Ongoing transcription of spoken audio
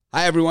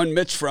Hi, everyone.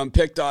 Mitch from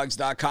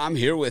PickDogs.com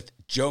here with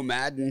Joe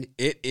Madden.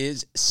 It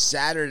is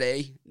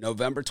Saturday,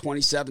 November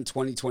 27,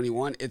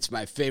 2021. It's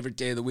my favorite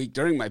day of the week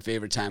during my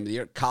favorite time of the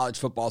year, College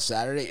Football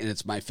Saturday, and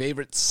it's my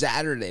favorite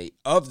Saturday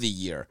of the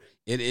year.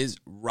 It is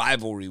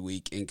rivalry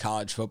week in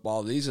college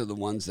football. These are the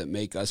ones that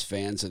make us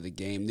fans of the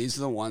game. These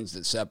are the ones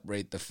that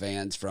separate the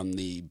fans from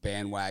the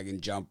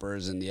bandwagon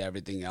jumpers and the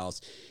everything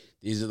else.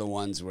 These are the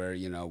ones where,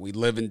 we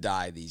live and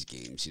die these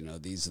games.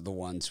 These are the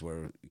ones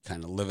where we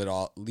kind of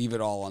leave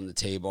it all on the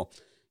table.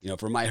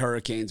 For my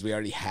Hurricanes, we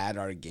already had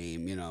our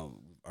game,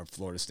 our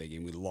Florida State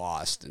game. We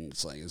lost, and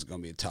it's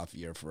going to be a tough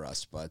year for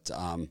us. But,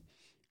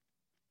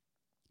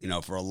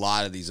 for a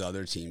lot of these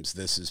other teams,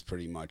 this is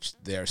pretty much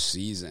their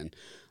season.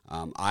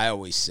 I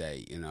always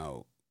say,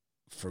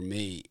 for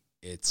me,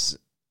 it's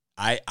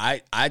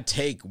I'd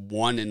take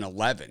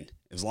 1-11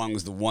 as long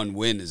as the one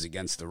win is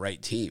against the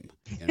right team.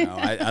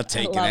 I'll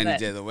take it any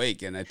day of the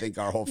week, and I think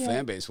our whole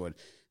fan base would.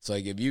 It's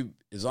like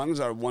as long as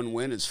our one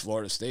win is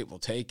Florida State, we'll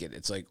take it.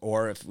 It's like,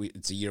 or if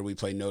it's a year we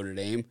play Notre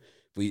Dame,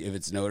 if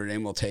it's Notre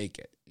Dame, we'll take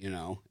it.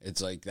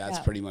 It's like that's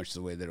pretty much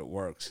the way that it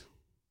works.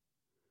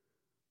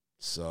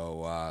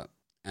 So,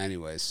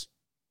 anyways,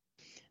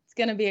 it's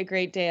going to be a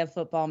great day of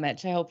football,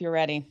 Mitch. I hope you're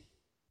ready.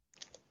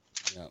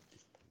 Yep.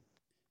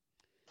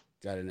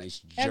 Got a nice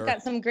jerk. I've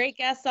got some great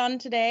guests on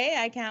today.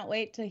 I can't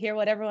wait to hear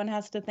what everyone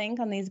has to think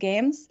on these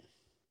games.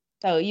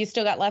 So you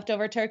still got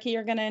leftover turkey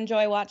you're going to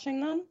enjoy watching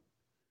them?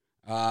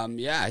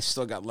 Yeah, I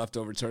still got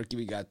leftover turkey.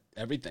 We got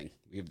everything.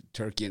 We have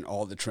turkey and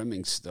all the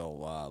trimmings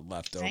still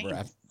left over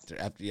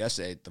after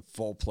yesterday. The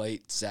full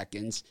plate,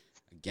 seconds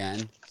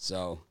again.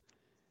 So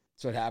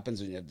that's what happens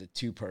when you have the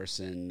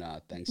two-person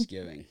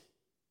Thanksgiving.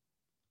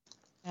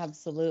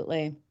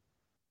 Absolutely.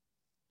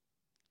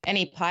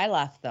 Any pie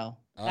left, though?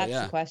 That's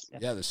the question.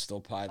 Yeah, there's still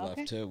pie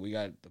left, too. We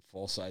got the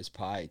full-size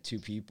pie, 2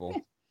 people.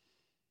 So.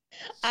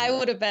 I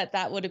would have bet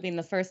that would have been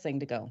the first thing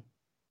to go.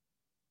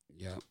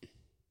 Yeah.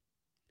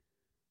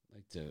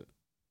 Like to. Anyway.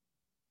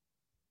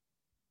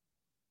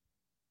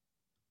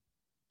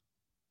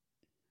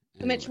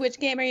 Mitch, which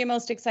game are you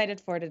most excited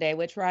for today?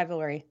 Which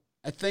rivalry?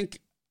 I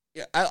think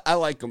I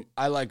like them.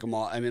 I like them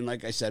all. I mean,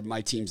 like I said,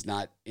 my team's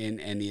not in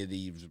any of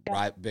these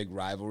big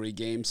rivalry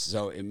games,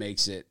 so it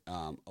makes it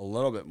a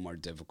little bit more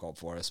difficult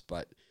for us.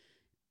 But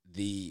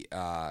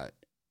I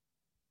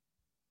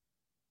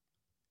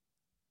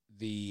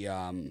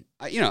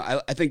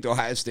think the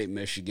Ohio State,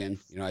 Michigan,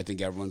 I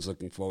think everyone's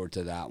looking forward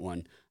to that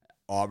one.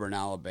 Auburn,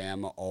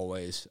 Alabama,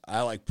 always.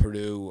 I like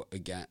Purdue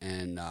again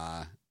and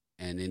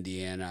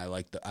Indiana.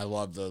 I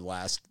love the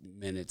last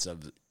minutes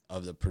of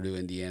the Purdue,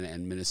 Indiana,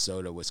 and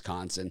Minnesota,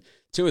 Wisconsin.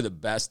 2 of the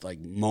best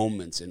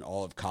moments in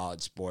all of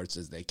college sports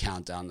as they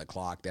count down the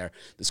clock there.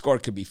 The score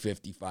could be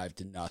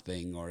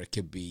 55-0, or it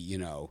could be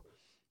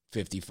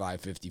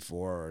 55-54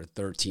 or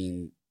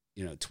 13-12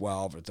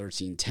 or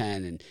 13-10,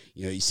 and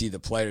you see the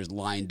players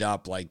lined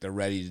up like they're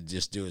ready to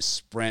just do a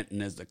sprint,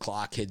 and as the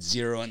clock hits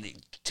 0 and they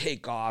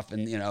take off,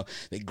 and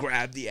they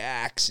grab the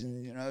axe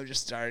and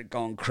just start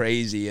going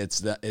crazy.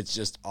 It's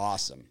just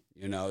awesome.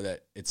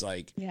 That it's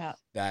like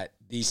that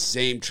these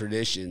same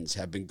traditions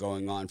have been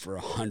going on for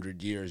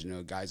 100 years.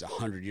 Guys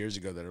 100 years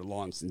ago that are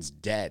long since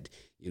dead,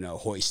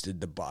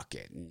 hoisted the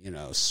bucket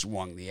and,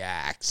 swung the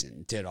axe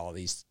and did all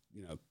these,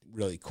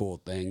 really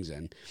cool things.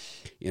 And,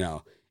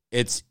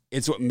 it's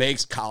what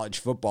makes college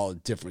football a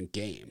different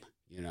game,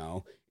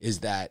 is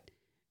that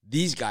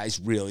these guys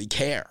really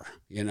care.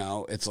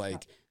 It's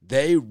like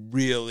they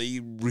really,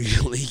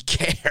 really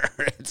care.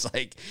 It's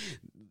like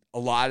a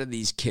lot of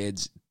these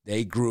kids,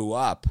 they grew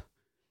up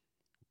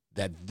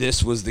that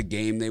this was the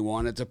game they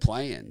wanted to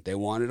play in. They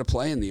wanted to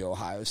play in the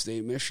Ohio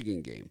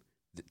State-Michigan game.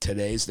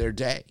 Today's their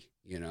day,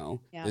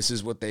 This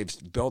is what they've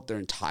built their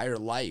entire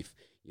life,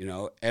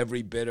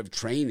 Every bit of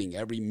training,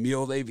 every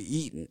meal they've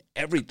eaten,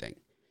 everything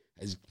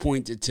has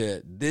pointed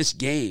to this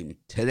game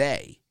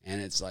today.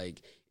 And it's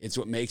like, it's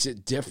what makes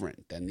it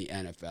different than the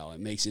NFL. It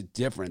makes it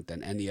different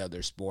than any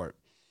other sport.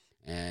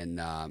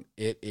 And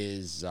it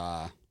is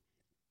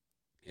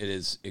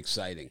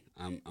exciting.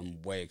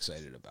 I'm way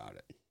excited about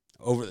it.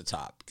 Over the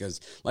top, because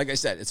like I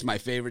said, it's my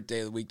favorite day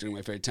of the week during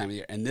my favorite time of the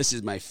year, and this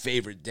is my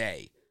favorite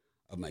day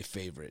of my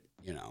favorite.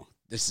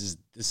 This is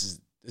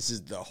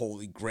the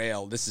holy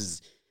grail. This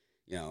is,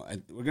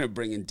 we're gonna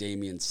bring in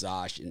Damian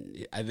Sosh,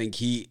 and I think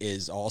he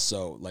is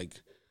also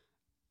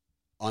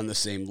on the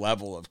same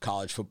level of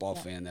college football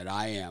fan that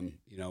I am.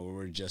 Where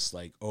we're just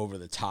over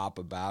the top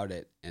about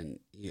it, and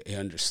he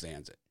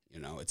understands it.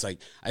 It's like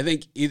I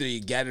think either you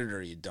get it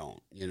or you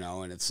don't.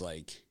 And it's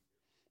like,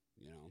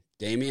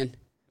 Damian.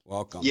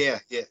 Welcome. Yeah.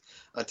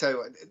 I'll tell you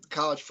what,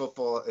 college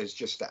football is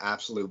just the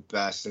absolute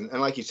best. And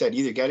like you said,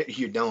 either get it or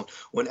you don't.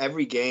 When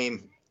every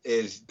game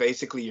is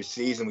basically your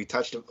season, we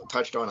touched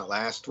on it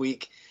last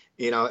week.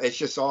 It's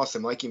just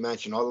awesome. Like you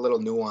mentioned, all the little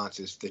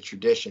nuances, the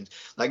traditions.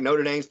 Like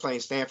Notre Dame's playing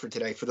Stanford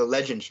today for the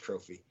Legends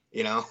Trophy.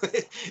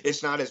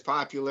 It's not as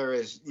popular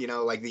as,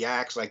 like the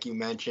Axe, like you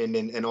mentioned,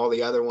 and all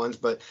the other ones.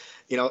 But,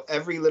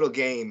 every little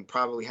game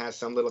probably has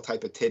some little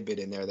type of tidbit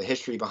in there. The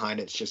history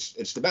behind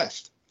it's the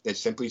best.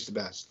 It's the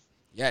best.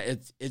 Yeah,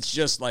 it's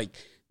just like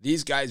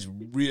these guys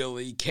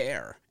really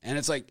care. And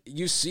it's like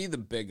you see the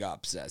big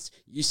upsets.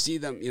 You see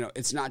them,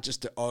 it's not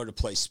just to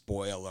play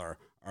spoiler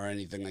or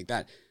anything like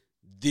that.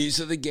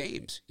 These are the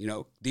games,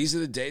 These are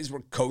the days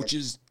where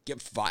coaches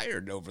get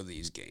fired over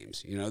these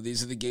games.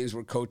 These are the games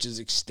where coaches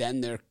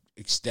extend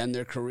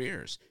their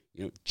careers,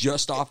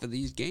 just off of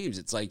these games.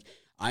 It's like,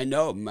 I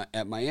know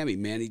at Miami,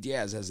 Manny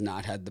Diaz has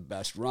not had the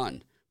best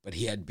run, but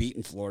he had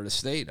beaten Florida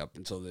State up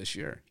until this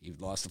year. He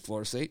lost to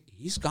Florida State.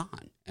 He's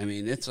gone. I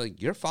mean, it's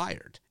like, you're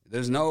fired.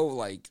 There's no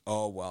like,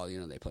 oh, well,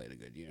 they played a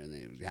good year and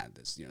they had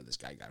this, this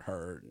guy got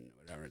hurt and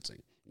whatever. It's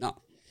like, no,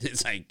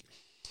 it's like,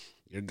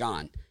 you're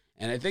gone.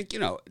 And I think,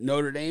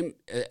 Notre Dame,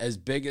 as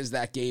big as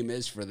that game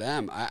is for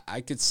them,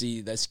 I could see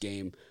this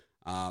game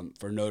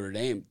for Notre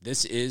Dame.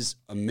 This is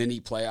a mini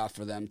playoff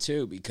for them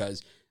too,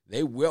 because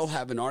they will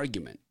have an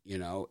argument.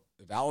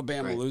 If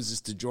Alabama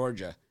loses to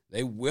Georgia,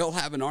 they will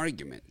have an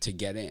argument to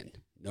get in.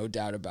 No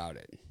doubt about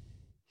it.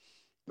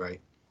 Right.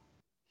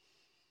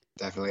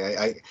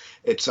 Definitely.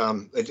 It's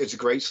a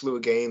great slew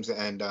of games.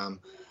 And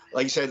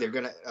like you said, they're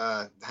going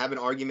to have an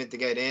argument to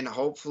get in.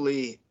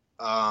 Hopefully,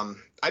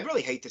 I'd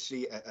really hate to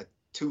see a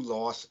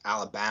 2-loss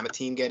Alabama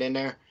team get in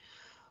there.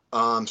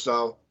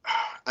 So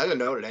as a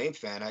Notre Dame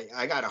fan,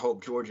 I got to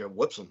hope Georgia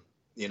whoops them,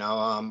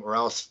 or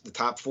else the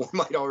top 4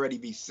 might already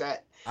be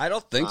set. I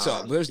don't think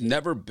so. There's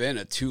never been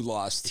a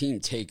 2-loss team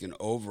taken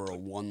over a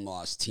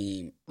 1-loss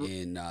team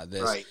in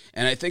this. Right.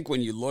 And I think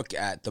when you look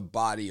at the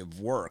body of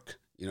work,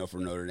 for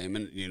Notre Dame,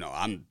 and,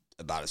 I'm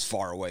about as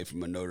far away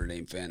from a Notre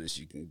Dame fan as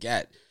you can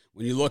get.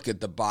 When you look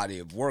at the body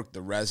of work,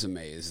 the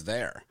resume is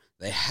there.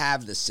 They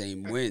have the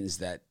same wins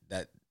that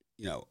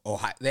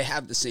Ohio. They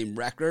have the same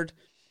record.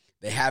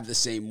 They have the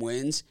same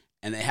wins,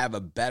 and they have a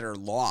better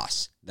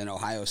loss than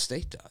Ohio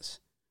State does.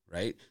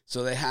 Right.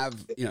 So they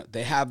have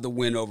the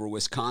win over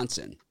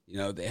Wisconsin,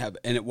 they have,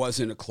 and it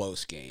wasn't a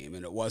close game,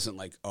 and it wasn't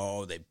like,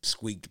 oh, they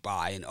squeaked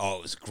by and, oh,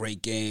 it was a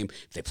great game.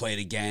 If they play it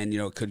again,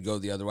 it could go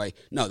the other way.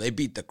 No, they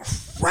beat the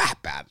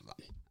crap out of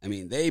them. I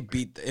mean,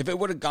 if it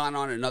would have gone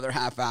on another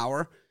half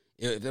hour,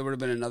 if there would have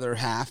been another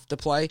half to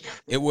play,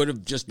 it would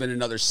have just been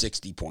another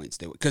 60 points.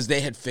 Because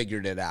they had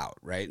figured it out,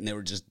 right? And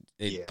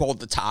they pulled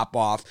the top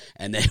off,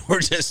 and it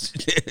was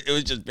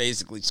just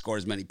basically score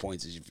as many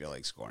points as you feel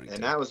like scoring.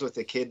 And that was with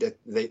the kid that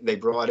they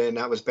brought in.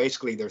 That was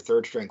basically their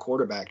third-string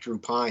quarterback, Drew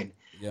Pine,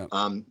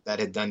 that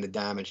had done the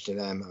damage to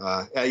them.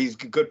 He's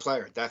a good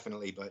player,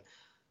 definitely, but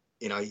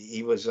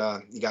he was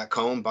you got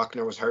Cohn,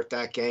 Buckner was hurt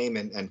that game,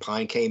 and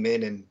Pine came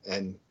in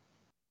and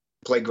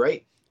played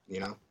great.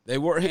 They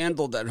were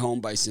handled at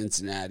home by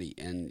Cincinnati,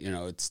 and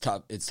it's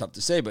tough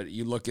to say, but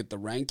you look at the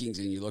rankings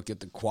and you look at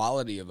the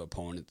quality of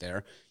opponent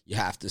there, you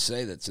have to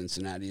say that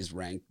Cincinnati is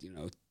ranked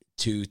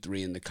 2,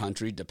 3 in the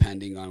country,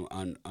 depending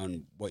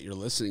on what you're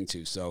listening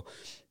to. So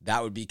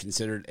that would be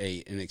considered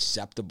an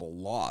acceptable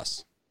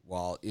loss,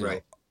 while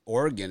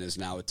Oregon is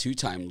now a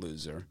 2-time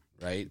loser,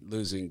 right?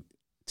 Losing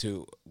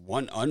to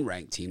one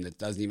unranked team that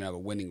doesn't even have a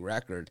winning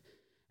record,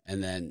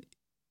 and then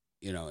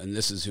and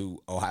this is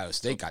who Ohio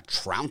State got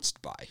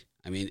trounced by.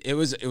 I mean, it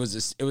was a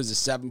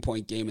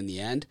 7-point game in the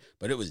end,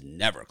 but it was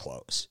never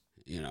close.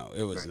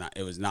 It was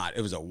not.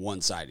 It was a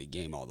one-sided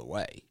game all the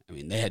way. I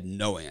mean, they had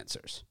no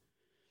answers,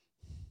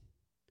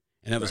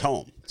 and it was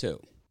home too.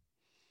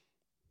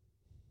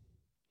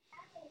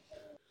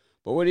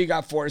 But what do you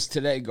got for us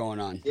today going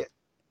on? Yeah.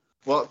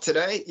 Well,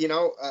 today,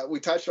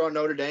 we touched on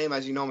Notre Dame.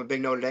 As you know, I'm a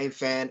big Notre Dame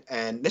fan,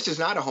 and this is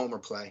not a homer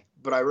play,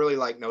 but I really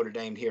like Notre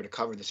Dame here to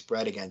cover the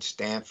spread against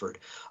Stanford.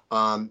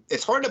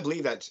 It's hard to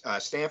believe that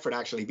Stanford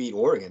actually beat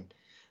Oregon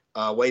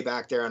way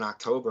back there in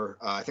October.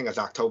 I think it was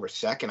October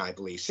 2nd, I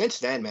believe. Since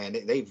then, man,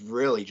 they've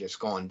really just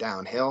gone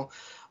downhill.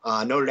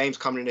 Notre Dame's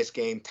coming in this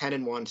game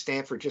 10-1,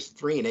 Stanford just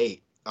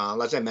 3-8.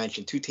 As I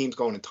mentioned, 2 teams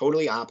going in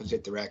totally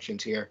opposite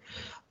directions here.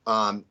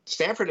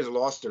 Stanford has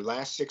lost their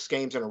last 6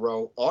 games in a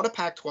row, all to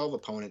Pac-12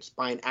 opponents,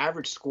 by an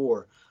average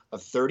score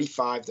of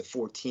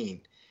 35-14.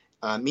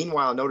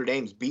 Meanwhile, Notre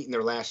Dame's beaten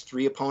their last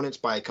 3 opponents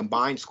by a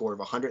combined score of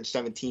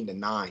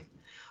 117-9.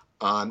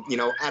 Out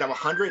of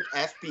 100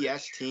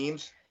 FBS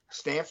teams,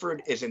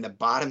 Stanford is in the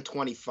bottom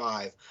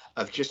 25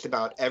 of just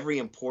about every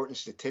important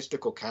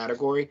statistical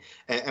category.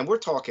 And we're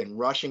talking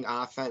rushing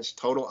offense,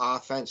 total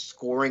offense,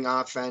 scoring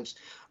offense,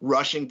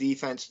 rushing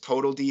defense,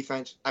 total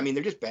defense. I mean,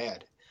 they're just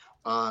bad.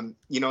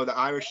 The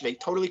Irish, they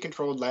totally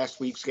controlled last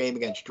week's game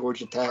against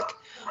Georgia Tech.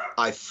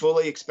 I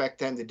fully expect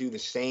them to do the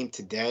same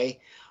today.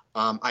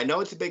 I know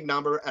it's a big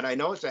number, and I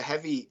know it's a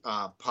heavy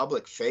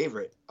public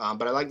favorite,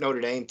 but I like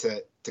Notre Dame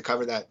to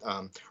cover that.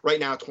 Right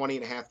now,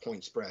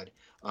 20.5-point spread.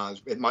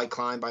 It might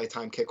climb by the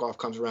time kickoff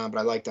comes around, but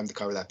I like them to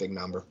cover that big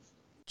number.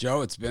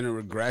 Joe, it's been a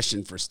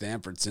regression for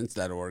Stanford since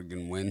that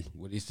Oregon win.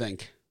 What do you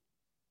think?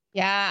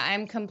 Yeah,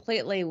 I'm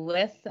completely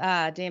with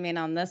Damien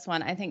on this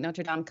one. I think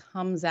Notre Dame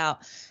comes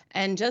out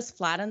and just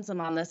flattens them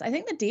on this. I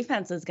think the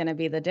defense is going to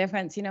be the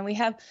difference. We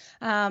have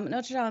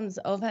Notre Dame's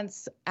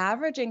offense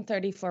averaging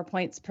 34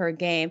 points per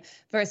game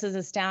versus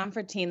a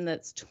Stanford team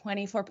that's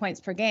 24 points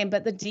per game.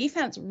 But the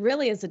defense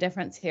really is the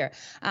difference here.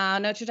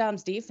 Notre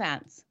Dame's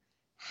defense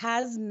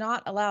has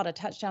not allowed a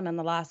touchdown in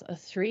the last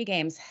 3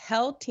 games,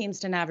 held teams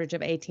to an average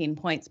of 18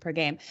 points per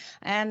game.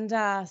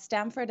 And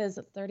Stanford is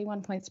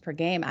 31 points per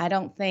game. I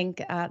don't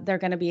think they're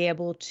going to be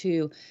able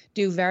to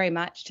do very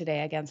much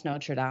today against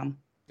Notre Dame.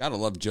 Gotta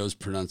love Joe's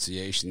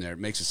pronunciation there. It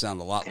makes it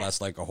sound a lot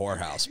less like a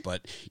whorehouse.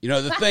 But,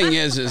 the thing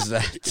is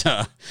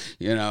that,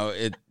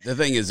 the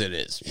thing is it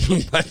is.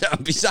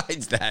 But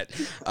besides that,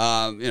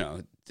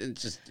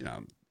 it's just,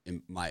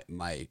 my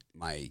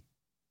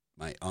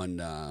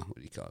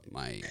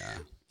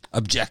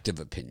objective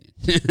opinion.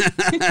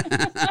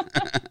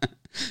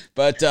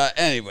 But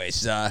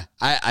anyways,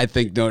 I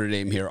think Notre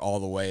Dame here all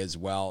the way as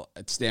well.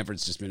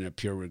 Stanford's just been in a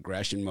pure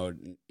regression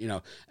mode.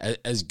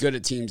 As good a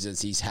teams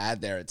as he's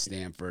had there at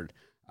Stanford,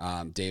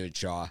 David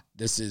Shaw,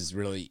 this is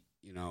really,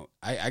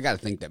 I got to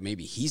think that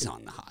maybe he's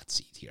on the hot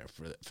seat here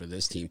for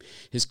this team.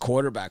 His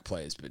quarterback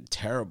play has been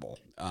terrible.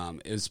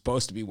 It was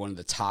supposed to be one of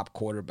the top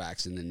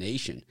quarterbacks in the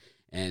nation.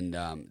 And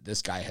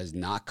this guy has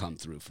not come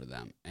through for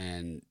them.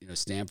 And,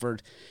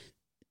 Stanford,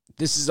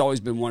 this has always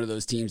been one of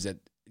those teams that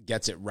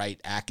gets it right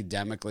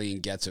academically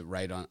and gets it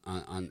right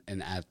on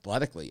and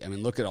athletically. I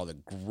mean, look at all the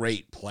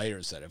great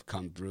players that have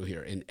come through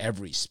here in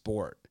every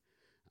sport.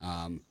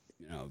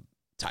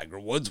 Tiger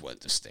Woods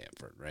went to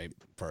Stanford, right,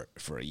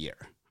 for a year,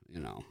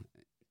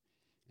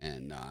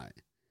 and,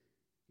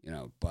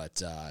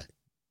 but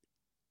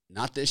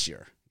not this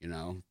year,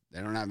 They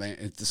don't have,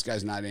 if this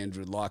guy's not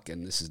Andrew Luck,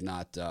 and this is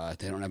not,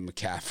 they don't have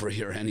McCaffrey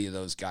or any of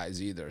those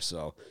guys either.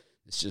 So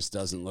this just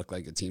doesn't look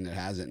like a team that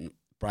has it. And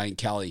Brian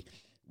Kelly,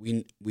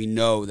 we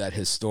know that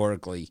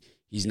historically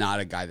he's not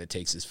a guy that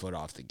takes his foot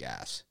off the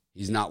gas.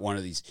 He's not one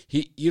of these.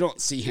 You don't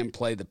see him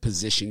play the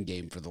position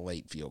game for the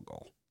late field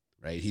goal,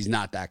 right? He's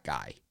not that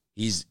guy.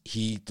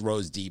 He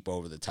throws deep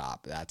over the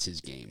top. That's his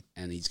game,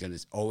 and he's going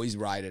to always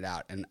ride it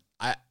out. And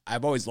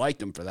I've always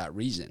liked him for that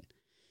reason.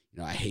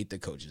 I hate the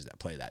coaches that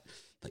play that.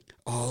 Like,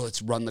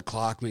 let's run the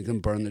clock, make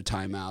them burn their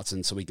timeouts,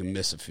 and so we can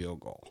miss a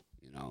field goal.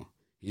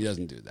 He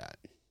doesn't do that.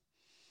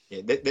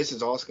 Yeah, this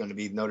is also going to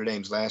be Notre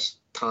Dame's last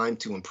time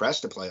to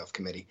impress the playoff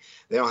committee.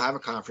 They don't have a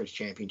conference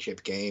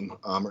championship game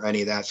or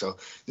any of that. So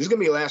this is going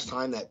to be the last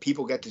time that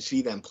people get to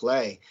see them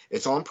play.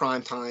 It's on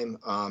prime time,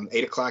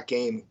 8 o'clock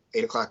game,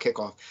 8 o'clock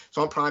kickoff. It's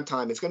on prime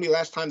time. It's going to be the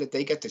last time that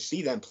they get to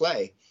see them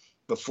play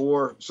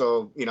before.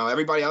 So,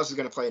 everybody else is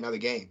going to play another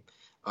game.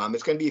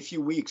 It's going to be a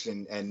few weeks,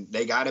 and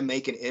they got to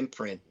make an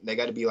imprint. They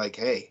got to be like,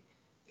 hey,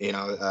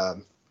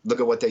 look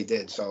at what they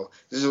did. So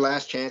this is the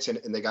last chance,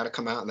 and they got to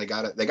come out and they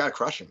got to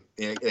crush them.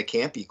 It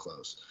can't be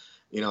close.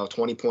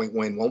 20-point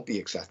win won't be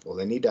acceptable.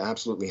 They need to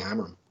absolutely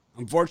hammer them.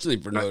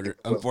 Unfortunately for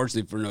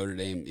Notre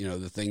Dame,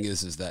 the thing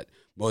is that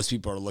most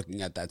people are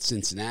looking at that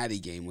Cincinnati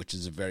game, which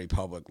is a very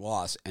public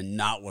loss, and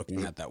not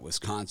looking at that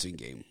Wisconsin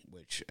game,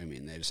 which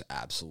they just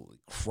absolutely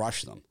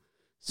crushed them.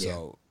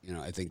 So,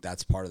 I think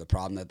that's part of the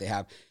problem that they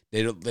have.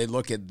 They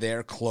look at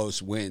their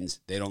close wins.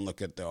 They don't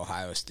look at the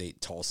Ohio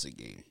State-Tulsa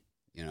game,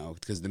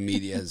 because the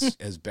media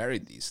has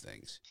buried these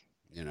things,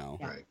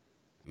 Right.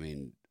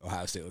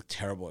 Ohio State looked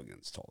terrible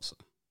against Tulsa.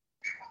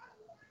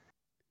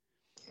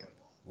 Yeah.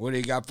 What do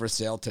you got for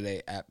sale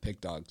today at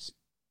Pick Dogs?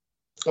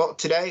 Well,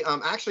 today,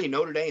 actually,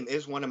 Notre Dame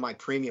is one of my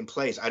premium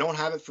plays. I don't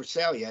have it for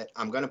sale yet.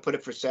 I'm going to put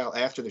it for sale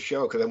after the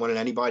show because I wanted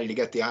anybody to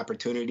get the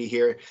opportunity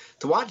here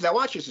to watch. That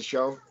watches the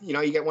show.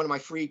 You get one of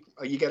my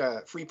you get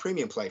a free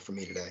premium play from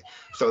me today.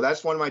 So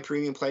that's one of my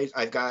premium plays.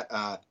 I've got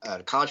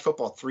a college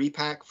football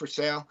 3-pack for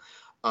sale.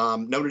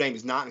 Notre Dame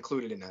is not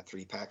included in that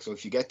 3-pack. So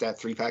if you get that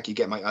 3-pack, you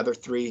get my other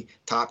 3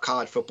 top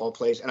college football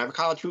plays. And I have a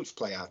college hoops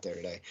play out there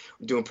today.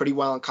 We're doing pretty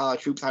well in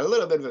college hoops. I had a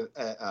little bit of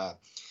a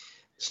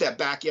step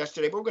back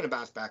yesterday, but we're going to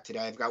bounce back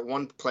today. I've got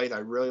one play that I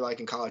really like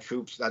in college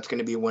hoops. That's going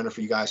to be a winner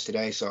for you guys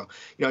today. So,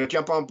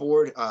 jump on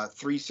board,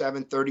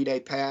 3-7,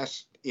 30-day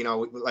pass,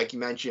 like you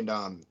mentioned,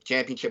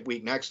 championship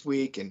week next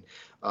week, and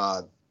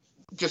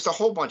just a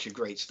whole bunch of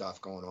great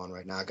stuff going on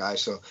right now,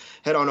 guys. So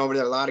head on over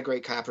there. A lot of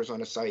great cappers on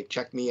the site.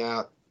 Check me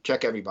out.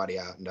 Check everybody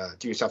out. And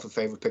do yourself a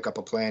favor, pick up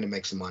a plan and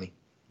make some money.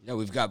 Yeah,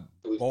 we've got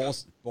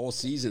bowl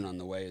season on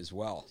the way as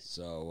well.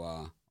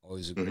 So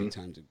always a great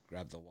time to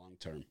grab the long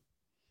term.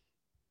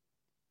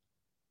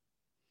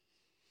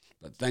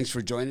 But thanks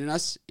for joining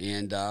us,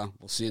 and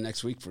we'll see you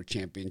next week for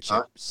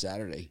Championship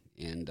Saturday.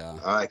 And all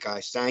right,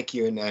 guys, thank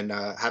you, and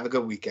have a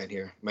good weekend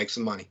here. Make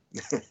some money.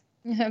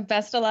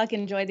 Best of luck.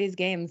 Enjoy these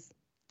games.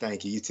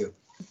 Thank you. You too.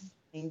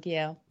 Thank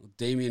you. Well,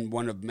 Damien,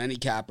 one of many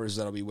cappers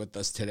that'll be with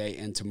us today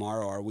and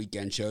tomorrow. Our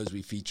weekend shows,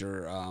 we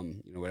feature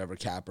whatever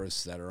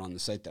cappers that are on the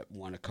site that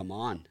want to come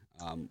on.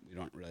 We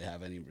don't really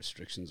have any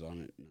restrictions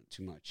on it, not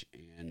too much.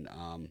 And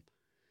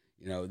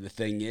the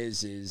thing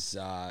is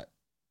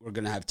we're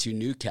going to have 2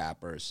 new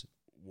cappers.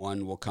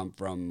 One will come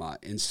from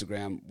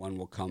Instagram. One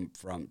will come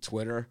from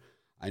Twitter.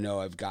 I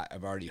know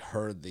I've already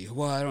heard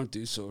I don't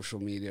do social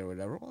media or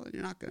whatever. Well,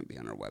 you're not going to be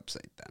on our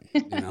website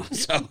then,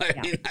 So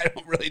I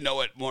don't really know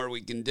what more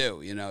we can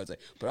do, It's like,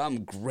 but I'm a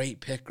great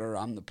picker.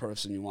 I'm the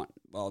person you want.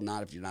 Well,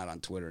 not if you're not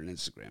on Twitter and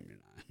Instagram.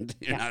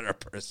 You're not our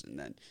person.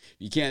 Then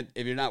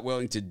if you're not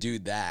willing to do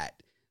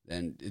that,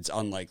 then it's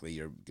unlikely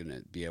you're going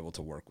to be able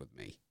to work with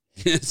me.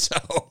 So,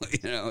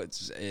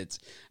 I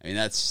mean,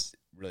 that's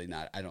really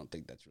not, I don't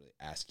think that's really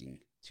asking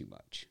too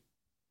much.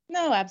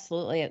 No,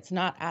 absolutely. It's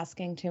not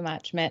asking too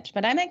much, Mitch,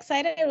 but I'm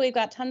excited. We've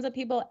got tons of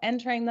people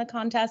entering the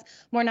contest.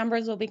 More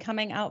numbers will be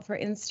coming out for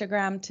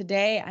Instagram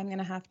today. I'm going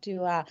to have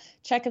to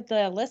check if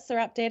the lists are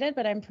updated,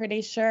 but I'm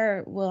pretty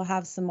sure we'll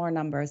have some more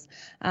numbers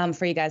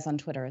for you guys on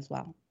Twitter as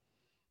well.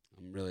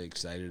 I'm really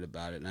excited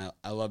about it. And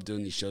I love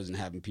doing these shows and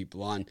having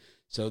people on.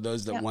 So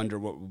those that wonder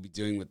what we'll be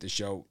doing with the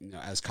show,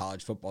 as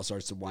college football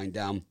starts to wind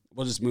down,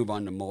 we'll just move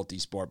on to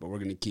multi-sport, but we're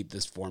going to keep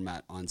this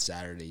format on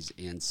Saturdays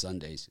and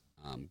Sundays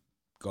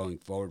going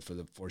forward for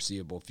the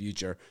foreseeable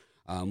future.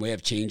 We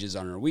have changes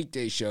on our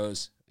weekday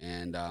shows,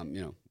 and,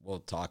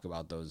 we'll talk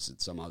about those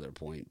at some other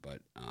point,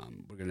 but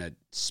we're going to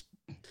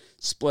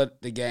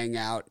split the gang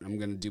out. I'm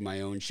going to do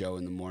my own show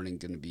in the morning,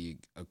 going to be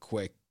a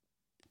quick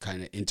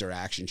kind of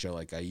interaction show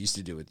like I used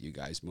to do with you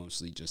guys,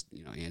 mostly just,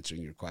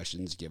 answering your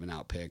questions, giving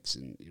out picks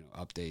and,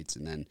 updates.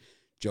 And then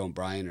Joe and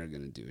Brian are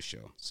going to do a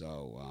show.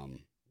 So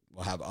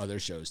we'll have other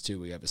shows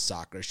too. We have a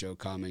soccer show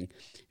coming.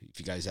 If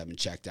you guys haven't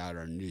checked out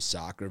our new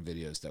soccer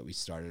videos that we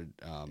started,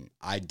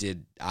 I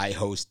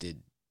hosted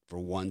for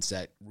one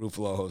set.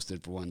 Ruffalo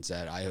hosted for one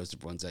set. I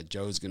hosted for one set.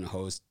 Joe's going to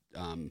host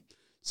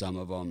some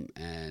of them,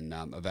 and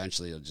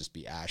eventually it'll just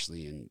be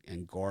Ashley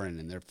and Goran,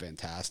 and they're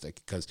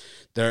fantastic because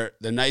the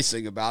nice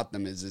thing about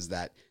them is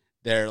that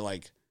they're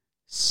like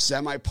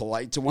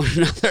semi-polite to one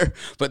another,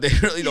 but they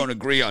really don't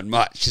agree on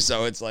much.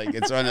 So it's like,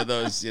 it's one of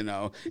those,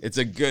 it's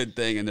a good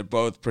thing, and they're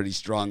both pretty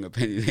strong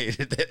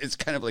opinionated. It's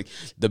kind of like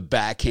the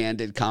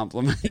backhanded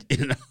compliment,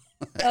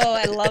 Oh,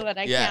 I love it.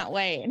 I can't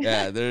wait.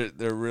 Yeah,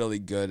 they're really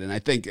good, and I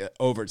think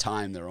over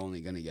time they're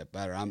only going to get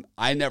better.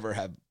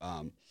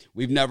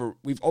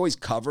 We've always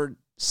covered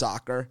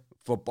soccer,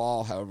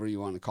 football, however you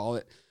want to call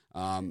it,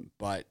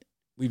 but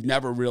we've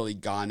never really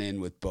gone in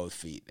with both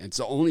feet. It's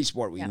the only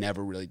sport we've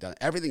never really done.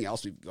 Everything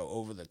else we go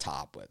over the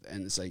top with,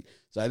 and it's like,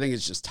 so I think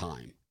it's just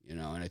time, and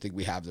I think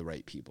we have the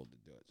right people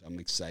to do it. So I'm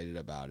excited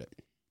about it.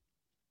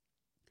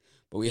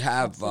 But we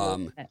have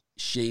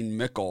Shane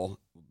Mickle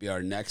will be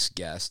our next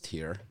guest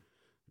here.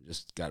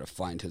 Just got to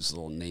find his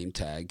little name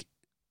tag,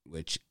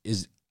 which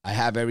is, I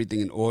have everything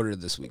in order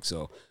this week.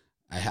 So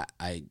that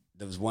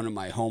was one of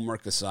my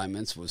homework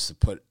assignments, was to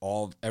put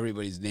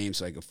everybody's names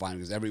so I could find them,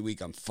 because every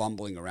week I'm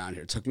fumbling around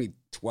here. It took me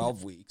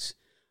 12 weeks,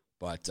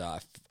 but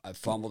I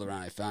fumbled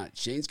around. I found it.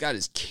 Shane's got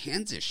his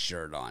Kansas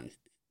shirt on.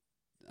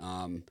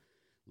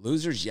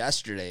 Losers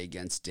yesterday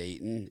against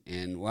Dayton,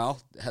 and,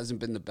 well, it hasn't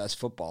been the best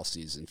football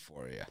season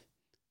for you,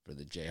 for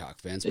the Jayhawk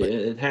fans. But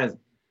it has.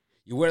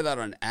 You wear that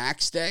on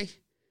Axe Day?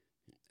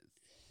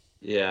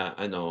 Yeah,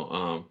 I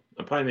know.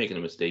 I'm probably making a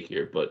mistake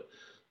here, but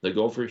the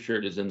Gopher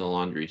shirt is in the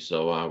laundry,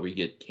 so we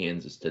get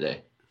Kansas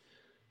today.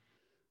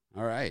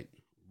 All right.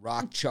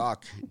 Rock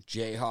Chalk,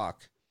 Jayhawk.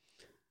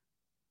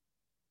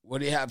 What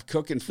do you have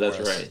cooking for us?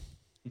 That's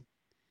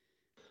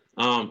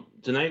right.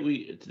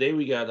 Today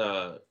we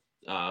got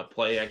a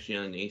play actually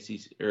on an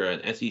ACC or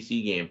an SEC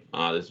game.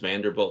 This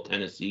Vanderbilt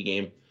Tennessee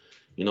game.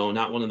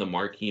 Not one of the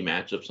marquee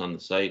matchups on the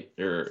site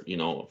or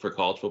for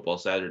college football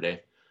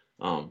Saturday.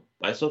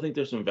 I still think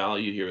there's some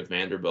value here with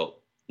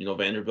Vanderbilt.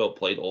 Vanderbilt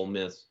played Ole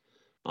Miss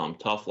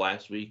tough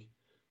last week.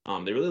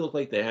 They really look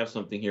like they have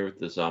something here with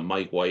this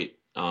Mike White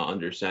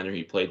under center.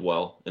 He played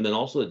well, and then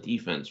also the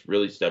defense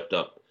really stepped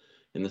up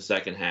in the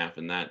second half,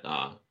 and that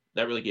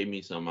really gave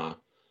me some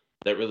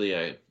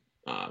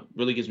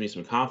really gives me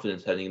some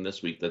confidence heading in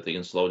this week that they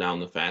can slow down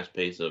the fast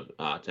pace of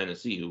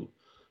Tennessee, who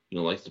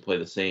likes to play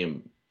the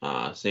same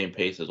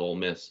pace as Ole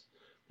Miss.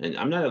 And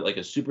I'm not like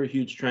a super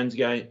huge trends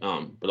guy,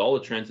 but all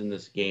the trends in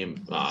this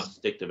game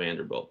stick to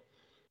Vanderbilt.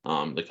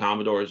 The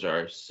Commodores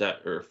are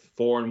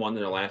 4-1 in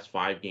their last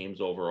 5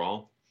 games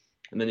overall.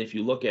 And then if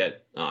you look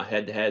at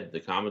head-to-head, the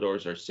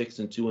Commodores are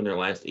 6-2 in their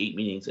last 8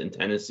 meetings in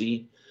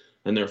Tennessee,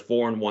 and they're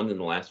 4-1 in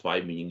the last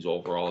 5 meetings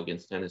overall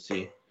against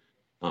Tennessee.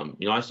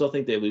 I still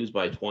think they lose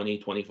by 20,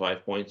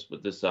 25 points,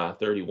 but this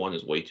 31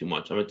 is way too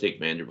much. I'm going to take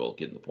Vanderbilt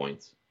getting the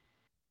points.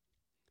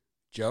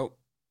 Joe?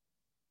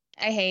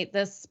 I hate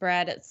this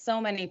spread. It's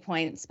so many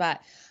points,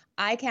 but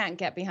I can't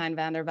get behind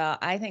Vanderbilt.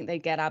 I think they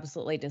get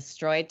absolutely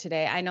destroyed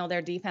today. I know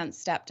their defense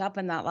stepped up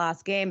in that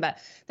last game, but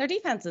their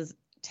defense is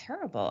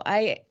terrible.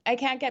 I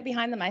can't get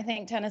behind them. I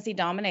think Tennessee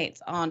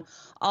dominates on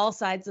all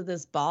sides of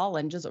this ball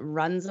and just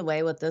runs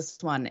away with this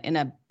one in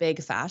a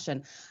big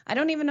fashion. I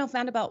don't even know if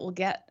Vanderbilt will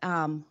get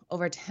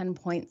over 10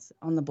 points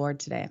on the board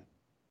today.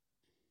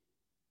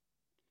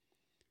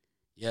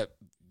 Yep,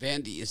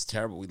 Vandy is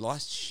terrible. We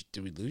lost.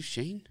 Did we lose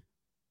Shane?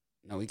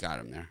 No, we got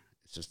him there.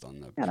 It's just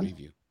on the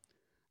preview.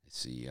 I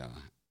see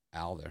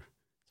Al there.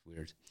 It's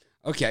weird.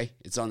 Okay,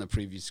 it's on the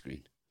preview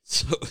screen.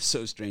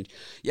 So strange.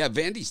 Yeah,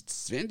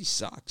 Vandy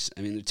sucks.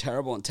 I mean, they're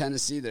terrible in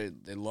Tennessee.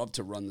 They love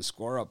to run the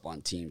score up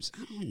on teams.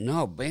 I don't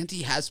know.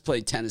 Vandy has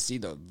played Tennessee,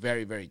 though,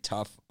 very, very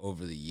tough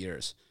over the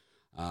years.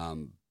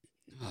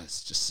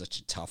 It's just such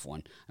a tough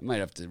one. I might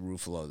have to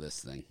Ruffalo this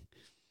thing.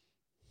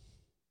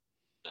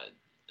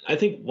 I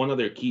think one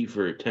other key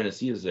for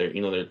Tennessee is their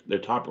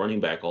top running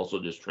back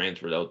also just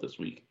transferred out this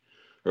week.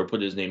 or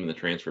put his name in the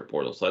transfer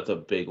portal. So that's a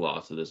big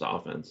loss to this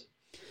offense.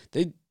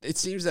 It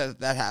seems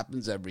that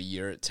happens every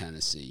year at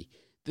Tennessee.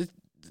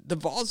 The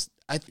Vols,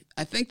 I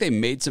think they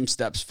made some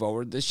steps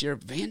forward this year.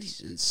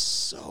 Vandy's been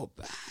so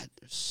bad.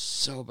 They're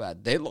so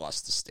bad. They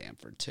lost to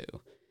Stanford too.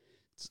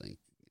 It's like,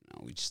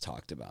 we just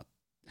talked about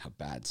how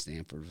bad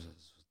Stanford was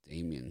with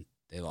Damian.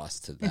 They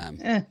lost to them.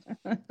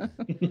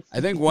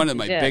 I think one of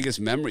my biggest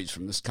memories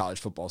from this college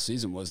football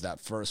season was that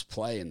first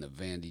play in the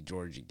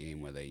Vandy-Georgia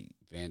game where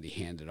Vandy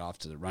handed off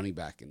to the running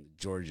back and the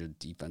Georgia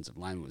defensive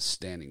line was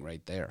standing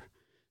right there,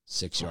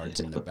 6 yards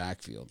in the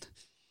backfield.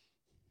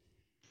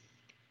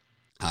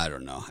 I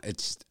don't know.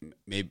 It's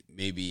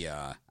maybe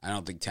I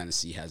don't think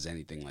Tennessee has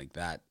anything like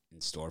that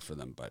in store for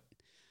them, but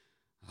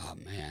oh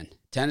man,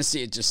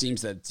 Tennessee, it just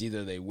seems that it's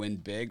either they win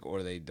big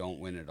or they don't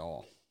win at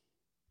all.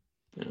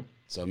 Yeah.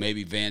 So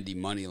maybe Vandy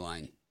money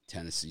line,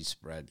 Tennessee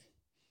spread.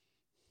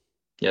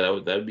 Yeah,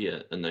 that would be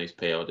a nice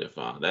payout if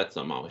that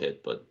somehow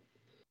hit. But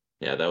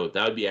yeah, that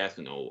would be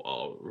asking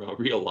a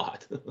real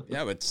lot.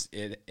 Yeah, but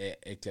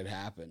it could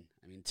happen.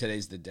 I mean,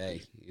 today's the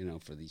day,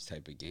 for these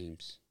type of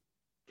games.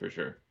 For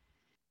sure.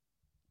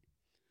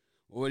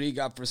 What do you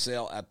got for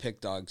sale at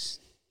Pick Dogs?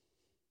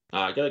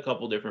 I got a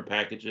couple different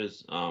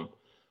packages.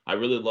 I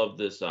really love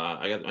this.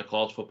 I got my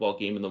college football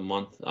game of the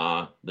month,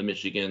 the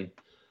Michigan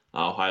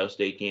Ohio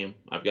State game.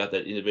 I've got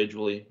that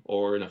individually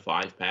or in a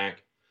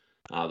 5-pack.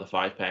 The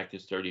 5-pack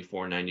is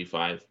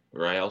 $34.95.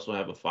 Or I also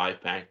have a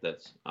 5-pack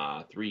that's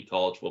 3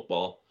 college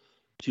football,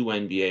 2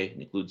 NBA. It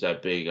includes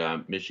that big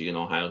Michigan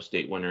Ohio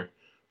State winner.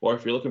 Or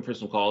if you're looking for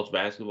some college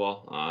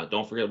basketball,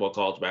 don't forget about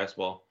college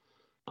basketball.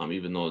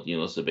 Even though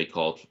it's a big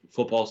college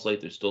football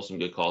slate, there's still some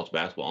good college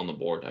basketball on the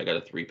board. I got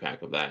a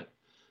 3-pack of that.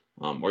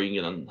 Or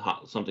you can get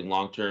on something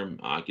long term.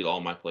 Get all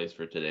my plays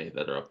for today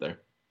that are up there.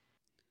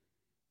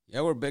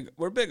 Yeah, we're big.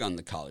 We're big on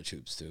the college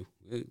hoops too.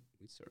 We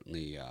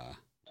certainly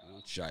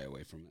don't shy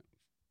away from it.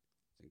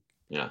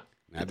 Yeah,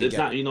 it's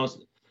not.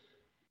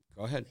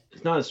 Go ahead.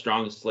 It's not as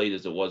strong a slate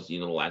as it was, the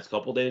last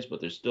couple of days,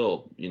 but there's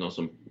still,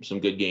 some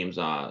good games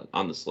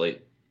on the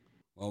slate.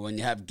 Well, when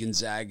you have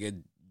Gonzaga,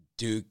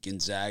 Duke,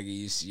 Gonzaga,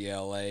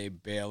 UCLA,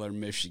 Baylor,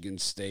 Michigan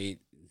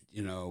State,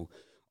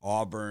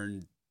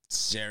 Auburn,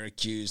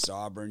 Syracuse,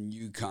 Auburn,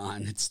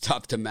 UConn, it's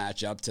tough to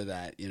match up to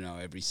that,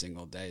 every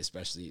single day,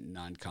 especially in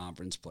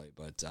non-conference play.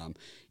 But,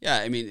 yeah,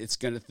 I mean, it's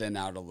going to thin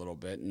out a little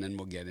bit, and then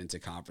we'll get into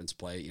conference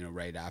play,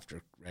 right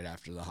after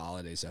the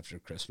holidays, after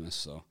Christmas.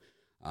 So,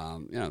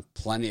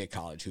 plenty of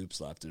college hoops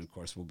left. And, of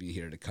course, we'll be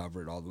here to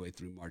cover it all the way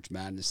through March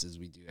Madness as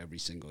we do every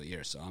single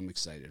year. So I'm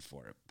excited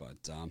for it.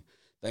 But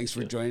thanks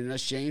for joining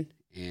us, Shane,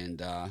 and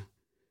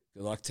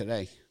good luck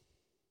today.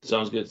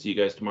 Sounds good. See you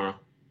guys tomorrow.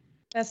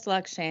 Best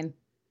luck, Shane.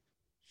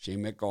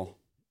 Shane Mickle.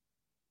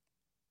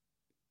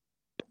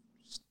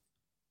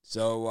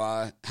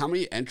 So how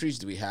many entries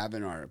do we have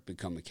in our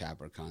Become a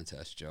Capper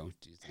contest, Joe,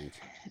 do you think?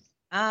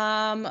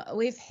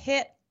 We've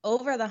hit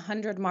over the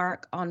 100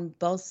 mark on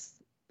both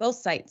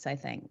sites, I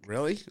think.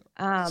 Really?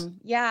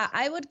 Yeah,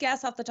 I would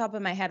guess off the top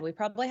of my head, we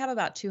probably have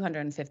about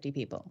 250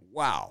 people.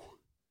 Wow.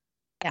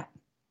 Yeah.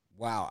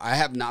 Wow. I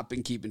have not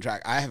been keeping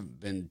track. I have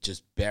been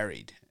just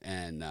buried,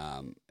 and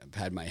I've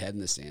had my head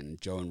in the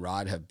sand. Joe and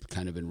Rod have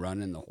kind of been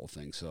running the whole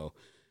thing, so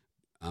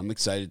I'm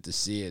excited to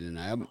see it. And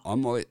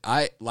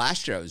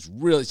last year I was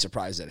really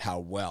surprised at how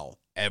well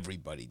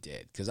everybody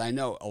did, because I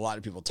know a lot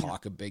of people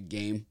talk a big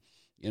game,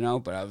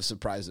 but I was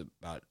surprised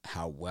about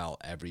how well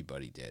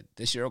everybody did.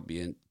 This year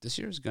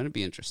is going to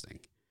be interesting.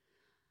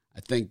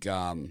 I think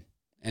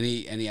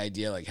any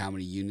idea like how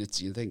many units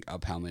you think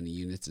how many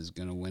units is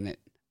going to win it?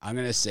 I'm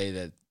going to say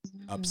that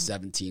up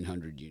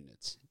 1,700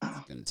 units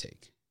it's going to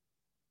take.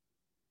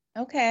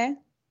 Okay.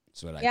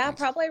 That's what I think.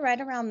 Probably right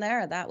around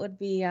there. That would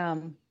be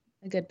a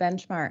good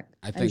benchmark.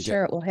 I'm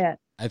sure it will hit.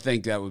 I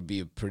think that would be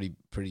a pretty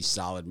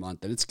solid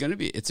month, and it's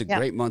a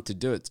great month to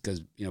do it,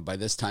 because by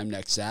this time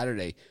next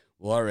Saturday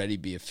we'll already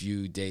be a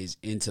few days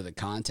into the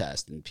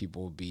contest, and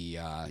people will be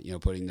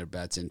putting their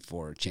bets in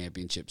for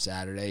Championship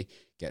Saturday,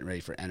 getting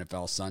ready for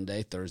NFL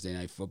Sunday. Thursday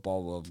Night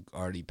Football will have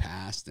already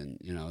passed, and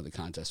the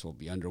contest will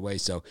be underway.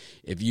 So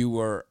if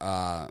you're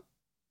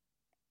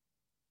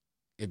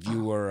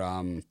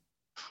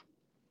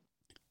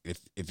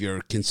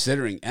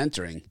considering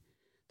entering,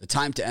 the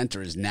time to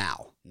enter is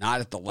now, not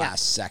at the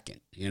last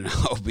second,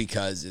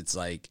 because it's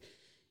like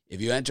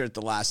if you enter at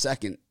the last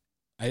second,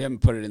 I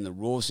haven't put it in the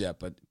rules yet,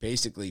 but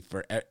basically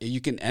you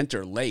can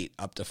enter late,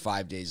 up to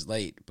 5 days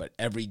late, but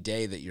every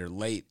day that you're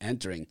late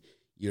entering,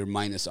 you're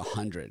minus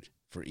 100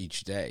 for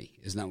each day.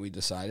 Isn't that what we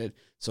decided?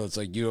 So it's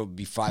like you'll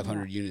be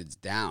 500 units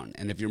down.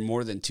 And if you're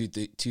more than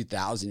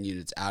 2,000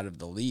 units out of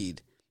the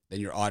lead, then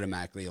you're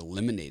automatically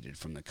eliminated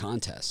from the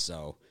contest.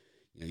 So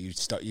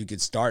you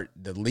could start,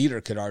 the leader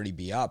could already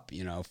be up,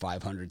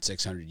 500,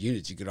 600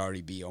 units. You could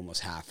already be almost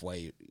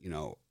halfway,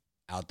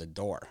 out the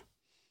door.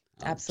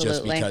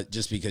 Absolutely.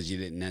 Just because you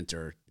didn't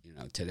enter,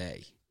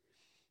 today.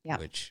 Yeah.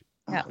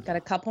 Got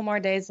a couple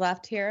more days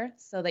left here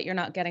so that you're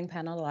not getting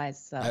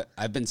penalized. So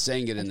I've been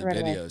saying it in the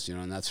videos,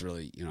 and that's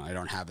really, I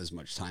don't have as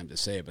much time to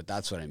say it, but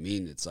that's what I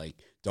mean. It's like,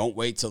 don't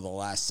wait till the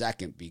last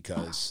second,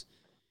 because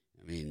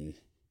I mean,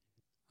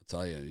 I'll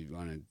tell you, you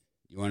want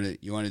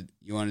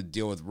to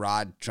deal with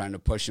Rod trying to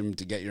push him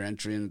to get your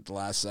entry in at the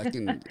last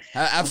second.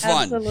 Have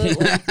fun.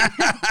 Absolutely.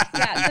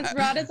 Yeah, because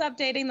Rod is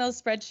updating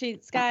those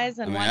spreadsheets, guys,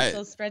 and once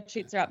those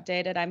spreadsheets are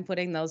updated, I'm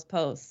putting those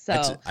posts.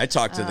 So I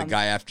talked to the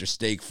guy after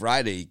Steak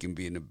Friday. He can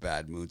be in a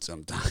bad mood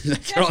sometimes. I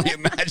can only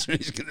imagine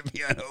he's going to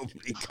be on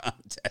opening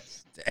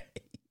contest day.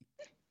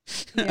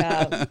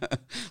 Yeah.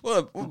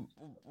 We'll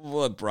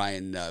let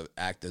Brian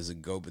act as a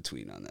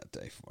go-between on that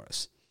day for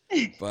us.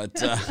 But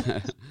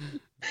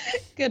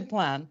good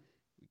plan.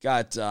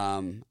 Got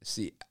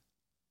see,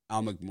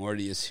 Al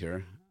McMorty is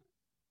here.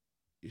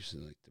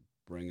 Usually like to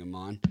bring him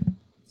on.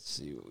 Let's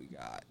see what we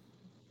got.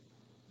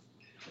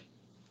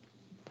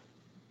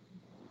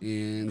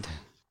 And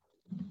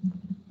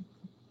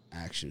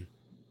action.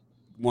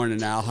 Good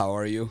morning, Al. How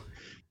are you?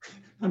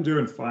 I'm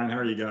doing fine. How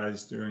are you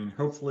guys doing?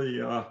 Hopefully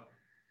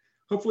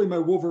my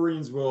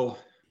Wolverines will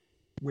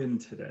win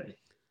today.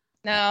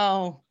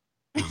 No.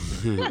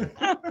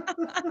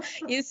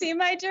 You see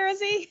my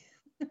jersey?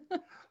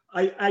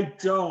 I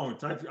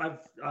don't. I've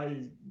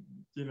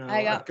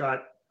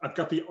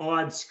got the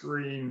odd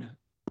screen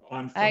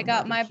on. I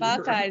got my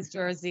Buckeyes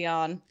jersey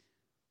on.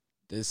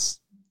 This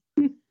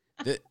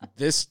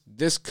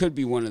could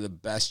be one of the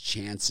best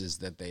chances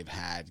that they've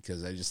had,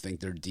 because I just think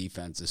their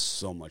defense is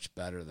so much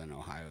better than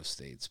Ohio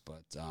State's.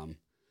 But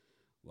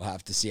we'll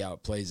have to see how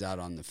it plays out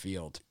on the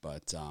field.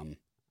 But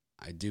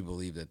I do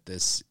believe that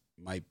this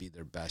might be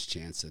their best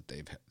chance that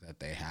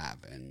they have,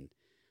 and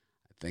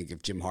I think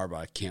if Jim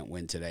Harbaugh can't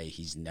win today,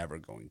 he's never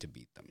going to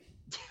beat them.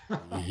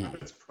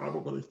 That's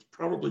probably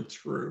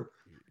true.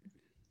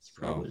 It's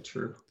probably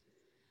true.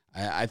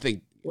 I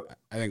think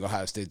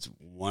Ohio State's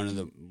one of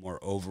the more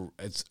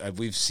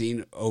we've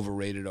seen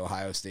overrated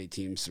Ohio State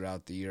teams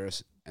throughout the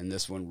years, and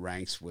this one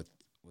ranks with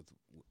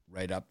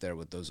right up there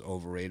with those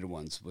overrated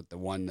ones. With the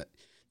one that,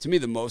 to me,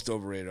 the most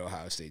overrated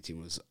Ohio State team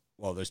was,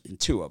 well, there's been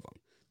two of them.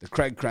 The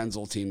Craig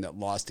Krenzel team that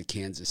lost to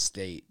Kansas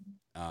State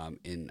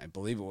in, I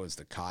believe it was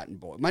the Cotton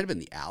Bowl. It might have been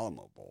the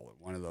Alamo Bowl,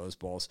 one of those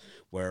bowls,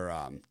 where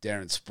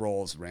Darren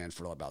Sproles ran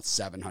for about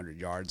 700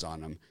 yards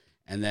on them.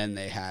 And then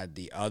they had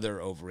the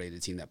other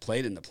overrated team that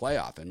played in the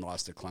playoff and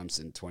lost to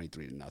Clemson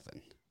 23-0.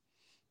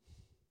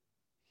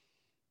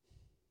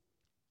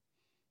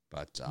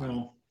 But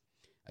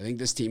I think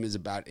this team is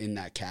about in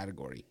that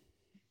category.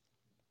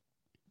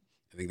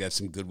 I think they have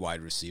some good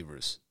wide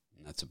receivers,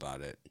 and that's about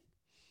it.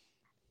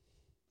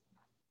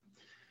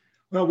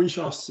 Well, we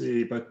shall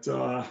see, but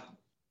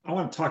I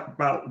want to talk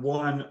about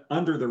one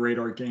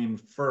under-the-radar game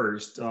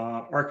first.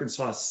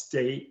 Arkansas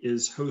State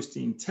is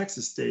hosting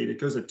Texas State. It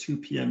goes at 2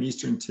 p.m.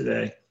 Eastern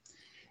today.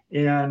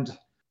 And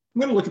I'm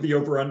going to look at the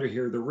over-under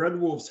here. The Red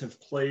Wolves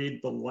have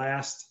played the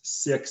last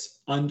 6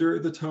 under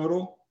the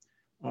total.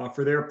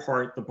 For their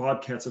part, the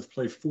Bobcats have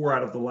played 4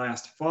 out of the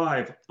last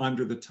 5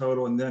 under the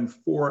total, and then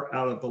 4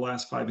 out of the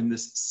last 5 in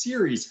this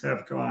series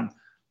have gone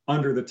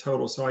under the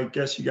total. So I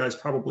guess you guys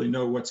probably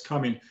know what's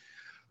coming.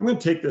 I'm going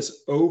to take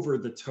this over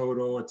the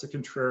total. It's a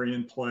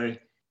contrarian play.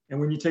 And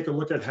when you take a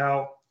look at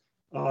how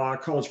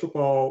college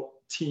football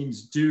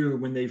teams do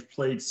when they've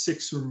played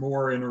 6 or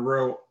more in a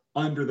row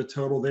under the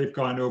total, they've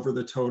gone over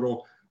the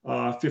total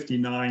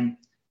 59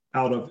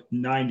 out of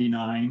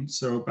 99,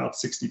 so about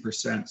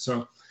 60%.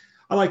 So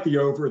I like the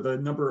over. The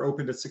number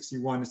opened at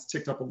 61. It's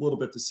ticked up a little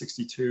bit to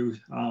 62.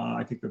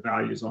 I think the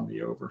value is on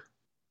the over.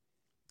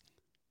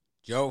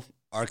 Joe,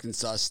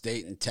 Arkansas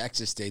State and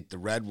Texas State, the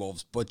Red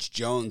Wolves, Butch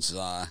Jones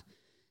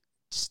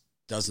just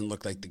doesn't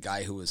look like the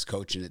guy who was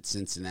coaching at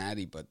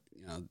Cincinnati, but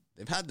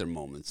they've had their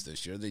moments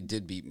this year. They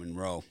did beat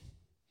Monroe.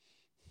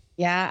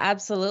 Yeah,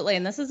 absolutely.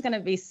 And this is going to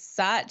be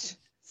such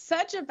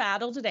a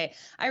battle today.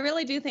 I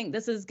really do think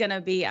this is going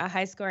to be a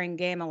high-scoring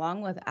game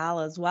along with Al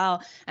as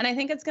well. And I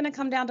think it's going to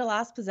come down to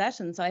last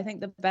possession. So I think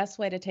the best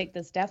way to take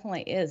this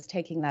definitely is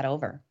taking that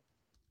over.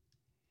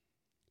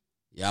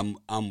 Yeah,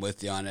 I'm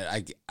with you on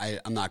it.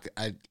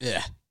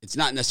 It's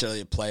not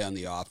necessarily a play on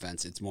the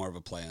offense. It's more of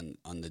a play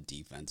on the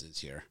defenses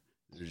here.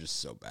 They're just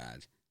so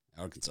bad.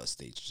 Arkansas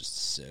State's just a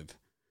sieve.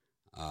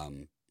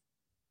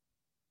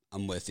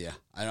 I'm with you.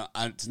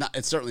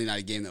 It's certainly not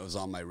a game that was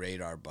on my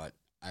radar, but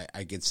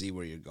I can see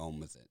where you're going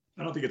with it.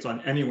 I don't think it's on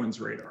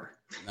anyone's radar.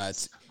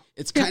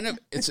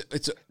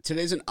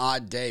 Today's an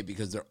odd day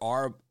because there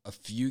are a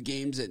few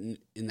games in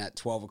that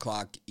 12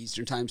 o'clock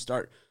Eastern time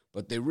start,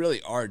 but they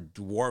really are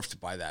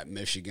dwarfed by that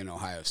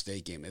Michigan-Ohio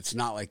State game. It's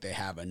not like they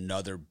have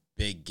another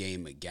big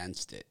game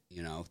against it.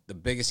 The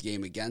biggest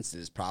game against it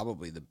is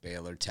probably the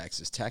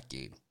Baylor-Texas Tech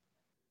game.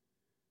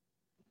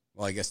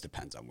 Well, I guess it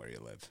depends on where you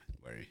live,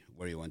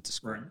 where you went to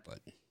school. Right. But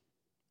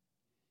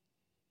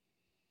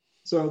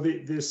so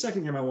the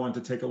second game I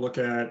wanted to take a look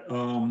at,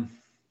 I'm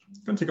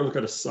going to take a look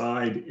at a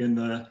side in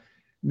the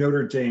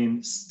Notre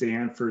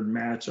Dame-Stanford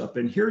matchup.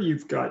 And here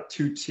you've got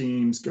two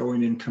teams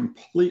going in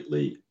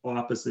completely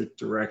opposite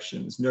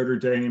directions. Notre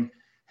Dame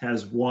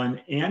has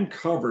won and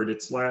covered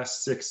its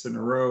last 6 in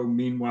a row.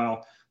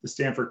 Meanwhile, the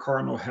Stanford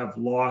Cardinal have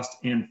lost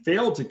and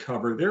failed to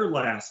cover their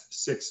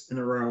last 6 in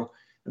a row.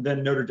 And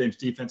then Notre Dame's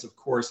defense, of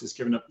course, has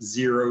given up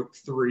 0,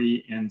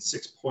 3, and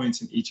 6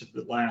 points in each of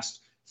the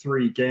last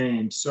 3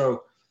 games.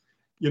 So,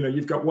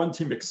 you've got one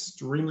team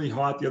extremely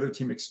hot, the other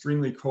team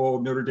extremely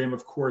cold. Notre Dame,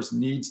 of course,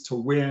 needs to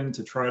win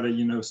to try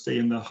to, stay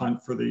in the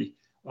hunt for the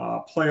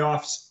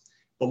playoffs.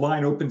 The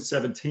line opened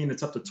 17.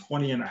 It's up to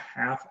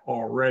 20.5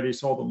 already.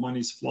 So all the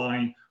money's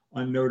flying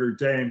on Notre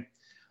Dame.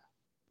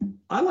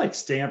 I like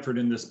Stanford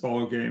in this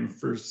ball game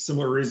for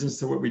similar reasons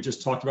to what we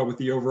just talked about with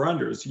the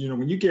over-unders.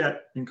 When you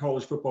get in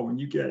college football, when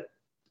you get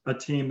a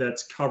team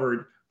that's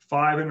covered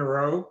 5 in a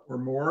row or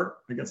more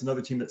against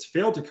another team that's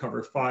failed to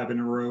cover 5 in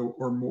a row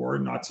or more,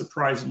 not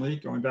surprisingly,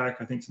 going back,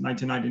 I think, to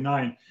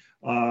 1999,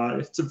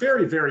 it's a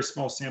very, very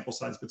small sample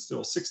size, but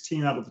still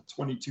 16 out of the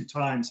 22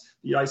 times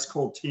the ice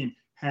cold team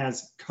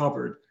has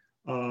covered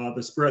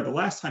the spread. The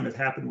last time it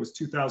happened was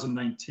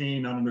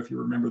 2019. I don't know if you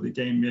remember the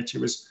game, Mitch.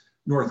 It was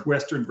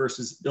Northwestern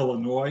versus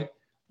Illinois.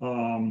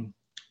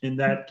 In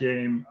that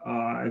game,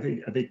 I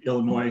think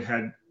Illinois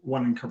had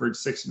won and covered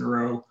 6 in a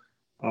row,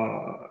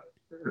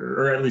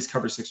 or at least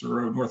covered 6 in a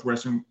row.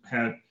 Northwestern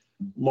had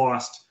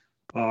lost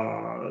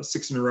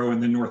 6 in a row,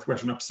 and then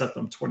Northwestern upset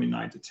them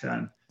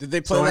 29-10. Did they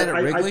play that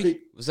at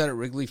Wrigley? Was that at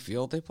Wrigley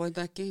Field they played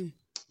that game?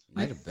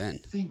 Might have been.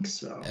 I think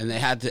so. And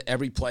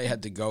every play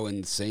had to go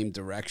in the same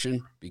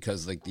direction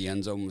because the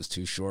end zone was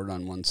too short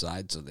on one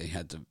side, so they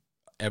had to.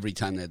 Every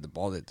time they had the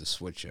ball, they had to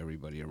switch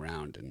everybody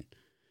around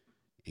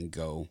and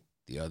go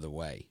the other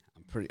way.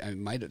 That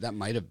might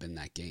have been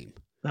that game.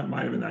 That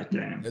might have been that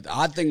game. The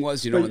odd thing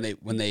was,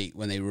 when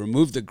they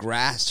removed the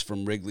grass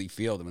from Wrigley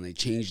Field and when they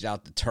changed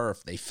out the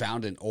turf, they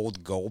found an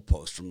old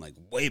goalpost from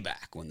way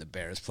back when the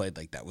Bears played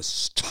that was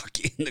stuck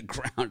in the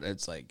ground.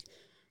 It's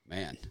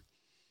man,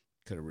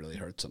 could have really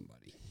hurt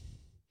somebody.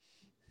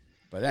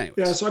 But anyways.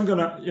 Yeah, so I'm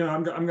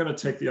gonna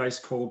take the ice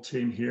cold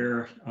team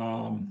here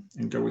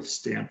and go with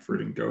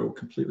Stanford and go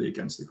completely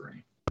against the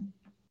grain.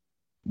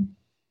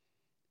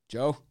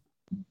 Joe,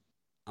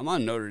 I'm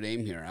on Notre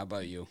Dame here. How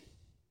about you?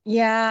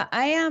 Yeah,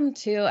 I am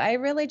too. I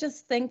really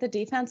just think the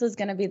defense is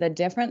going to be the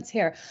difference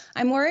here.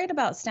 I'm worried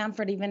about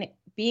Stanford even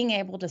being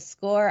able to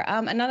score.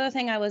 Another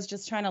thing I was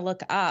just trying to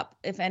look up,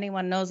 if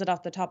anyone knows it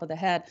off the top of the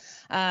head,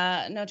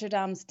 Notre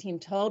Dame's team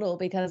total,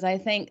 because I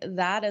think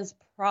that is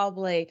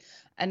probably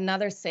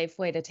another safe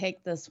way to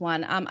take this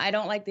one. I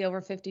don't like the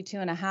over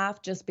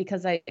 52.5 just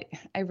because I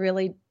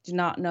really do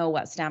not know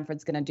what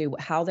Stanford's going to do,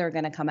 how they're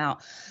going to come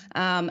out,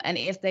 and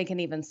if they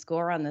can even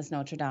score on this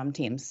Notre Dame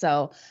team.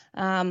 So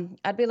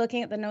I'd be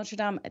looking at the Notre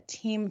Dame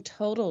team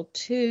total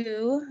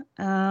too.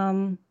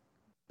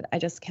 I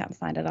just can't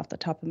find it off the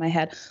top of my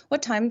head.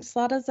 What time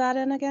slot is that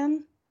in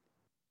again?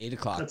 8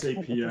 o'clock. That's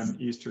 8 p.m.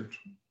 Eastern.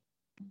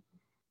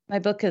 My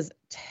book is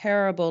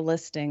terrible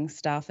listing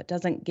stuff. It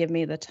doesn't give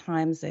me the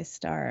times they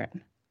start.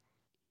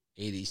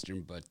 8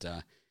 Eastern, but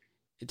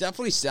it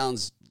definitely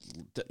sounds,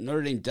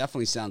 Notre Dame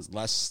definitely sounds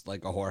less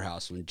like a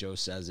whorehouse when Joe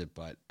says it,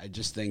 but I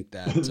just think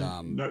that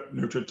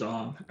Notre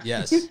Dame.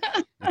 Yes,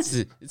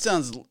 it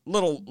sounds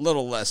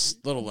little less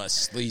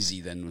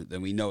sleazy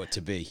than we know it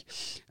to be.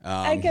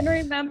 I can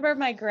remember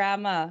my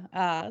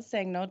grandma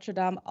saying Notre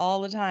Dame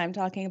all the time,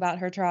 talking about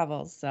her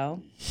travels. So.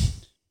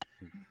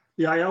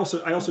 Yeah, I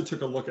also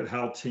took a look at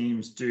how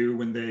teams do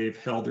when they've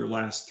held their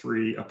last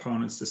 3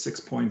 opponents to 6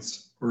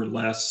 points or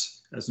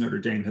less, as Notre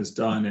Dame has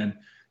done, and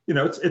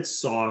it's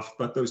soft,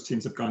 but those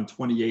teams have gone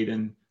 28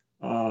 and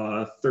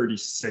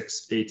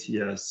 36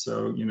 ATS.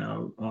 So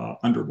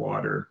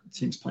underwater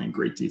teams playing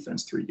great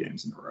defense 3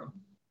 games in a row.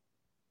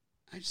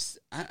 I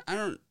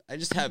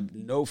just have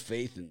no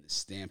faith in the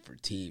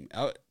Stanford team.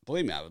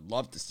 Believe me, I would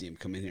love to see him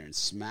come in here and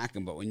smack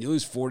them, but when you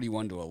lose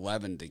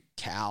 41-11 to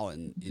Cal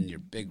in your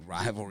big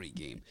rivalry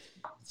game,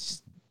 it's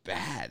just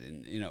bad.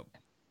 And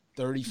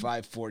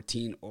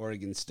 35-14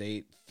 Oregon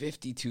State,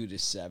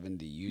 52-7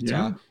 to Utah.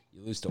 Yeah.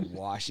 You lose to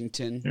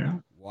Washington, yeah.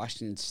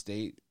 Washington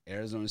State,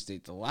 Arizona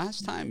State. The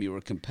last time you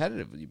were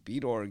competitive, you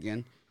beat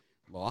Oregon,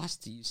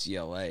 lost to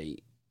UCLA.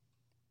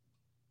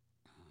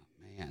 Oh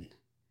man.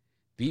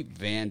 Beat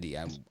Vandy.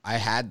 I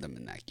had them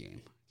in that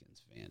game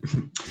against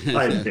Vandy.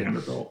 I had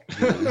Vanderbilt.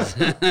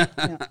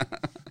 Yeah.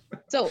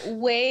 So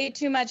way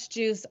too much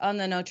juice on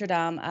the Notre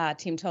Dame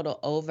team total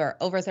over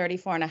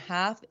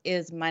 34.5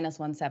 is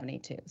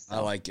 -172. So. I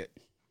like it.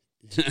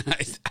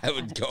 I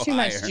would go too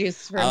higher. Much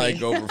juice for me. I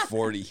like over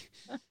 40.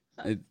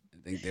 I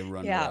think they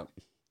run it up.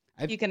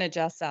 You can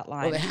adjust that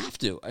line. Well, they have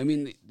to. I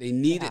mean, they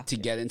need it to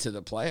get into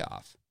the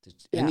playoff.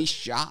 Any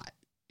shot,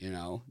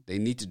 they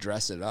need to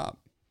dress it up.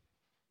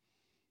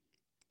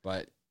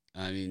 But,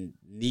 I mean,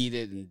 need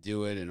it and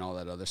do it and all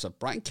that other stuff.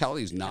 Brian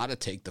Kelly's not a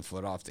take the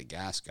foot off the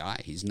gas guy.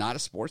 He's not a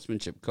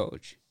sportsmanship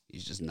coach.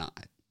 He's just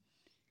not.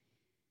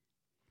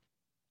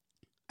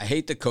 I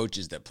hate the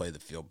coaches that play the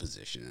field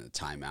position in a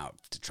timeout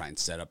to try and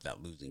set up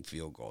that losing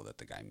field goal that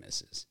the guy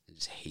misses. I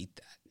just hate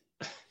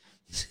that.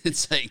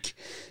 It's like,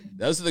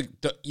 those are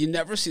you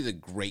never see the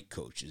great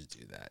coaches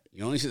do that.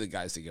 You only see the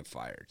guys that get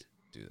fired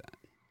do that.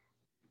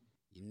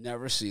 You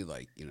never see,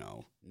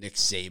 Nick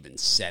Saban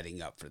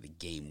setting up for the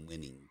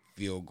game-winning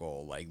field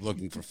goal, like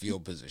looking for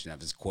field position,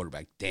 have his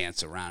quarterback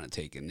dance around and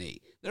take a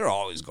knee. They're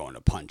always going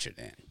to punch it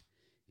in,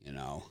 you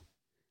know.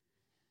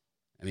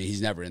 I mean,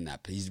 he's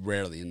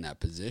rarely in that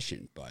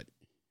position, but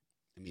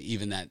I mean,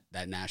 even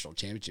that national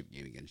championship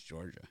game against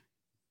Georgia,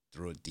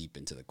 threw it deep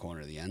into the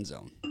corner of the end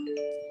zone.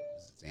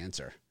 That's his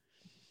answer.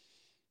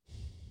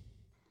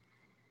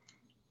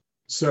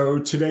 So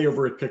today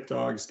over at Pick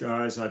Dogs,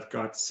 guys, I've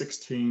got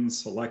 16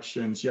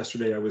 selections.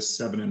 Yesterday I was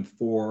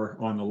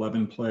 7-4 on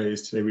 11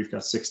 plays. Today we've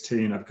got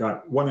 16. I've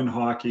got 1 in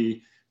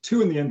hockey,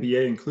 2 in the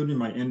NBA, including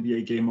my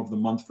NBA game of the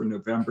month for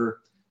November.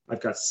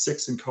 I've got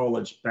 6 in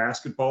college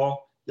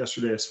basketball.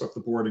 Yesterday I swept the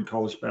board in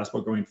college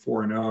basketball, going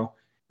 4-0.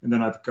 And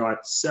then I've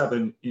got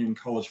 7 in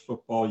college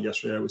football.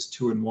 Yesterday I was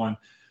 2-1.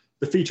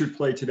 The featured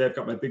play today, I've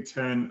got my Big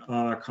Ten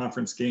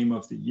conference game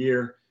of the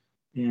year.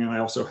 And I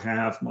also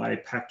have my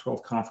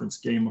Pac-12 conference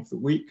game of the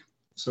week.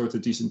 So it's a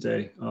decent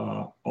day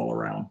all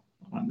around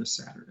on this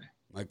Saturday.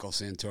 Michael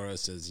Santoro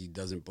says he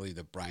doesn't believe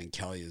that Brian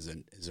Kelly is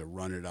a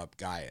run-it-up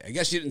guy. I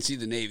guess you didn't see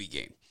the Navy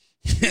game.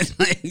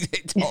 Like,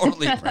 they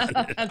totally run it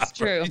up. That's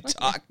true. What are you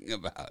talking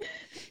about?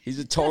 He's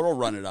a total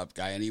run-it-up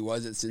guy, and he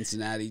was at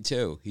Cincinnati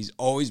too. He's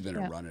always been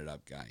a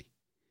run-it-up guy.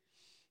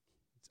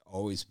 It's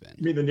always been.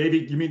 You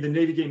mean the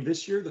Navy game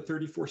this year, the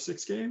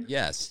 34-6 game?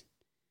 Yes.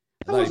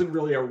 That wasn't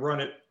really a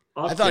run-it.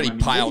 I thought he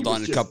piled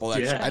on a couple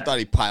extra. I thought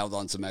he piled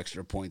on some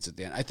extra points at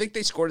the end. I think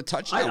they scored a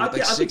touchdown. I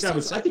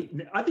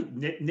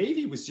think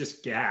Navy was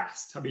just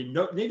gassed. I mean,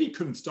 Navy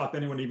couldn't stop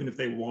anyone even if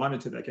they wanted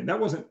to that game. That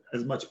wasn't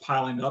as much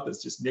piling up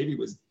as just Navy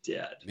was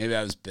dead. Maybe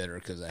I was bitter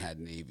because I had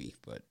Navy,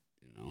 but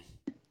you know,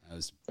 I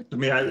was. I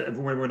mean,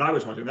 when I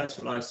was watching, that's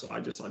what I saw. I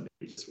just thought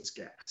Navy just was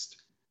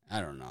gassed.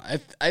 I don't know.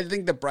 I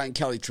think that Brian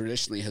Kelly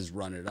traditionally has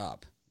run it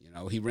up. You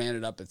know, he ran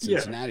it up at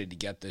Cincinnati to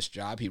get this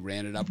job. He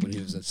ran it up when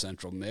he was at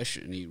Central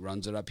Michigan. He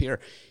runs it up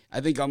here.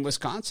 I think on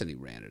Wisconsin he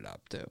ran it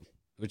up too,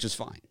 which is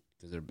fine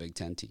because they're a Big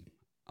Ten team.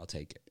 I'll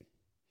take it.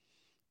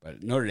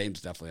 But Notre Dame's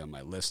definitely on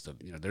my list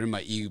of, you know, they're in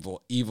my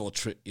evil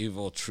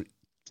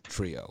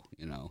trio.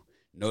 You know,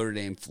 Notre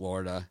Dame,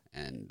 Florida,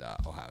 and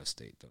Ohio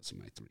State. Those are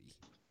my 3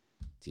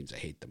 teams I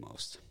hate the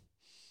most.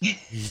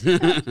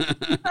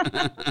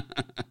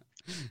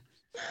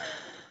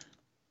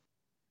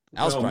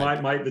 Well,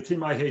 the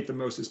team I hate the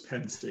most is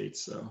Penn State.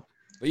 So,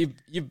 but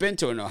you've been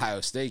to an Ohio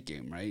State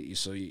game, right?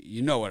 So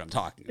you know what I'm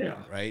talking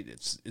about, right?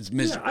 It's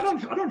miserable.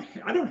 Yeah,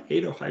 I don't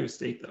hate Ohio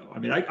State though. I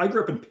mean, I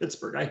grew up in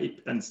Pittsburgh. I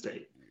hate Penn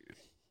State.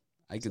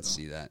 I could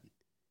see that.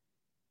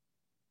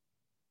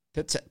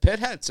 Pitt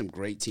had some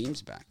great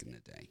teams back in the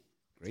day.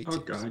 Great teams. Oh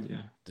God,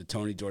 yeah. The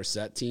Tony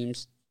Dorsett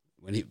teams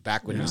when he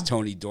was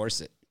Tony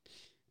Dorsett,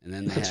 and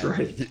then that's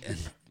right.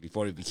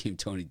 Before he became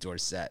Tony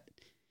Dorsett,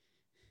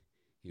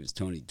 he was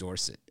Tony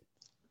Dorsett.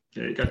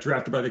 Yeah, he got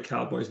drafted by the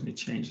Cowboys and he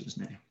changed his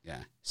name.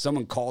 Yeah.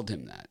 Someone called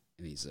him that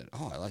and he said,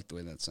 "Oh, I like the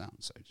way that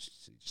sounds." So I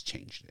just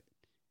changed it.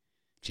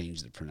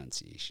 Changed the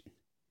pronunciation.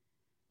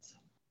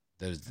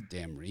 Those the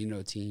Dan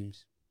Marino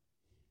teams.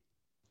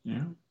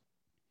 Yeah.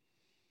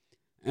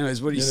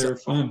 Anyways, what do you say? They're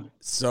fun.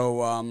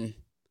 So, all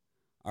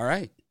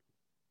right.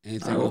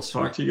 Anything else?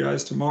 I'll talk to you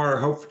guys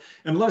tomorrow.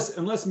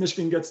 Unless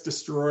Michigan gets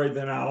destroyed,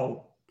 then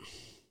I'll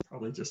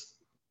probably just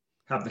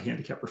have the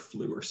handicapper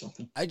flu or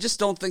something. I just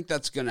don't think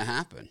that's going to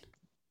happen.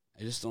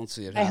 I just don't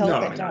see it happen. I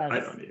hope it does. I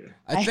don't either.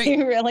 I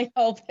really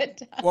hope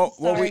it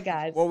does.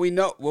 Guys. We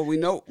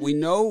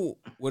know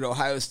what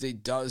Ohio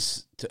State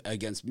does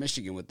against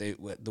Michigan.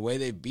 The way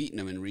they've beaten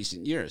them in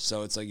recent years.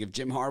 So it's like if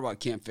Jim Harbaugh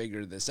can't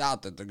figure this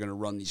out, that they're going to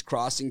run these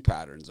crossing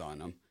patterns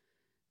on him,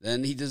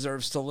 then he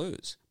deserves to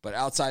lose. But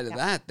outside of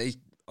that,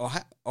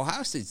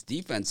 Ohio State's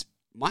defense,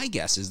 my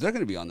guess is they're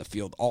going to be on the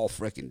field all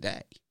frickin'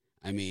 day.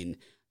 I mean,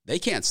 they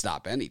can't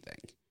stop anything.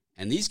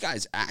 And these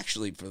guys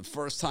actually, for the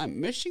first time,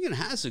 Michigan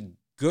has a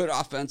good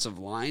offensive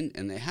line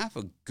and they have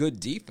a good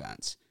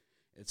defense.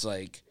 It's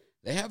like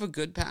they have a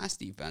good pass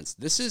defense.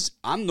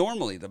 I'm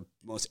normally the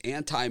most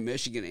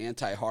anti-Michigan,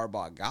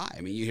 anti-Harbaugh guy.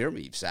 I mean, you hear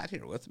me. You've sat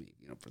here with me,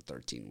 for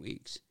 13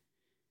 weeks,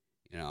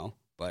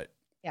 but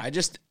yeah.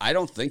 I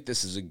don't think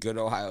this is a good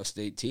Ohio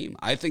State team.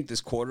 I think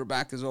this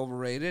quarterback is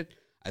overrated.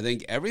 I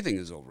think everything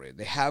is overrated.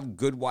 They have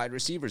good wide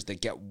receivers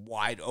that get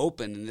wide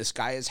open, and this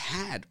guy has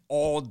had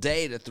all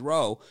day to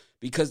throw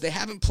because they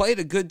haven't played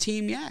a good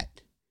team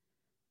yet.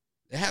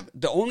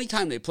 The only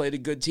time they played a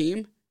good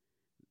team,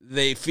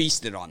 they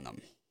feasted on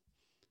them.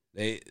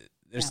 If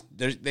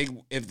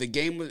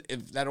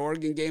that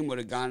Oregon game would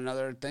have gone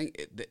another thing,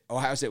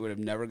 Ohio State would have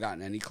never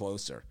gotten any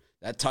closer.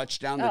 That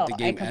touchdown that the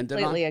game ended on.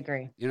 I completely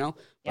agree.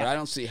 But I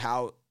don't see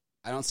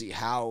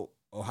how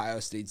Ohio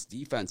State's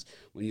defense,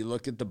 when you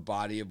look at the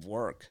body of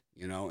work,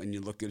 and you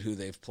look at who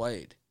they've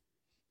played,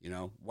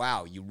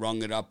 wow, you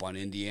rung it up on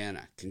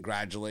Indiana.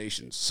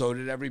 Congratulations. So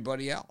did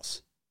everybody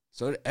else.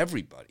 So did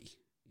everybody,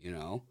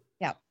 Yeah.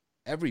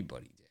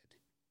 Everybody did.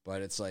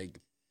 But it's like,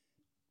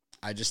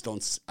 I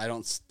don't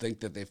think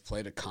that they've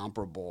played a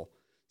comparable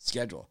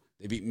schedule.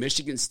 They beat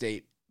Michigan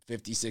State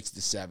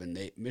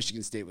 56-7.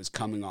 Michigan State was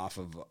coming off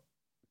of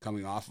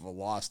a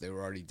loss. They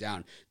were already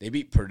down. They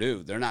beat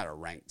Purdue. They're not a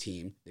ranked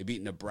team. They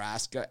beat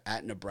Nebraska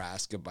at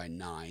Nebraska by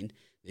 9.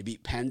 They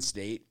beat Penn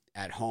State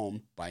at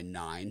home by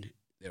 9.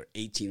 They're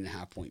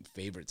 18.5-point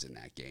favorites in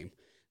that game.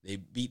 They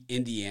beat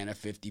Indiana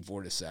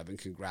 54-7.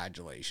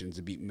 Congratulations.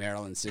 They beat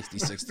Maryland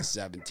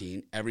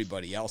 66-17.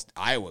 Everybody else,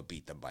 Iowa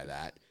beat them by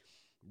that.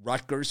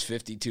 Rutgers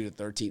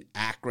 52-13.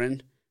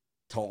 Akron,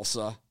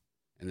 Tulsa,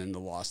 and then the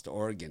loss to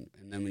Oregon.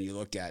 And then when you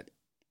look at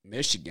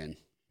Michigan,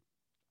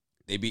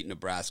 they beat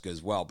Nebraska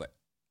as well,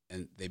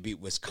 and they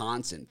beat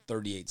Wisconsin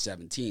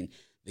 38-17.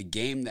 The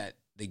game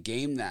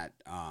that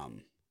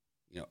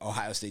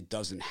Ohio State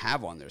doesn't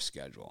have on their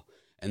schedule.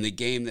 And the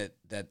game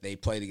that they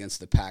played against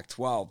the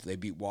Pac-12, they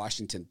beat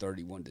Washington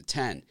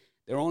 31-10.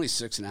 They're only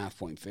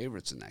 6.5-point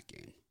favorites in that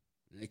game.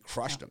 And they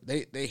crushed them.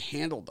 They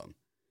handled them.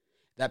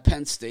 That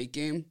Penn State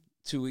game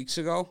 2 weeks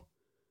ago,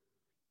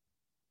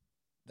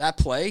 that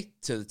play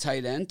to the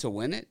tight end to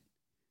win it,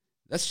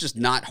 that's just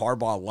not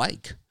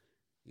Harbaugh-like.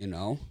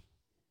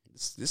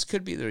 This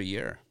could be their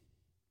year.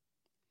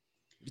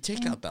 You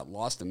take out that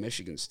loss to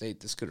Michigan State,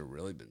 this could have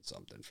really been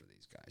something for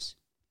these guys.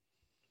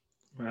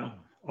 Well,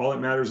 all that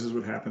matters is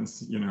what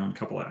happens, in a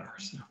couple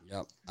hours.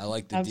 Yep, I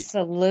like the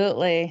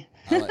absolutely.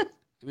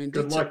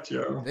 Good luck,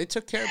 Joe. They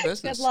took care of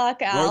business. Good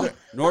luck, Al.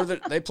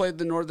 They played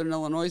the Northern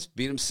Illinois,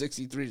 beat them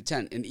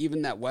 63-10, and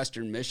even that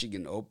Western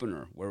Michigan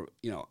opener, where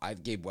I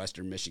gave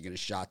Western Michigan a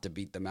shot to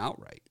beat them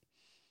outright.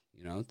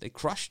 They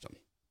crushed them.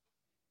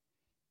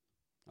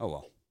 Oh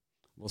well,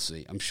 we'll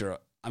see. I'm sure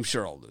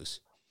I'll lose.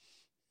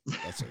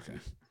 That's okay.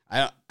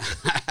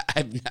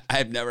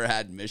 I've never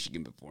had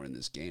Michigan before in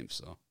this game,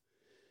 so.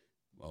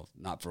 Well,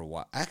 not for a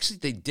while. Actually,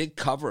 they did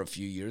cover a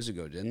few years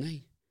ago, didn't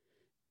they?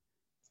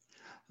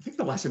 I think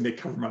the last time they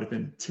covered might have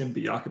been Tim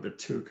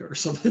Biakabatuka or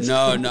something.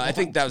 No. I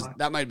think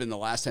that might have been the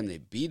last time they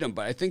beat them.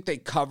 But I think they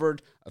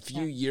covered a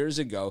few years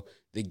ago.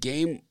 The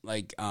game,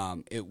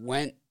 it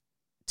went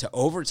to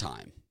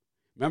overtime.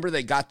 Remember,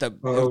 they got the.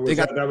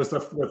 That was the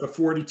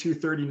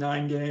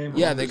 42-39 game.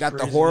 Yeah, they got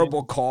the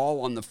horrible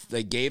call on the.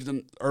 They gave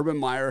them. Urban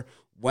Meyer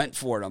went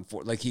for it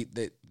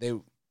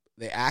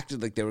They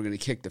acted like they were going to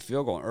kick the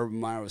field goal. And Urban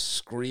Meyer was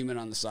screaming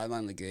on the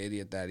sideline like the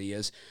idiot that he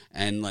is.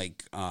 And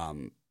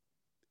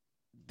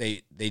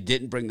they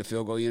didn't bring the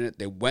field goal unit.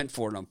 They went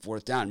for it on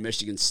fourth down.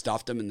 Michigan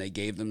stuffed them, and they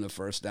gave them the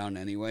first down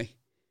anyway.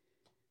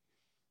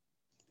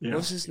 Yeah. What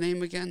was his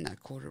name again,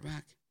 that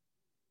quarterback?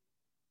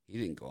 He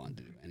didn't go on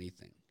to do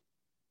anything.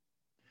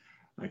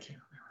 I can't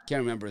remember.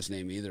 Can't remember his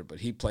name either, but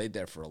he played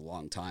there for a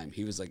long time.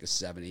 He was like a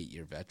 7-8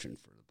 year veteran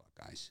for the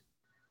Buckeyes.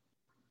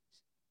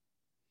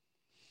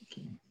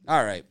 Okay.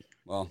 All right.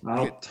 Well,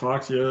 I'll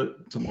talk to you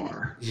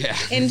tomorrow. Yeah.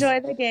 Enjoy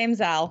the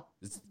games, Al.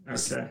 This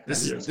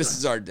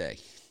is our day.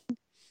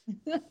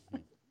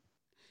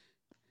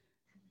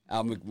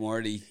 Al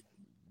McMorty,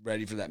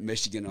 ready for that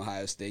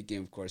Michigan-Ohio State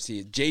game. Of course,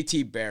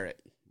 JT Barrett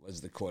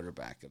was the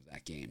quarterback of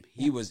that game.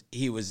 He was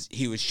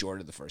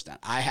short of the first down.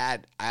 I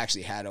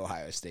actually had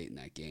Ohio State in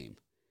that game.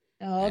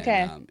 Oh,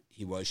 okay. And,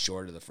 he was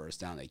short of the first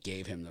down. They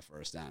gave him the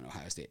first down.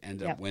 Ohio State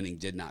ended up winning.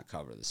 Did not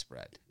cover the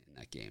spread in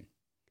that game.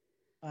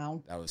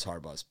 Wow. That was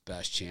Harbaugh's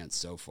best chance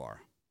so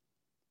far.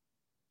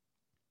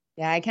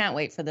 Yeah, I can't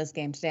wait for this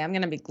game today. I'm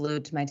going to be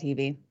glued to my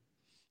TV.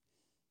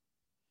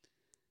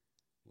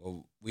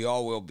 Well, we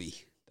all will be.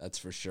 That's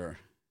for sure.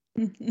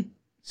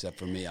 Except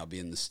for me. I'll be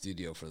in the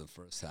studio for the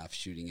first half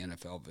shooting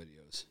NFL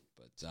videos.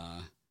 But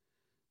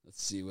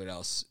let's see who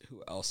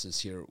else is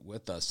here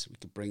with us. We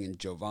could bring in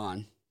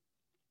Jovan.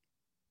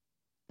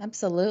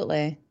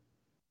 Absolutely.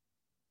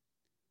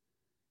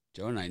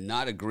 Joe and I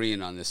not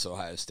agreeing on this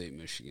Ohio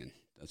State-Michigan.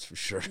 That's for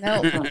sure.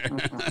 No.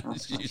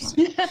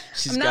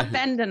 she's I'm not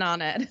bending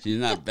on it. She's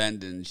not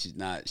bending.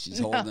 She's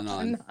holding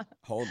on.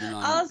 Holding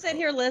on. I'll sit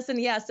here, listen.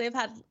 Yes, they've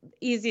had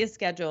easiest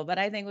schedule, but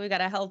I think we've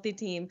got a healthy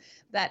team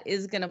that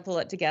is going to pull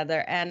it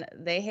together. And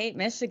they hate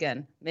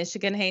Michigan.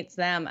 Michigan hates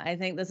them. I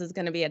think this is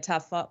going to be a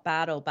tough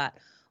battle, but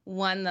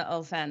one the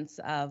offense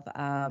of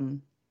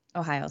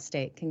Ohio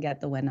State can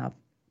get the win of.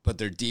 But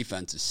their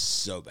defense is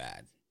so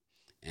bad.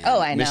 And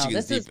I know.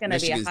 This is going to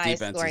be a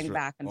high-scoring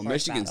back and forth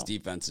Michigan's battle.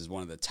 defense is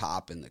one of the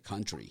top in the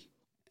country,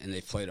 and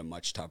they've played a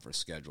much tougher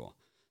schedule.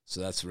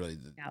 So that's really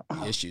the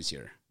issues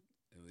here.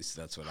 At least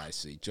that's what I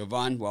see.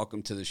 Jovan,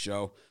 welcome to the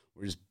show.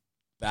 We're just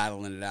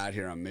battling it out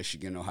here on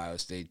Michigan, Ohio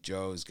State.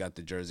 Joe's got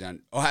the jersey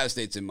on. Ohio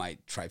State's in my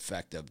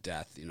trifecta of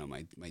death.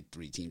 My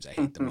three teams I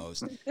hate the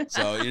most.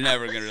 So you're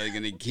never really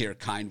going to hear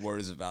kind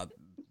words about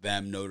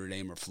them, Notre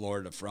Dame or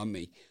Florida from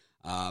me.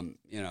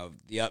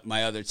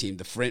 My other team,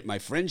 my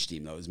fringe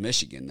team, though, is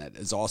Michigan. That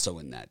is also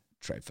in that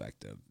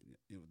trifecta.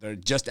 They're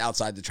just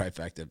outside the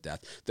trifecta of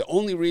death. The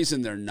only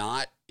reason they're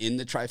not in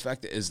the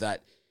trifecta is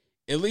that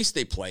at least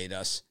they played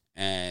us.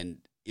 And,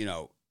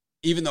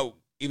 even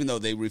though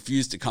they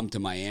refused to come to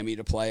Miami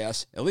to play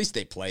us, at least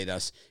they played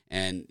us.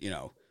 And,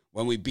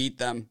 when we beat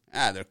them,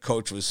 their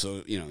coach was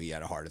he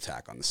had a heart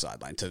attack on the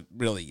sideline to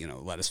really,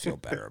 let us feel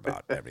better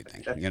about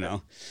everything,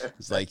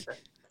 It's like,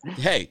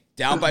 hey,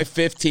 down by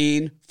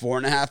 15,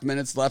 4.5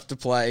 minutes left to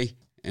play,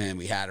 and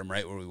we had them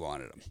right where we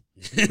wanted them.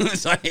 It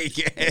was like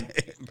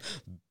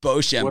Bo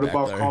Schembechler. What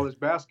about college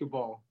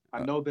basketball? I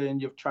know they're in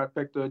your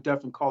trifecta of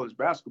death in college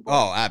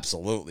basketball. Oh,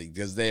 absolutely,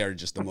 because they are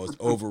just the most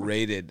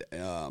overrated.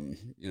 There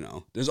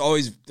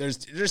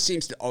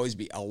seems to always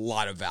be a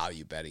lot of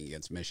value betting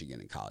against Michigan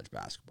in college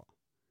basketball.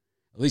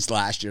 At least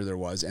last year there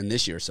was, and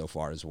this year so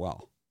far as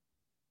well.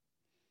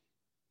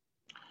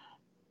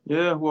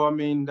 Yeah, well, I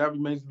mean, that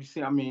remains to be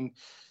seen. I mean,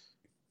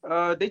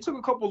 they took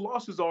a couple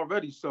losses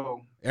already,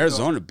 so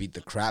Arizona beat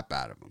the crap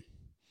out of them.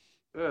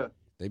 Yeah,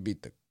 they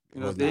beat the.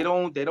 They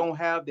don't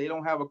have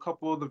a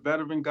couple of the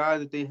veteran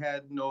guys that they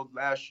had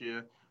last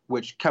year,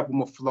 which kept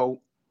them afloat.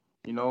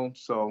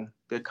 So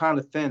they're kind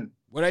of thin.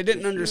 What I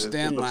didn't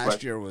understand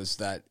last year was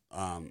that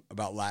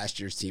about last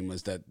year's team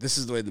was that this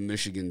is the way the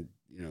Michigan.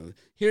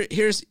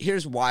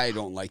 Here's why I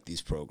don't like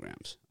these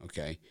programs.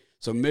 Okay,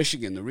 so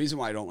Michigan. The reason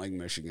why I don't like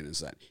Michigan is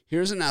that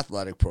here's an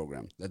athletic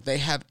program that they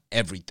have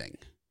everything.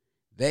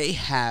 They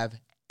have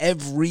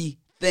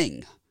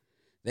everything.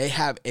 They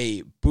have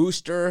a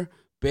booster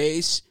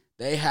base.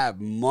 They have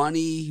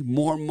money,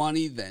 more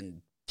money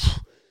than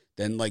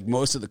like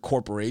most of the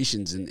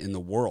corporations in the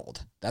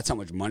world. That's how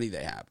much money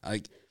they have.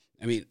 I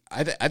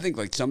think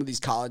like some of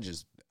these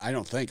colleges, I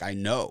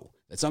know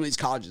that some of these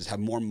colleges have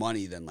more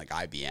money than like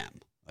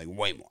IBM, like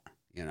way more,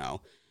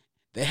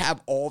 They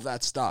have all of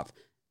that stuff.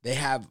 They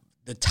have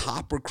the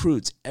top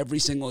recruits every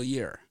single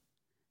year.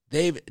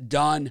 They've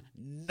done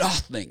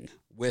nothing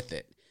with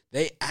it.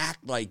 They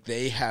act like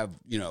they have,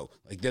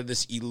 like they're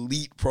this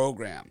elite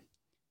program.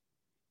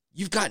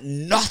 You've got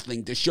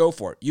nothing to show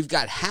for it. You've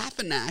got half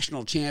a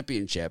national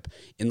championship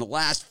in the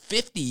last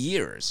 50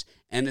 years.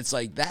 And it's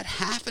like that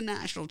half a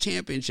national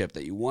championship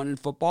that you won in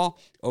football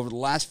over the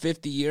last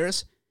 50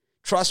 years.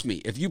 Trust me,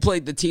 if you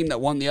played the team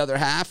that won the other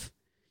half,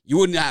 you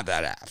wouldn't have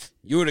that half.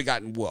 You would have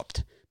gotten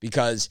whooped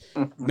because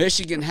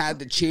Michigan had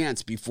the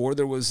chance before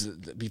there was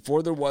the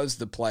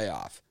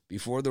playoff,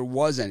 before there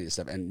was any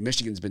stuff. And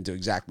Michigan's been to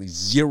exactly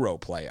 0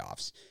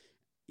 playoffs.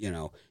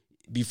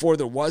 Before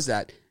there was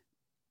that,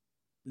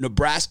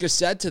 Nebraska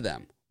said to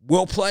them,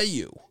 we'll play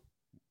you.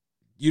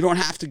 You don't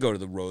have to go to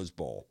the Rose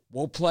Bowl.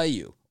 We'll play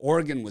you.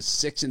 Oregon was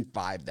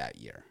 6-5 that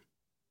year.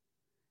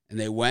 And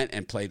they went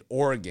and played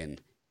Oregon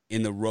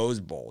in the Rose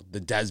Bowl,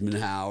 the Desmond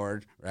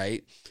Howard,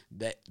 right?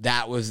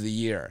 That was the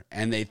year.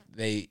 And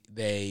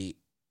they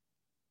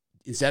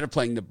instead of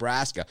playing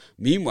Nebraska,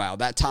 meanwhile,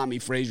 that Tommy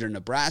Frazier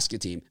Nebraska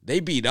team, they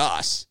beat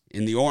us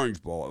in the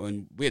Orange Bowl.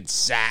 And we had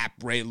Sapp,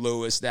 Ray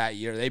Lewis that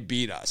year. They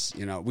beat us.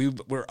 We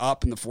were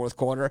up in the fourth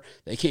quarter.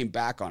 They came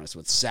back on us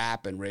with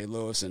Sapp and Ray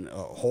Lewis and a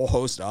whole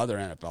host of other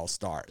NFL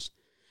stars.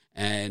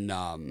 And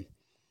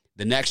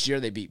the next year,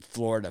 they beat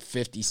Florida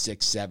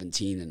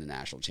 56-17 in the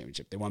national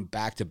championship. They won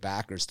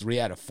back-to-backers 3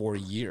 out of 4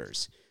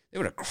 years. They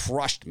would have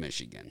crushed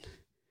Michigan.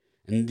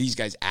 And these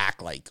guys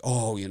act like,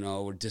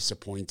 we're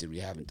disappointed we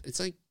haven't. It's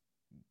like,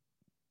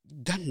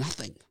 you've done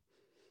nothing.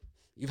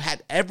 You've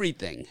had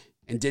everything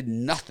and did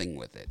nothing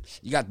with it.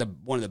 You got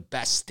one of the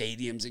best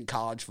stadiums in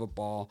college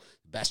football,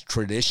 best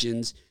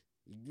traditions.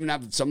 You even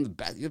have some of the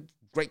best, you have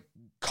great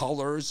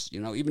colors,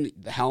 even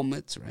the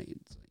helmets, right?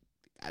 It's like,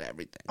 you got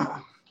everything.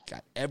 You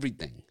got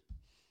everything.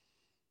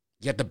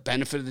 You get the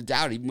benefit of the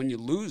doubt. Even when you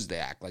lose, they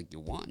act like you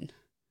won.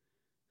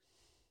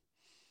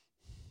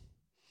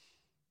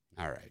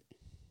 All right.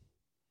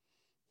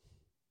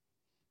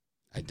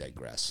 I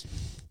digress.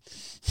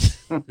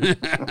 What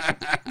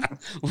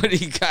do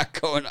you got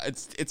going on?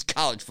 It's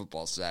college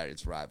football Saturday.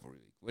 It's rivalry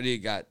week. What do you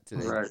got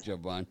today,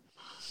 Jovan?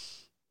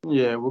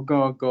 Yeah, we're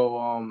going to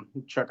go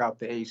check out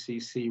the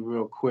ACC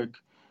real quick.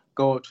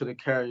 Go to the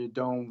Carrier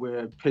Dome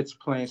where Pitt's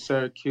playing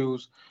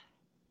Syracuse.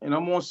 And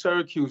I'm on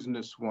Syracuse in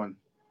this one.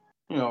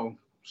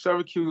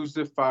 Syracuse,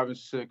 they're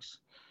 5-6.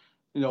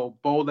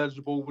 Bowl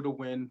eligible with a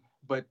win.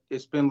 But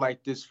it's been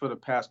like this for the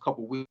past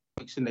couple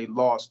weeks, and they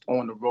lost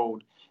on the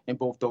road in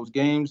both those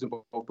games, in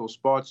both those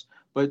spots.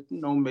 But,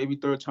 maybe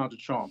third time's a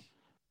charm.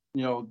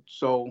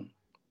 So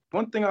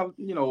one thing I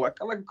like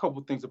a couple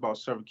of things about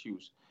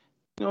Syracuse.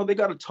 They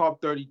got a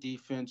top 30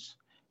 defense,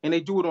 and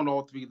they do it on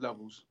all 3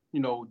 levels.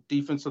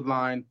 Defensive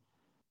line,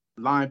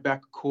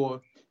 linebacker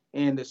core,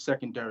 and the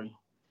secondary.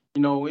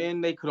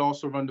 And they could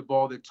also run the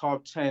ball. They're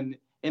top 10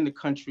 in the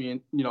country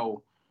and,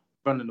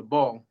 running the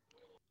ball.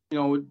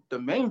 The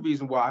main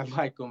reason why I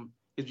like them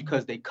is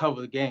because they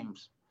cover the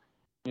games.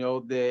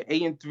 They're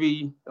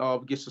 8-3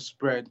 against the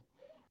spread.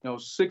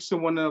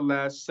 6-1 in the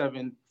last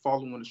 7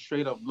 following a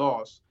straight-up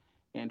loss,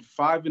 and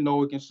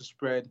 5-0 against the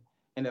spread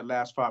in their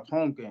last 5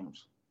 home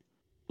games.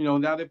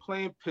 Now they're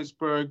playing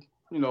Pittsburgh.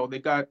 They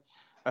got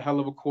a hell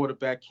of a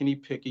quarterback, Kenny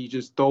Pickett. He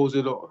just throws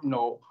it,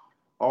 all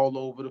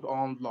over the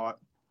lot.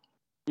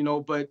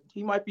 But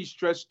he might be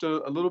stretched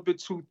a little bit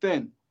too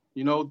thin.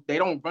 They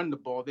don't run the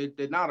ball.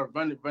 They're not a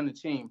running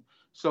team.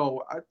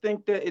 So I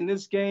think that in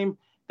this game,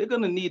 they're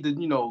going to need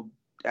to,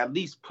 at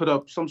least put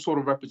up some sort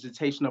of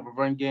representation of a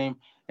run game.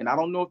 And I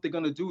don't know if they're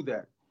going to do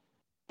that.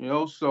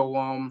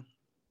 So,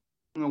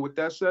 with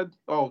that said,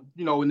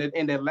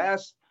 in their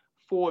last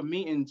 4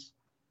 meetings,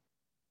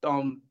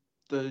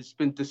 it's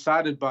been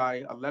decided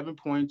by 11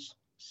 points,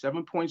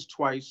 7 points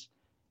twice,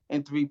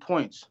 and 3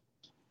 points.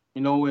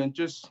 And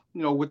just,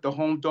 with the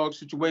home dog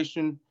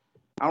situation,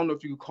 I don't know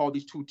if you could call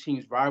these two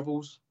teams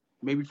rivals,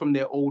 maybe from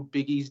their old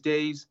Big East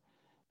days,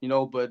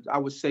 but I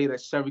would say that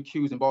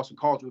Syracuse and Boston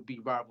College would be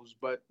rivals,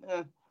 but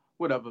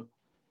whatever.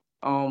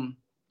 I'm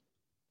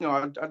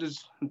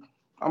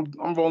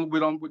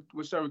rolling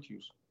with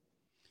Syracuse.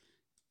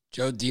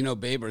 Joe Dino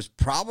Babers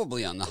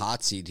probably on the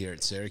hot seat here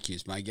at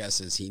Syracuse. My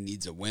guess is he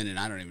needs a win, and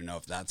I don't even know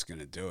if that's going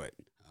to do it.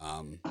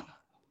 Going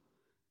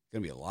to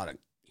be a lot of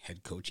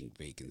head coaching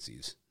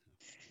vacancies.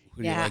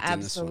 Who do you like in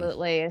this one?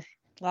 Absolutely.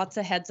 Lots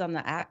of heads on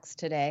the axe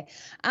today.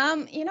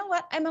 You know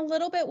what? I'm a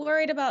little bit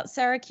worried about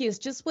Syracuse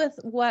just with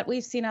what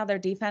we've seen out of their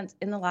defense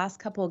in the last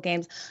couple of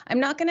games.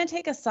 I'm not going to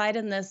take a side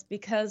in this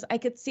because I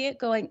could see it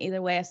going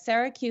either way. If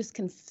Syracuse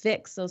can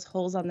fix those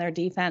holes on their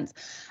defense,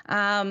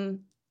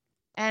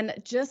 and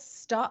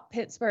just stop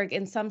Pittsburgh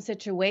in some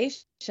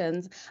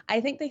situations,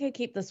 I think they could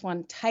keep this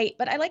one tight.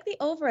 But I like the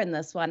over in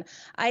this one.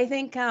 I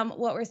think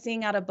what we're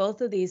seeing out of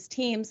both of these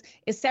teams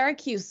is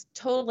Syracuse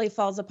totally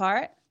falls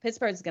apart.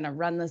 Pittsburgh's going to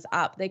run this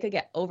up. They could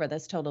get over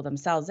this total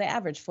themselves. They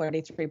average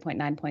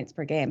 43.9 points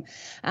per game.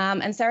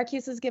 And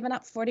Syracuse has given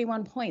up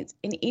 41 points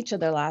in each of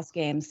their last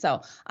games.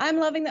 So I'm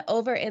loving the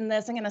over in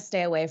this. I'm going to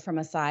stay away from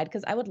a side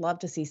because I would love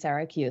to see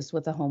Syracuse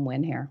with a home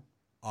win here.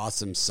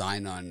 Awesome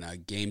sign on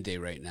Game Day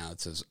right now.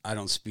 It says, I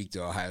don't speak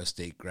to Ohio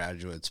State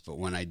graduates, but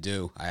when I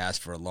do, I ask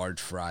for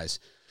large fries.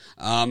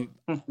 I'm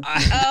going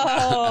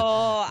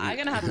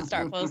to have to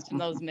start posting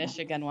those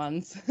Michigan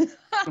ones.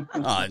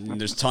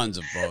 There's tons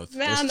of both.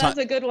 Man, that's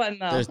a good one,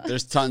 though.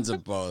 There's tons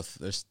of both.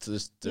 There's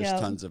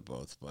tons of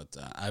both. But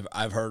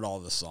I've heard all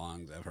the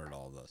songs. I've heard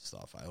all the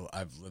stuff.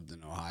 I've lived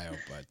in Ohio.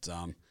 But,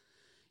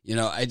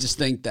 I just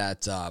think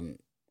that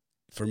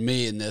for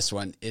me in this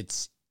one,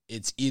 it's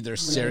either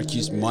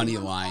Syracuse money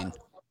line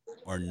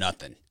or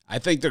nothing. I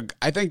think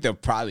they'll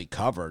probably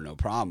cover, no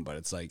problem. But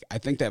it's like I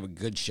think they have a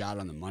good shot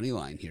on the money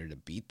line here to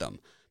beat them.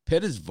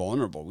 Pitt is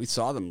vulnerable. We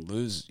saw them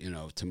lose,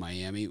 to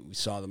Miami. We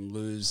saw them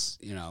lose.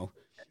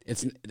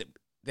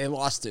 They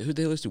lost to who?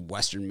 They lose to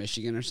Western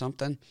Michigan or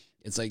something.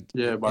 It's like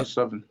about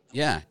 7.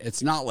 Yeah,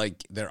 it's not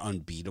like they're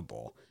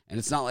unbeatable. And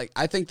it's not like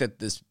I think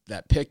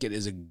that Pickett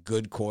is a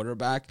good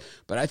quarterback,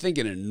 but I think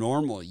in a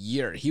normal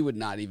year he would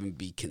not even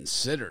be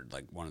considered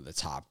like one of the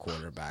top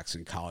quarterbacks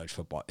in college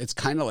football. It's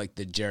kind of like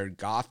the Jared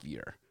Goff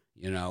year,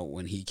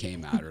 when he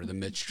came out, or the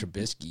Mitch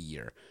Trubisky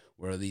year,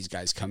 where these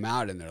guys come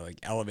out and they're like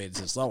elevated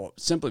to this level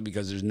simply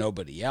because there's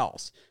nobody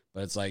else.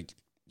 But it's like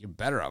you're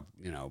better up,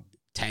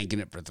 tanking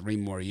it for 3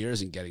 more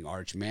years and getting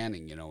Arch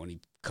Manning, when he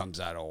comes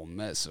out of Ole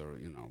Miss, or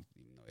even though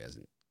he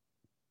hasn't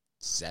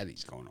said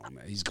he's going to Ole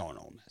Miss, he's going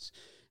to Ole Miss.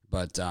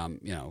 But,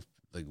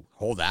 like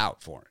hold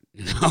out for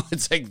it,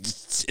 it's like,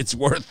 it's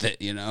worth it,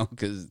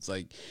 because it's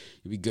like,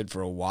 it'd be good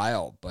for a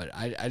while. But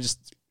I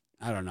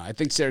don't know. I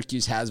think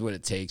Syracuse has what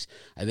it takes.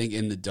 I think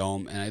in the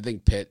Dome, and I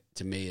think Pitt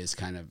to me is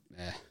kind of,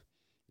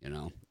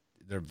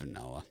 they're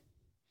vanilla.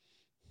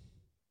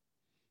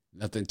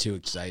 Nothing too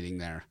exciting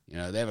there.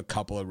 They have a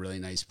couple of really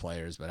nice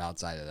players, but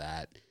outside of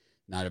that,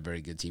 not a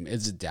very good team.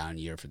 It's a down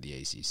year for the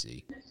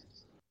ACC.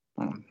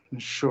 It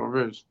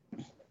sure is.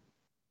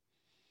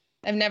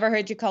 I've never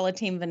heard you call a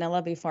team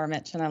vanilla before,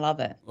 Mitch, and I love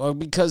it. Well,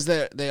 because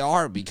they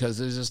are, because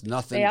there's just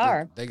nothing. They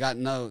are.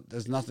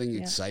 There's nothing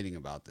exciting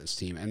about this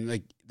team.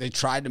 And they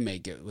tried to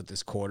make it with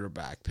this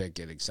quarterback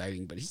Pickett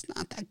exciting, but he's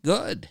not that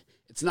good.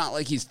 It's not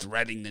like he's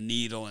threading the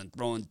needle and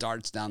throwing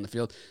darts down the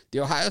field. The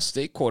Ohio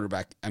State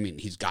quarterback,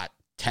 he's got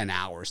 10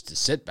 hours to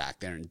sit back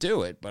there and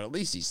do it, but at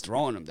least he's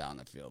throwing them down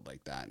the field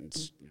like that.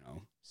 And,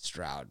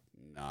 Stroud,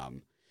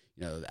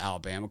 the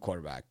Alabama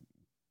quarterback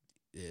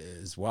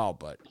as well,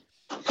 but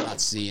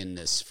not seeing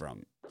this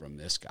from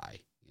this guy,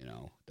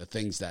 the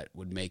things that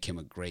would make him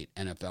a great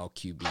NFL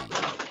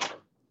QB.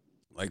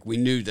 Like we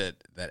knew that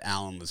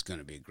Allen was going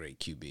to be a great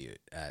QB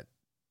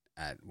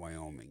at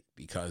Wyoming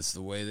because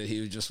the way that he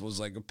was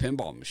like a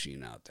pinball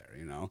machine out there,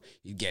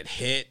 He'd get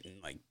hit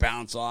and like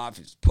bounce off.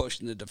 He's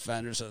pushing the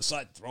defender, so it's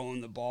like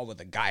throwing the ball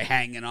with a guy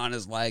hanging on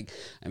his leg.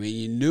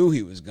 You knew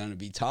he was going to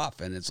be tough,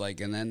 and it's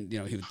like, and then he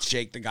would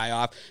shake the guy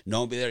off.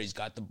 No one be there. He's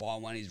got the ball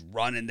when he's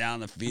running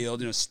down the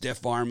field,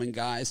 stiff arming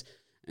guys.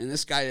 And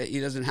this guy, he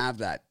doesn't have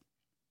that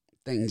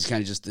thing. He's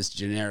kind of just this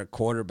generic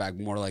quarterback,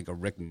 more like a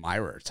Rick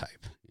Mirer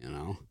type, I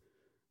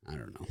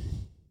don't know.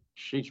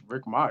 Sheesh,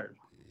 Rick Mirer.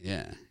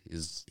 Yeah,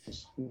 he's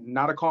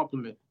not a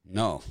compliment.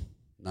 No,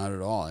 not at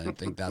all. I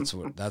think that's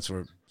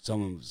where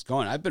someone was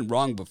going. I've been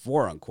wrong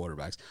before on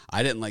quarterbacks.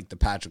 I didn't like the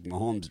Patrick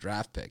Mahomes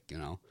draft pick,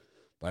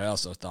 but I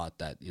also thought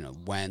that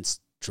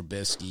Wentz,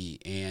 Trubisky,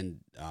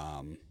 and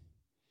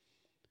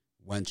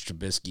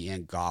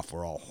Goff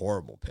were all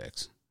horrible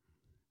picks.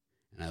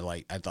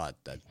 And I thought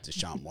that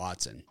Deshaun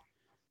Watson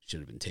should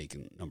have been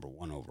taken number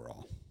 1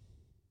 overall.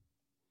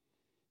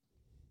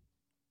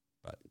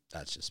 But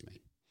that's just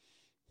me.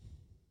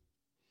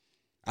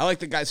 I like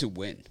the guys who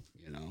win,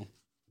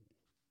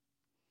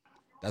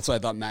 That's why I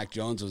thought Mac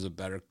Jones was a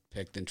better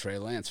pick than Trey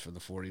Lance for the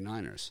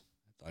 49ers.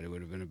 I thought he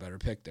would have been a better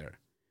pick there.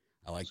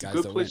 I like guys that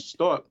win. Good place to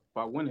start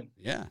by winning.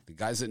 Yeah, the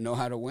guys that know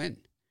how to win.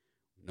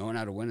 Knowing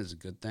how to win is a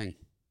good thing.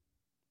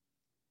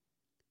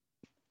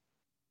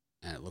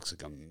 And it looks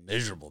like a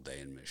miserable day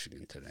in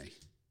Michigan today.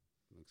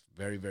 It looks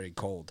very, very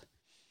cold.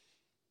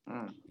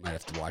 Might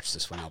have to watch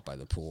this one out by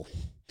the pool.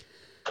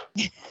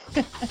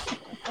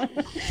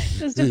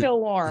 Just to feel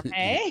warm,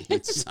 eh?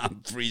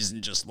 I'm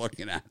freezing just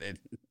looking at it.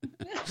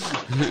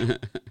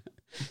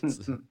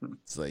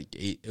 It's like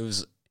I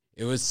was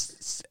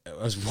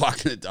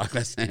walking the dog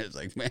last night. I was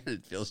like, man,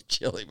 it feels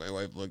chilly. My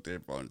wife looked at her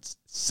phone. It's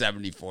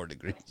 74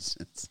 degrees.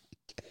 It's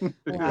like,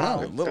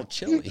 wow, a little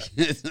chilly.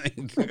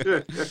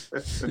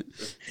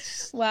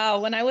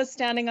 Wow, when I was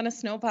standing on a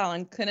snow pile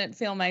and couldn't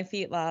feel my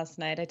feet last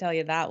night, I tell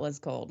you, that was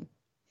cold.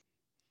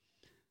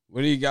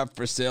 What do you got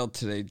for sale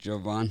today,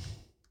 Jovan?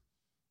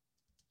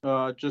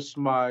 Just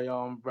my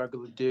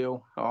regular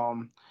deal.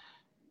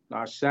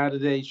 Our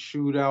Saturday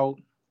shootout,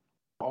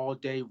 all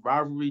day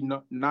rivalry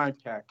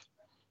 9-pack.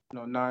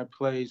 9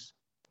 plays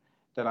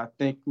that I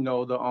think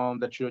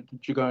that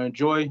you're gonna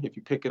enjoy if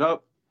you pick it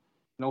up.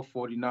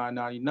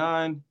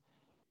 $49.99.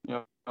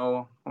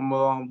 I'm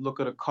gonna look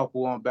at a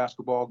couple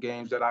basketball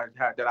games that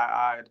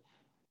I'd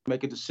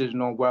make a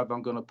decision on whether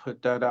I'm gonna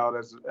put that out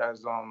as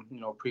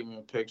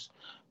premium picks.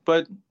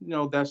 But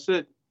that's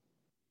it.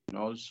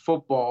 It's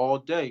football all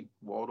day,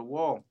 wall to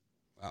wall.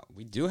 Wow,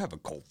 we do have a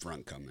cold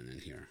front coming in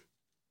here.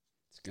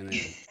 It's gonna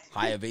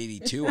high of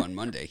 82 on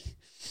Monday.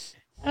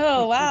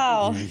 Oh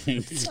wow!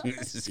 You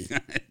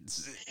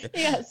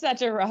got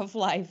such a rough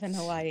life in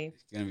Hawaii.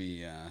 It's gonna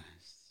be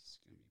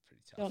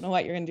pretty tough. Don't know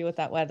what you're gonna do with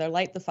that weather.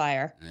 Light the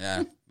fire.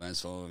 Yeah, might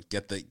as well we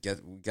gotta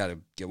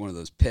get one of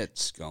those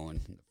pits going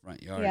in the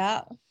front yard.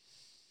 Yeah.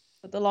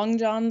 Put the long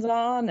johns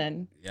on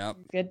and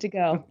good to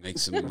go. Make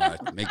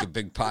a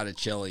big pot of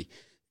chili.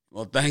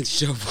 Well, thanks,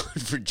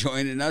 Jovan, for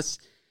joining us,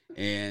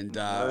 and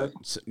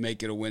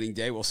make it a winning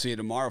day. We'll see you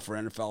tomorrow for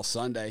NFL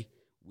Sunday,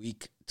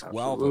 Week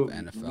 12 Absolutely.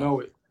 of NFL. You know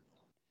it.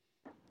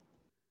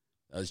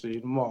 See you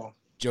tomorrow.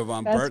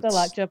 Jovan Best Burtz. of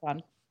luck,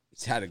 Jovan.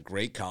 He's had a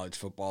great college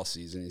football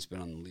season. He's been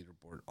on the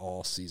leaderboard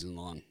all season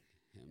long.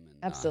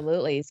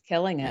 Absolutely, he's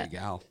killing it.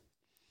 Got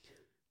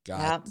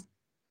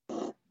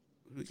what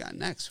we got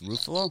next?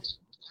 Ruffalo?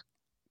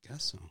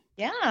 Guess so.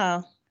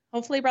 Yeah.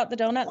 Hopefully he brought the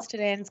donuts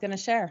today and he's going to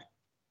share.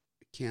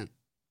 I can't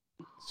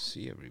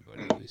see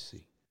everybody. Let me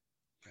see.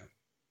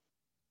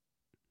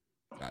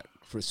 Got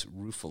Chris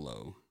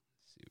Ruffalo.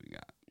 Let's see what we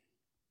got.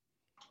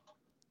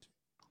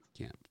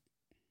 Can't.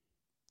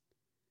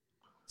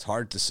 It's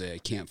hard to say I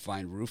can't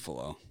find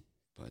Ruffalo,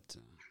 but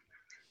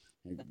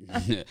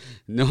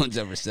no one's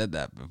ever said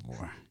that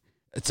before.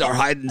 It's our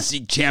hide and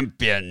seek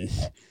champion.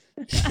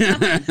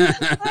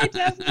 I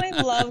definitely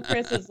love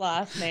Chris's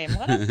last name.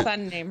 What a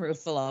fun name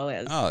Ruffalo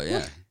is. Oh,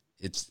 yeah.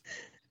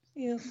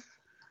 Yeah.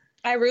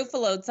 I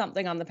Ruffaloed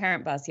something on the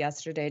parent bus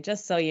yesterday,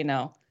 just so you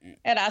know. It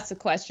asked a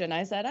question.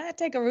 I said, I'd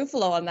take a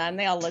Ruffalo on that. And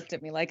they all looked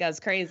at me like I was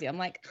crazy. I'm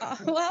like, oh,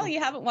 well, you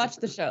haven't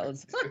watched the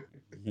shows.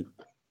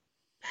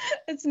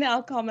 It's now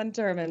a common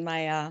term in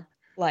my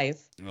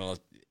life. Well,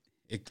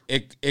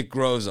 it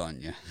grows on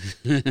you.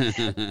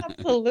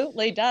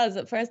 Absolutely does.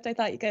 At first, I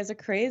thought you guys are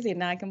crazy, and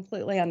now I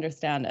completely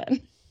understand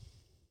it.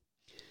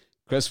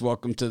 Chris,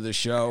 welcome to the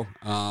show.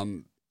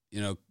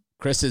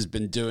 Chris has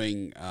been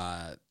doing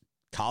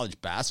college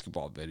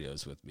basketball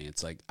videos with me.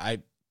 It's like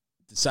I've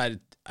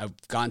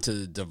gone to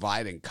the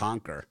divide and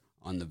conquer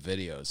on the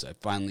videos. I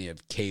finally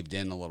have caved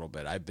in a little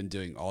bit. I've been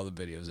doing all the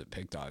videos at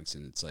Pick Dogs,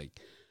 and it's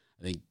like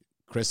I think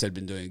Chris had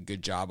been doing a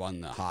good job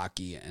on the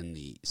hockey and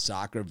the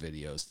soccer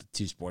videos, the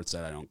two sports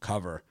that I don't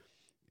cover.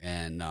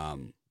 And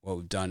what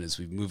we've done is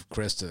we've moved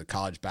Chris to the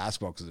college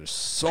basketball because there's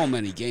so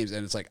many games.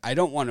 And it's like I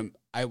don't want to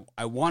 –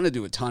 I want to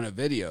do a ton of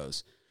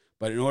videos,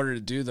 but in order to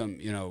do them,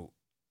 in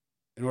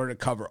order to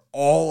cover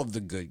all of the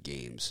good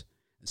games,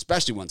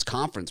 especially once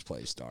conference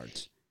play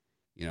starts,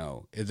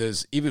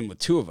 there's even with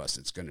two of us,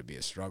 it's going to be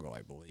a struggle,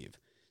 I believe.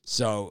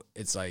 So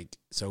it's like,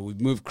 we've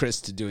moved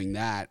Chris to doing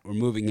that. We're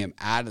moving him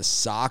out of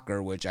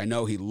soccer, which I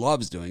know he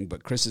loves doing,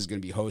 but Chris is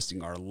going to be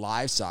hosting our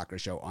live soccer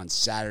show on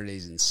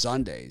Saturdays and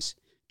Sundays.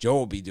 Joe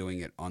will be doing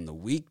it on the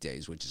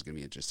weekdays, which is going to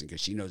be interesting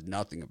because she knows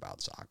nothing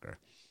about soccer.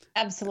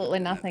 Absolutely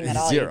nothing at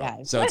all, Zero. you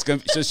guys. So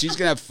so she's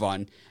going to have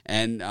fun.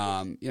 And,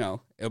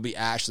 it'll be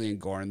Ashley and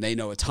Goran. They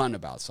know a ton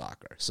about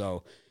soccer.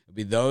 So it'll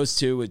be those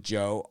two with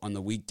Joe on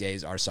the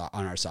weekdays on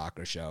our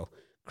soccer show.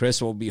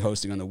 Chris will be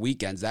hosting on the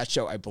weekends. That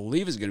show, I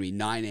believe, is going to be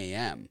 9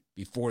 a.m.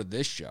 before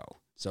this show.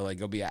 So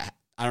it'll be I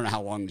don't know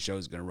how long the show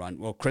is going to run.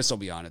 Well, Chris will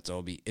be on it,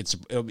 so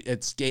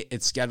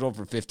it's scheduled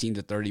for 15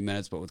 to 30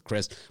 minutes, but with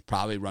Chris,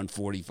 probably run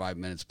 45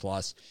 minutes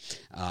plus.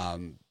 Go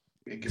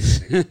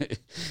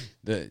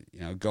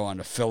on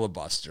a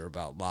filibuster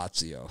about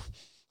Lazio.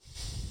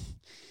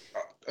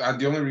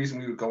 The only reason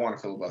we would go on a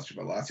filibuster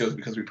about Lazio is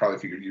because we probably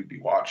figured you'd be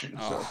watching.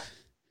 So.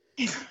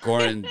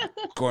 Goran,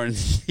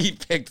 he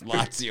picked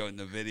Lazio in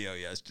the video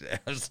yesterday.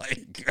 I was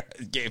like,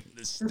 gave him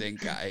the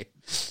stink eye.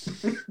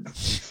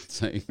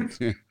 It's like,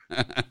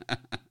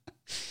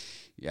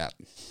 yeah.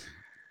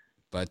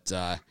 But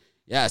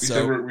Yeah,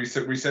 we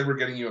said we're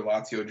getting you a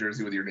Lazio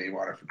jersey with your name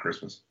on it for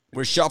Christmas.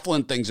 We're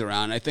shuffling things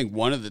around. I think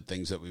one of the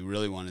things that we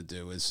really want to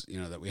do is,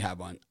 that we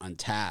have on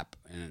tap,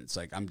 and it's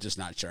like I'm just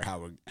not sure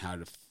how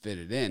to fit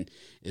it in,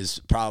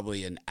 is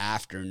probably an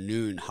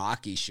afternoon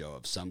hockey show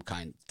of some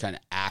kind of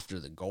after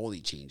the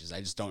goalie changes.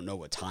 I just don't know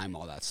what time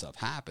all that stuff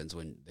happens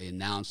when they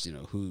announce,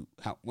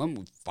 when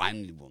we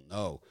finally will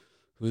know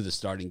who the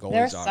starting goalies are.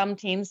 There are some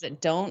teams that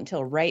don't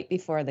till right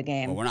before the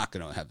game. Well, we're not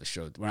going to have a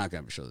show. We're not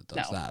going to have a show that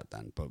does that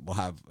then, but we'll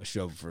have a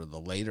show for the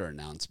later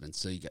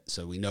announcements.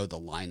 So we know the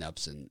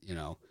lineups and,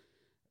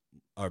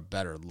 or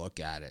better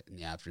look at it in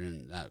the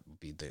afternoon. That would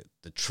be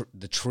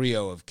the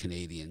trio of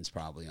Canadians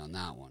probably on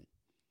that one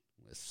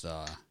with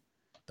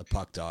the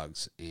Puck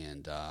Dogs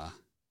and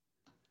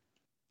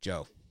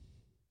Joe.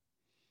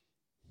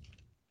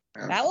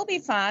 That will be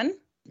fun.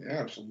 Yeah,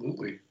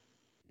 absolutely.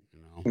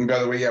 And by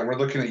the way, we're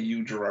looking at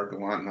you, Gerard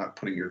Gallant, not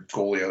putting your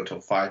goalie out till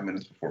 5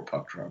 minutes before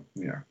puck drop.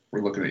 Yeah,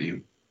 we're looking at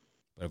you.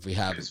 But if we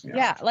have,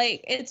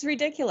 it's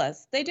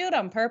ridiculous. They do it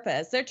on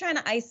purpose. They're trying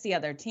to ice the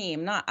other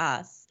team, not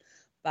us.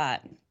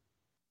 But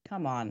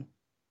come on,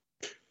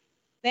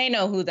 they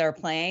know who they're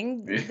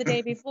playing the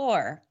day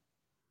before.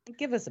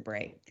 Give us a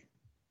break.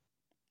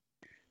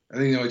 I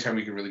think the only time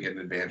we can really get an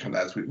advantage on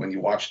that is when you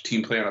watch a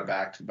team play on a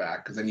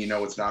back-to-back, because then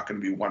it's not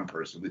going to be one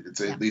person. It's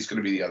at least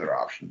going to be the other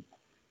option.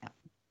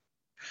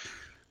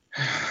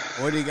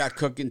 What do you got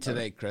cooking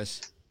today, Chris?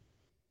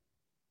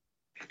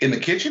 In the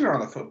kitchen or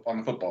on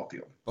the football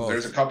field? Both.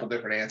 There's a couple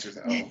different answers.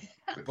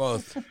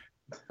 Both.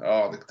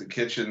 Oh, the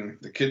kitchen.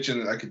 The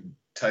kitchen. I could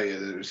tell you,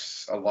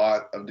 there's a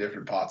lot of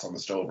different pots on the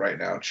stove right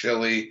now.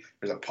 Chili.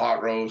 There's a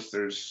pot roast.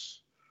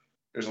 There's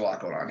a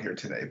lot going on here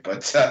today.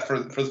 But for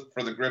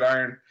the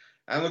gridiron,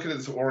 I'm looking at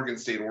this Oregon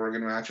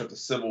matchup, the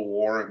Civil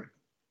War,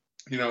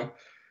 and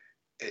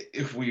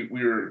if we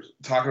were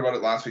talking about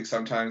it last week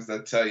sometimes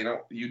that,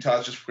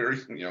 Utah's just where,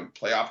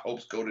 playoff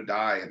hopes go to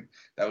die. And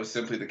that was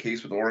simply the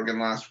case with Oregon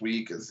last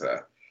week as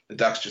the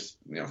Ducks just,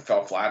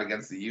 fell flat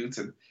against the Utes.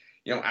 And,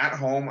 at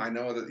home, I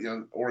know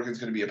that, Oregon's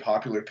going to be a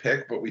popular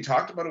pick, but we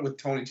talked about it with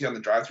Tony T on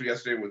the drive-thru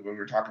yesterday when we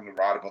were talking to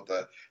Rod about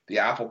the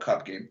Apple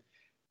Cup game.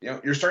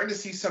 You're starting to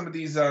see some of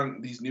these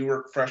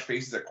newer, fresh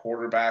faces at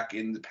quarterback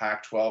in the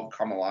Pac-12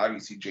 come alive. You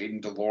see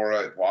Jaden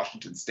DeLora at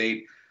Washington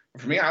State.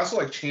 For me, I also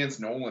like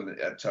Chance Nolan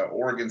at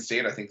Oregon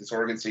State. I think this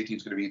Oregon State team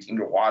is going to be a team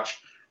to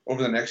watch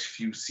over the next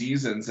few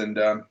seasons, and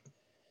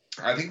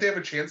I think they have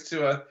a chance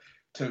to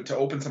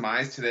open some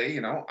eyes today.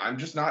 I'm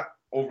just not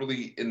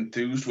overly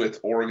enthused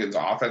with Oregon's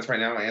offense right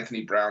now.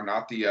 Anthony Brown,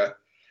 not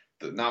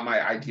not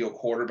my ideal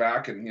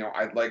quarterback, and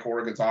I'd like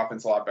Oregon's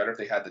offense a lot better if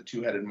they had the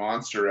two-headed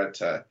monster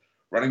at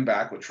running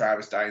back with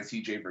Travis Dye and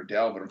C.J.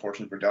 Verdell, but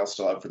unfortunately Verdell's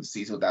still out for the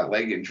season with that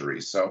leg injury.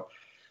 So.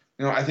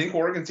 I think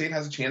Oregon State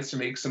has a chance to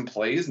make some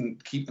plays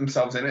and keep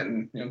themselves in it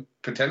and,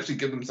 potentially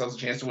give themselves a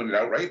chance to win it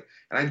outright.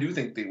 And I do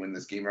think they win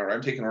this game outright.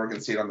 I'm taking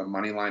Oregon State on the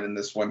money line in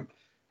this one.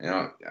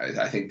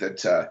 I think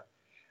that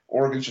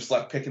Oregon's just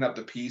left picking up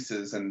the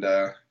pieces in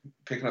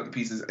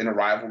a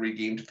rivalry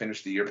game to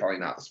finish the year, probably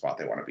not the spot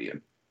they want to be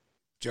in.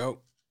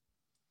 Joe?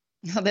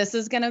 This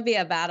is going to be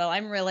a battle.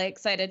 I'm really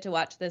excited to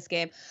watch this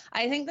game.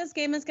 I think this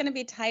game is going to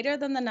be tighter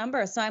than the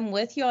number, so I'm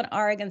with you on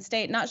Oregon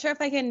State. Not sure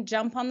if I can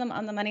jump on them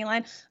on the money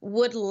line.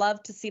 Would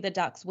love to see the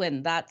Ducks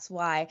win. That's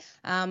why.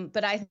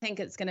 But I think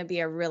it's going to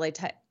be a really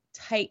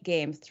tight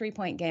game,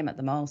 3-point game at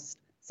the most.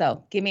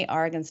 So give me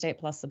Oregon State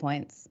plus the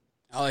points.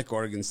 I like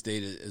Oregon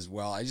State as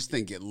well. I just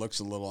think it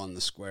looks a little on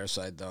the square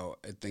side, though.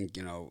 I think,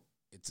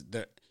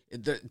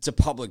 it's a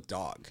public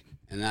dog.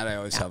 And that I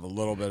always have a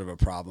little bit of a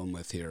problem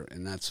with here.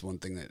 And that's one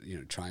thing that,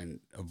 try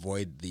and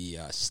avoid the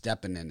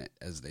stepping in it,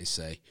 as they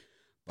say.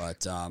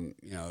 But, when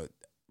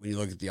you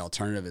look at the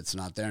alternative, it's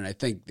not there. And I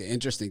think the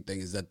interesting thing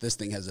is that this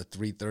thing has a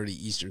 3:30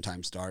 Eastern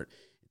time start.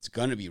 It's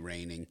going to be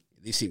raining.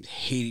 These teams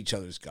hate each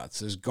other's guts.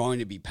 There's going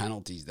to be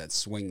penalties that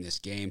swing this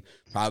game.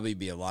 Probably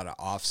be a lot of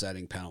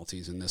offsetting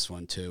penalties in this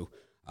one, too.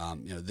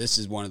 This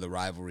is one of the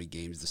rivalry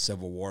games, the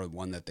Civil War,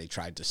 one that they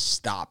tried to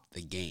stop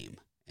the game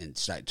and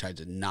tried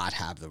to not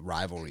have the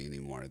rivalry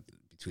anymore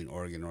between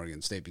Oregon and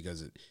Oregon State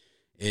because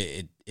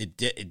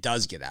it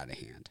does get out of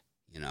hand.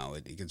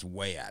 It gets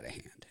way out of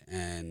hand,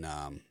 and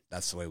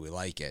that's the way we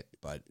like it.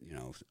 But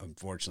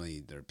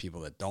unfortunately, there are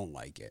people that don't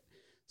like it.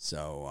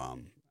 So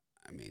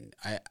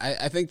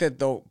I think that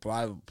they'll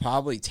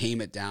probably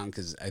tame it down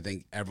because I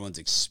think everyone's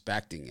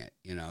expecting it.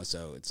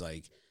 So it's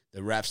like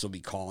the refs will be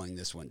calling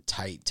this one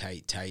tight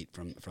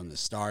from the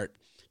start,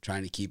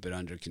 trying to keep it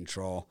under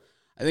control.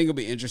 I think it'll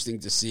be interesting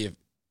to see if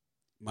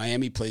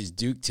Miami plays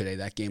Duke today.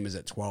 That game is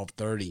at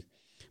 12:30.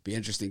 Be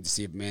interesting to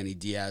see if Manny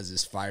Diaz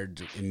is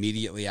fired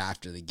immediately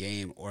after the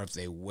game or if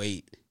they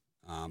wait.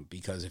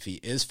 Because if he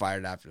is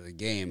fired after the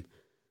game,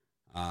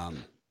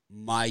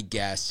 my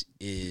guess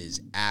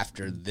is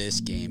after this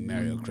game,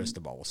 Mario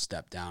Cristobal will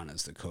step down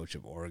as the coach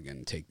of Oregon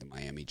and take the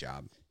Miami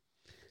job.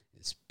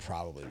 It's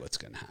probably what's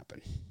going to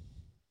happen.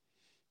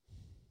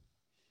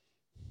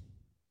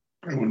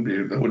 That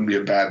wouldn't be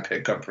a bad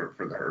pickup for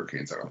the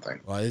Hurricanes, I don't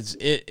think. Well,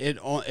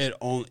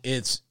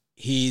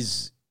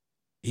 he's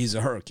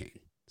a Hurricane,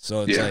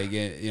 So it's like,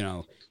 you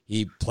know,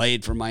 he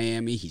played for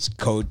Miami. He's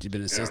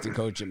been assistant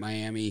coach at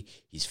Miami.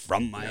 He's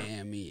from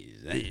Miami.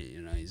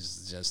 You know,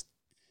 he's just,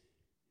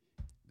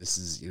 this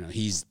is, you know,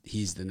 he's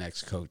the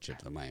next coach of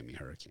the Miami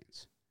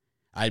Hurricanes.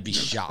 I'd be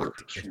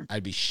shocked.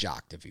 I'd be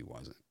shocked if he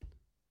wasn't.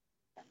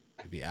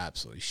 I'd be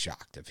absolutely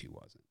shocked if he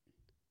wasn't.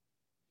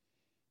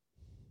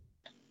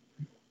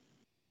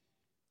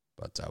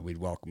 But we'd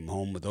welcome him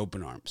home with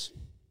open arms.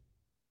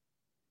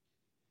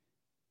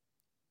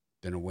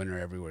 Been a winner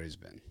everywhere he's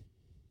been.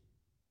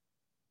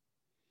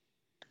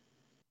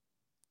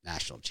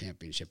 National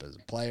championship as a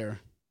player.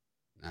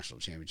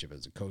 National championship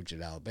as a coach at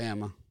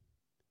Alabama.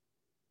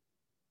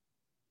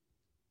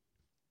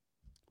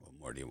 What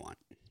more do you want?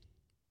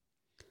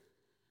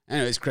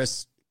 Anyways,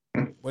 Chris,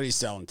 what are you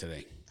selling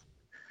today?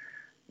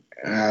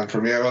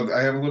 For me,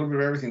 I have a little bit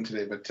of everything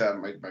today, but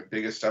my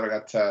biggest stuff, I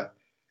got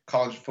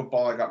college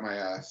football. I got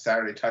my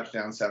Saturday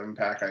touchdown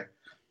 7-pack. I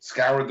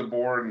scoured the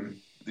board, and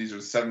these are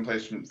the 7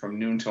 plays from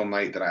noon till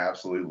night that I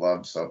absolutely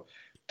love. So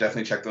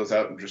definitely check those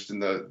out. I'm just in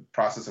the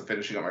process of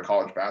finishing up my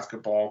college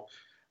basketball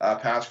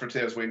pass for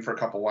today. I was waiting for a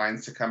couple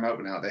lines to come out,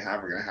 but now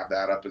we're going to have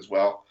that up as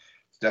well.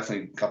 It's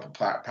definitely a couple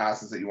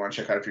passes that you want to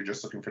check out if you're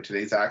just looking for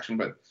today's action.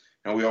 But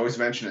you know, we always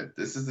mention it.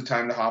 This is the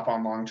time to hop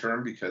on long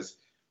term because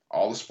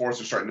all the sports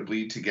are starting to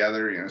bleed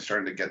together. You know,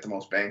 starting to get the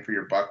most bang for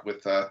your buck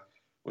with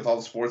all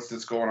the sports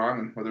that's going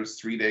on, whether it's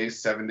 3 days,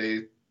 7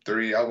 days,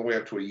 30, all the way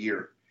up to a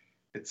year.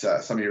 It's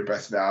some of your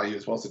best value,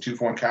 as well as the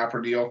 2-for-1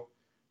 capper deal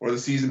or the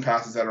season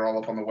passes that are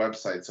all up on the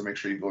website. So make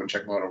sure you go and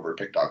check them out over at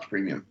Pick Dogs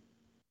Premium.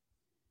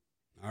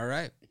 All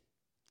right.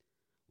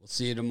 We'll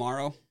see you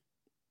tomorrow.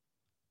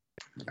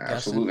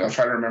 Absolutely. I'll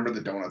try to remember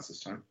the donuts this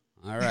time.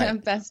 All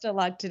right. Best of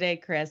luck today,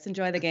 Chris.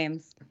 Enjoy the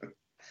games.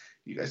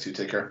 You guys too.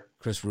 Take care.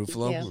 Chris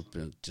Ruffalo.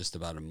 We're just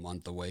about a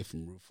month away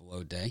from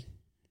Ruffalo Day.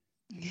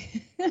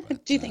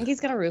 But, do you think he's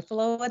going to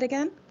Ruffalo it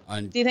again?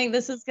 Do you think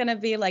this is going to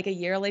be like a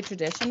yearly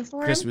tradition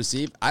for Christmas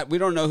Eve? We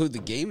don't know who the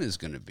game is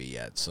going to be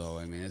yet, so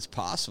I mean, it's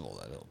possible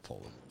that he'll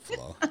pull the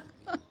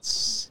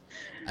Ruffalo.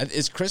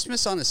 Is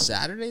Christmas on a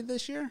Saturday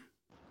this year?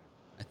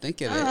 I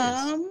think it is.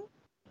 I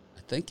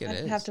think it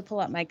is. I have to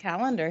pull up my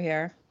calendar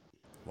here.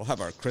 We'll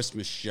have our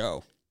Christmas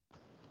show.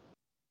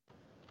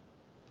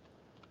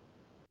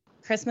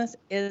 Christmas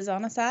is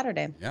on a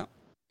Saturday. Yeah,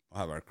 we'll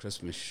have our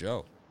Christmas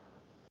show.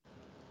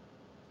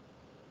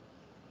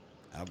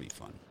 That'll be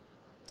fun.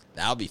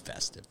 That'll be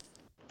festive.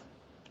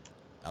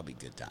 That'll be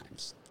good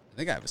times. I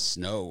think I have a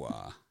snow.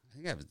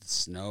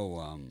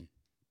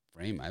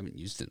 Frame. I haven't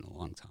used it in a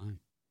long time.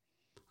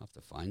 I'll have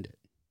to find it.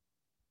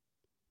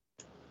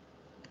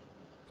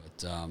 But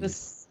the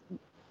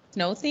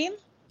snow theme?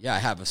 Yeah, I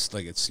have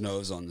it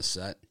snows on the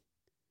set.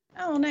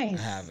 Oh, nice.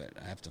 I have it.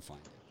 I have to find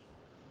it.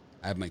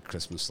 I have my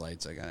Christmas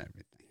lights. I got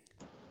everything.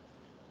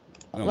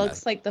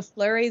 Looks like the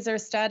flurries are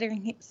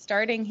starting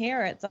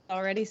here. It's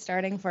already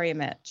starting for you,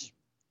 Mitch.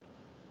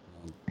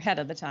 Ahead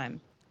of the time.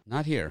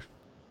 Not here.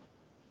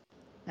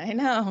 I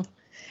know.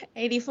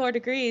 84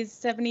 degrees,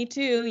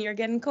 72. You're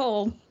getting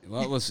cold.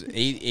 Well, it was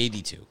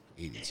 82.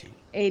 82.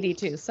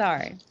 82.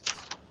 Sorry.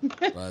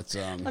 But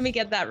let me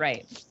get that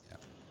right.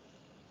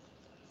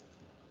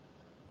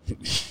 Yeah.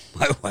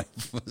 My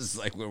wife was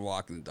like, we're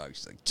walking the dog.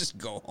 She's like, just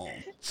go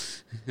home.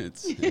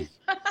 It's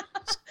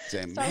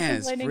saying, man,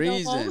 it's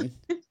freezing.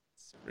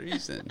 It's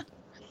freezing.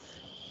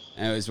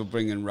 Anyways, we'll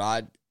bring in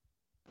Rod.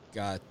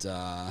 Got,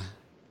 of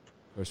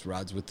course,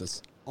 Rod's with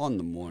us on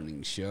the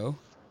morning show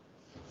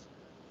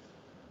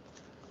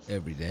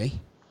every day.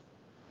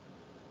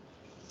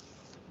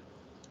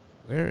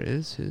 Where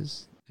is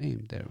his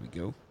name? There we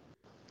go.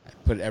 I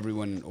put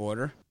everyone in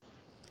order.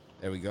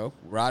 There we go.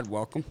 Rod,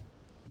 welcome.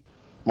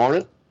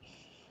 Morning.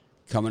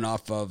 Coming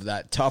off of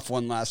that tough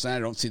one last night. I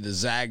don't see the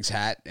Zags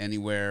hat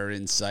anywhere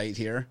in sight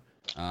here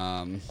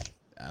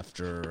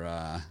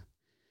after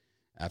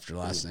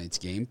last night's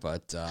game,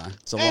 but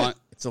it's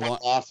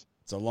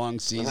a long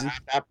season.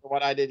 After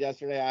what I did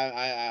yesterday,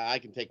 I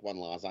can take one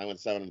loss. I went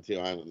 7-2.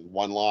 I went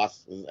one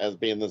loss as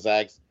being the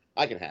Zags.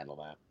 I can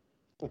handle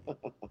that.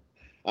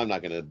 I'm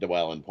not going to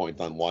dwell in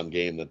points on one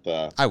game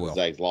that I will. The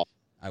Zags lost.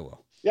 I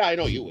will. Yeah, I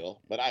know you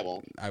will, but I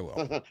won't. I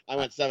will. I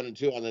went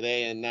 7-2 on the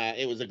day, and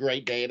it was a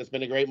great day, and it's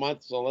been a great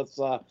month. So let's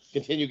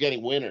continue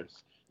getting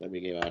winners. Let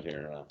me get out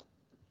here.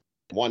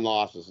 One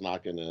loss is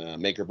not going to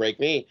make or break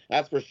me.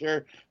 That's for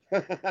sure.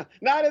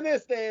 Not in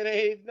this day and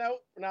age.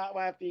 Nope. Not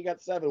after you got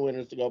 7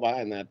 winners to go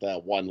behind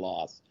that one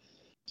loss.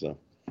 So.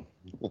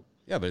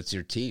 Yeah, but it's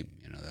your team.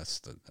 You know, that's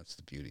the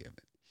beauty of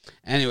it.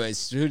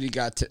 Anyways, who do you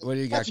got? What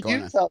do you got going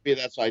on? You tell me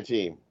that's my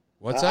team.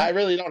 What's that? I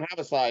really don't have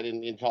a side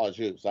in college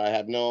hoops. I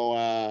have no.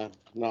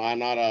 I'm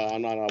not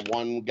a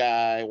one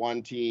guy,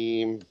 one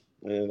team.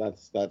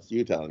 That's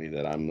you telling me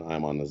that I'm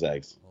on the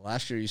Zags. Well,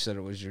 last year you said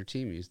it was your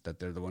team. That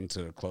they're the ones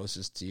that are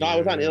closest to you. No, I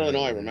was on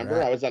Illinois.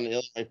 Remember, I was on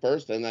Illinois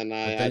first, and then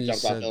I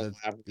jumped off Illinois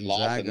after the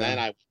loss, and then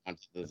I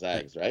went to the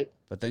Zags. Right.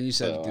 But then you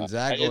said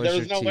Gonzaga was your team. There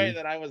was no way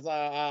that I was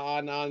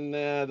on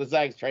the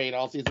Zags train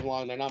all season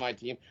long. They're not my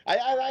team.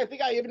 I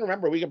think I even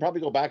remember. We could probably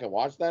go back and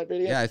watch that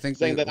video. Yeah, I think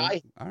saying that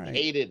I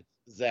hated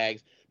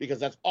Zags, because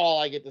that's all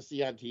I get to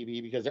see on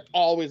TV, because they're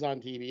always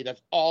on TV.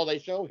 That's all they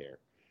show here.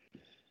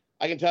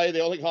 I can tell you the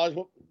only college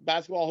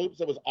basketball hoops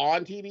that was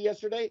on TV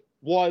yesterday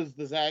was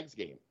the Zags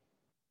game.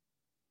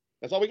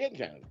 That's all we get in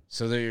Canada.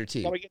 So they're your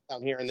team. That's all we get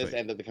down here in this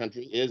end of the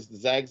country is the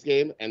Zags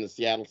game and the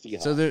Seattle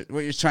Seahawks. So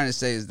what you're trying to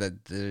say is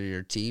that they're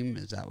your team?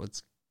 Is that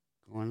what's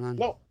going on?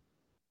 No.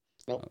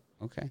 Oh,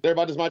 okay. They're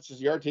about as much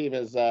as your team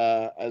as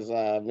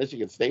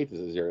Michigan State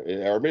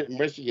is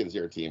Michigan's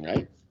your team,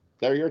 right?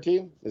 They're your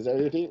team? Is that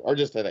your team? Or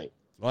just today?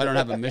 Well, I don't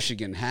have a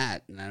Michigan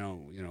hat, and I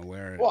don't,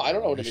 wear. Well, I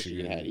don't know what a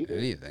Michigan hat either.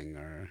 Anything,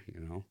 or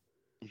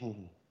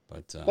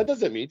but that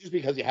doesn't mean just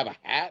because you have a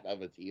hat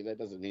of a team, that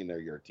doesn't mean they're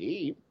your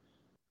team.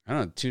 I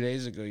don't know. 2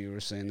 days ago, you were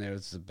saying they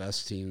was the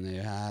best team they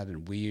had,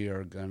 and we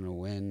are gonna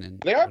win.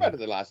 And they are better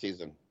than last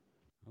season.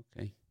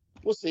 Okay.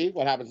 We'll see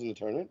what happens in the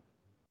tournament.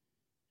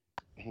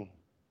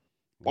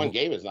 One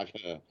game is not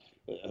gonna.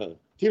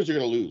 Teams are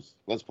gonna lose.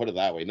 Let's put it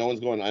that way. No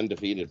one's going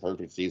undefeated,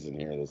 perfect season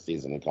here this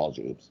season in college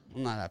hoops.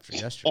 Well, not after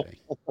yesterday.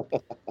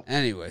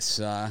 Anyways,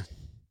 who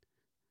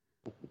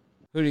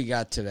do you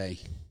got today?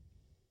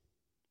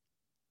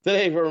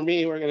 Today, for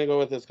me, we're gonna go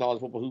with this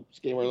college football hoops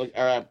game.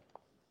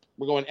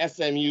 We're going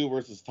SMU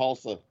versus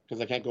Tulsa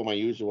because I can't go my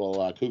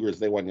usual Cougars.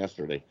 They won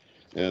yesterday.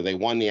 They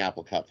won the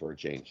Apple Cup for a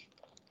change.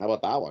 How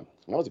about that one?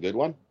 That was a good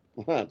one.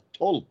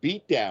 Total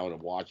beatdown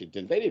of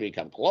Washington. They didn't even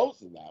come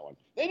close in that one.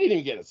 They didn't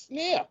even get a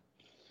sniff.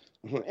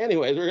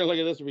 Anyways, we're going to look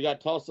at this. We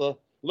got Tulsa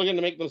looking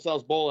to make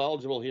themselves bowl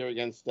eligible here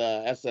against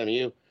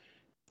SMU.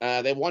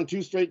 They've won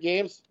 2 straight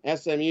games.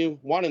 SMU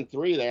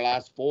 1-3 their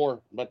last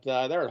 4, but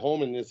they're at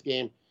home in this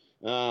game.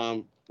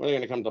 When they're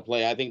going to come to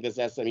play, I think this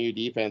SMU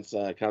defense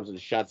comes and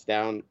shuts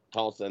down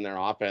Tulsa and their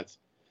offense.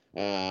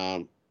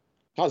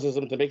 Causes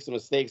them to make some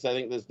mistakes. I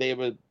think this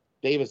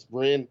Davis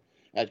Brin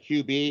at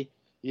QB,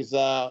 he's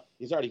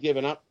already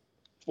given up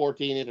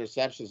 14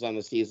 interceptions on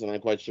the season.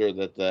 I'm quite sure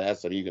that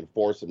SMU can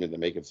force him into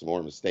making some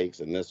more mistakes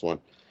in this one.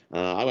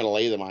 I'm going to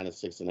lay the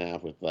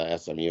 -6.5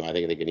 with SMU. I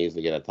think they can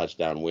easily get a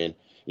touchdown win.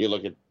 You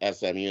look at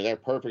SMU; they're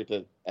perfect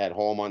at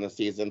home on the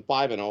season.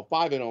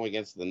 5-0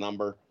 against the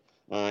number.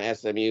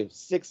 SMU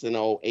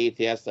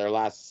 6-0 ATS, their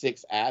last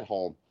 6 at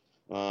home.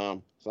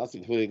 So that's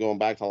including going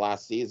back to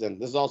last season.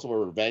 This is also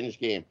a revenge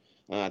game.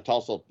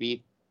 Tulsa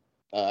beat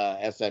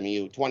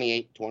SMU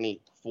 28-24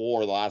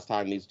 the last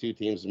time these two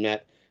teams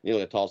met. You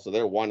look at Tulsa,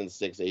 they're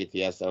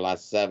 1-6 ATS, their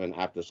last 7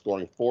 after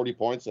scoring 40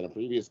 points in a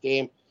previous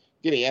game.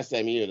 Getting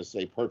SMU to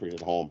stay perfect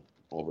at home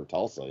over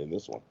Tulsa in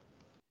this one.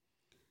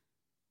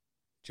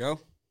 Joe?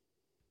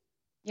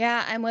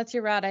 Yeah, I'm with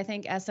you, Rod. I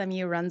think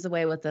SMU runs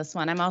away with this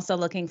one. I'm also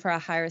looking for a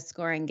higher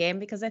scoring game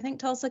because I think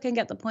Tulsa can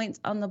get the points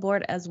on the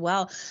board as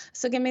well.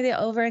 So give me the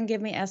over and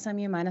give me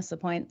SMU minus the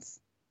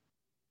points.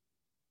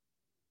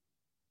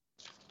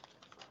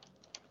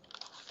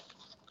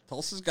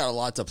 Tulsa's got a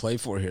lot to play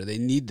for here. They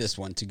need this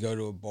one to go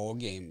to a bowl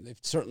game. They've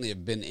certainly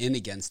have been in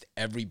against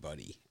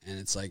everybody, and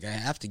it's like I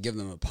have to give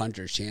them a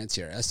puncher's chance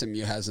here.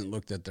 SMU hasn't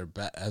looked their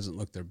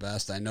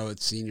best. I know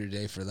it's senior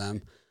day for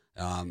them,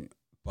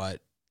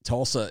 but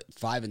Tulsa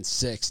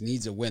 5-6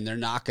 needs a win. They're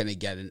not going to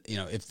get it.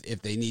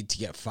 If they need to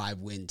get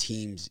 5-win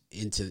teams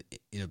into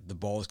the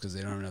bowls because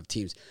they don't have enough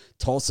teams,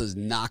 Tulsa's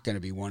not going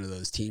to be one of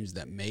those teams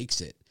that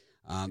makes it.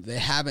 They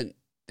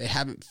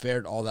haven't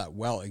fared all that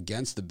well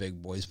against the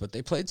big boys, but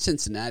they played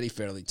Cincinnati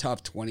fairly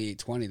tough,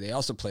 28-20. They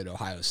also played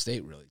Ohio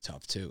State really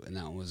tough too, and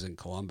that one was in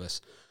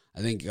Columbus.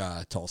 I think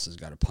Tulsa's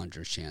got a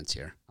puncher's chance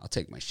here. I'll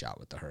take my shot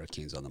with the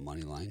Hurricanes on the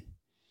money line.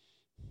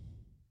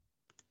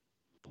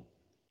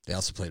 They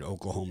also played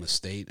Oklahoma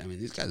State. I mean,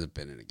 these guys have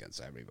been in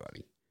against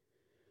everybody.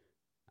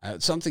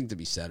 Something to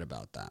be said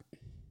about that.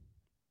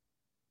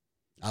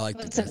 I like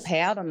What's the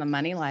payout on the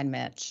money line,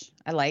 Mitch?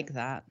 I like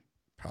that.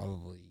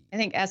 Probably. I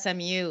think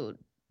SMU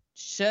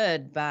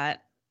should,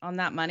 but on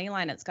that money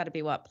line, it's got to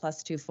be what,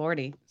 plus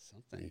 240?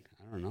 Something.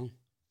 I don't know.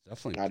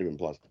 Definitely.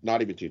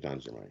 Not even 2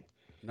 times your money.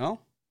 No?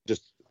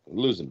 Just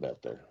losing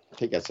bet there.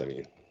 Take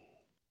SMU.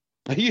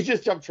 You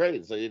just jumped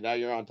trading, so now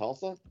you're on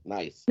Tulsa?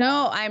 Nice.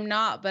 No, I'm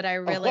not, but I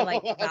really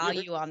like the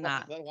value on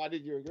that. Then why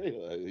did you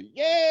agree?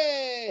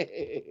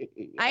 Yay!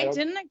 I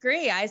didn't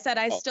agree. I said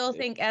I still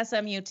think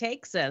SMU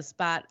takes this,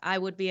 but I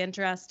would be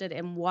interested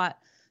in what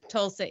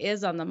Tulsa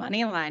is on the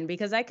money line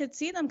because I could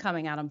see them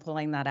coming out and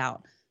pulling that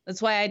out.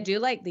 That's why I do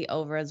like the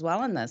over as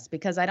well in this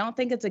because I don't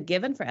think it's a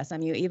given for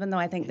SMU, even though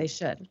I think they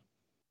should.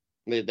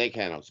 They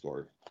can't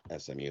outscore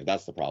SMU.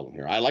 That's the problem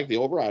here. I like the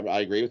over.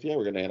 I agree with you.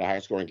 We're going to hit a higher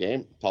scoring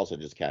game. Tulsa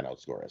just can't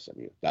outscore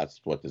SMU. That's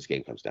what this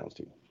game comes down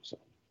to. So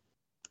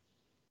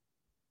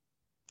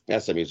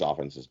SMU's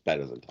offense is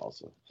better than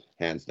Tulsa,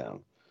 hands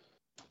down.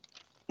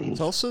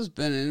 Tulsa's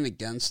been in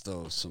against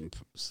some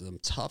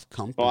tough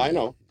company. Oh, I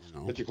know.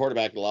 But your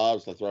quarterback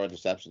loves to throw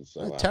interceptions.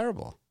 So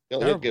terrible.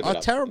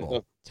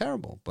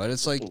 Terrible. But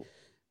it's like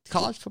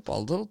college football,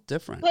 a little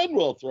different. Red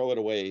will throw it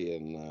away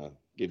and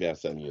give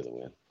SMU the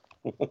win.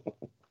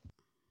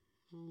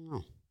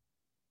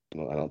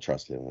 I don't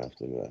trust him. I have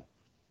to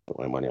put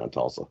my money on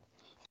Tulsa.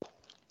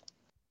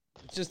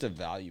 It's just a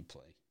value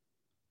play.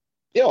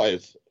 Yeah,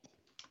 it's.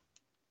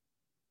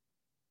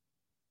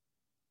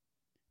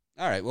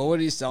 All right. Well, what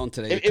are you selling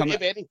today?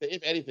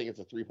 If anything, it's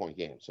a 3-point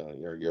game. So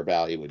your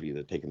value would be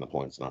taking the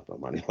points, not the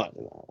money line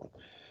in that one.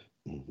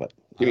 But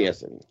give me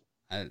SMU.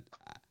 I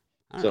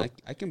don't know.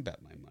 I can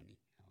bet my money.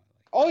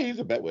 Oh, you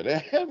can bet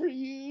whatever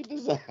you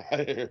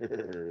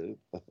desire.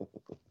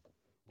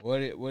 What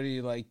do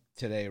you like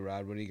today,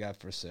 Rod? What do you got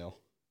for sale?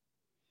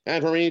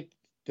 And for me,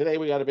 today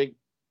we got a big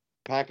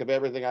pack of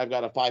everything. I've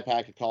got a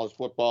 5-pack of college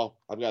football.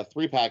 I've got a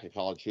 3-pack of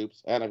college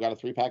hoops, and I've got a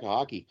 3-pack of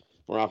hockey.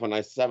 We're off a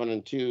nice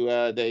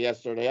 7-2 day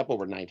yesterday, up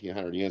over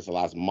 1,900 units the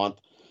last month.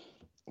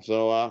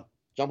 So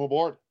jump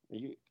aboard.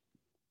 You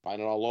find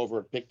it all over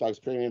at Pick Dogs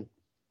Premium,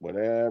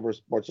 whatever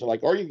sports you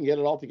like, or you can get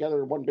it all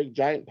together in one big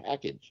giant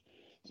package.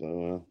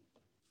 So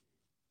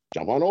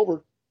jump on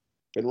over.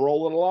 Been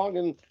rolling along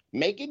and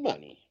making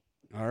money.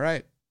 All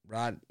right,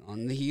 Rod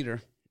on the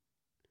heater.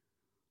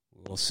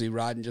 We'll see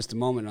Rod in just a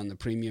moment on the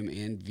premium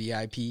and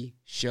VIP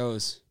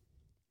shows.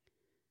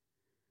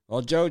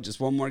 Well, Joe,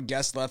 just one more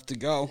guest left to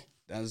go.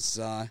 That's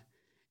I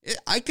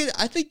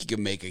think you could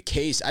make a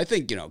case. I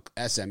think,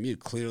 SMU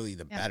clearly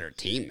the better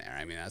team there.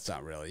 I mean, that's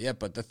not really it.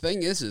 But the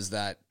thing is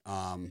that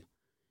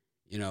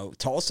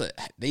Tulsa,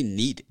 they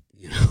need it.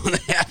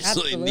 They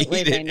absolutely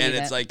need it. And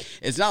it's like,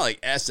 it's not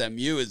like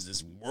SMU is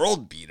this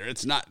world beater.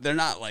 It's not, they're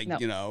not like,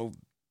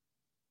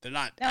 they're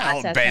not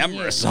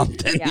Alabama or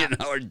something,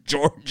 or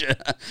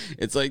Georgia.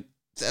 It's like,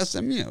 it's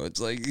SMU.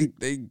 It's like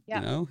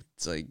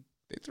it's like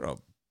they throw a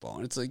ball.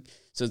 And it's like,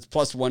 so it's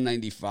plus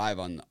 195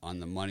 on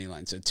the money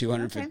line. So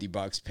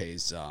 $250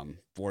 pays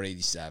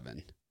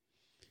 $487.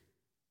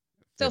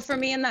 So for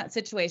me in that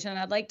situation,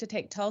 I'd like to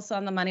take Tulsa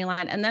on the money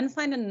line and then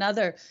find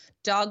another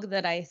dog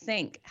that I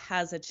think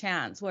has a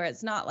chance where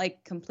it's not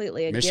like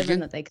completely a Michigan? given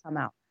that they come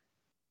out.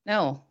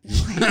 No,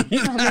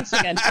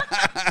 Michigan.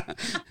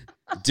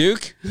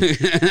 Duke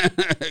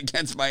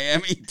against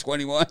Miami,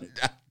 21.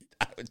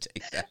 I would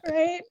take that.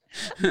 Right?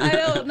 I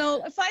don't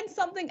know. Find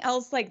something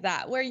else like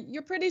that where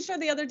you're pretty sure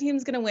the other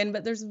team's going to win,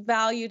 but there's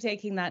value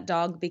taking that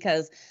dog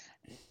because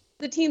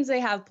the teams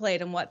they have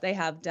played and what they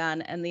have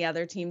done, and the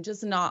other team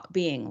just not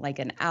being like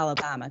an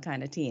Alabama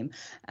kind of team.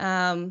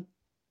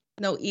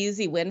 No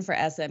easy win for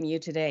SMU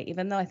today,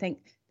 even though I think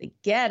they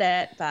get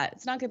it, but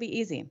it's not going to be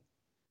easy.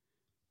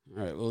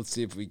 All right, well, let's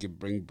see if we can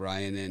bring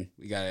Brian in.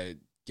 We got to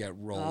get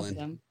rolling.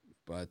 Awesome.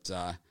 But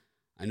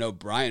I know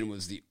Brian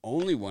was the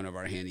only one of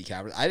our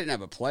handicappers. I didn't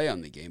have a play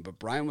on the game, but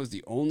Brian was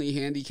the only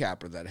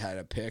handicapper that had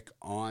a pick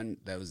on.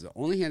 That was the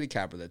only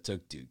handicapper that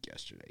took Duke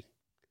yesterday.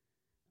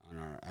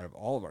 Out of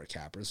all of our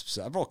cappers,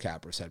 several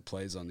cappers had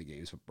plays on the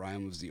games, but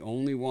Brian was the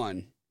only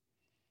one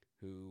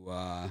who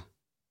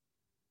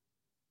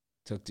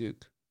took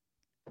Duke.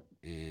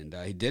 And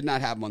he did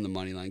not have him on the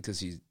money line because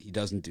he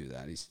doesn't do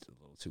that. He's a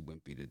little too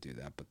wimpy to do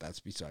that, but that's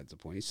besides the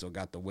point. He still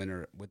got the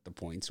winner with the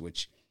points,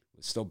 which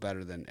was still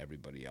better than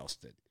everybody else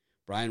did.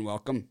 Brian,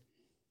 welcome.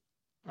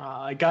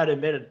 I got to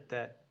admit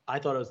that I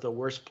thought it was the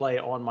worst play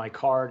on my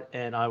card,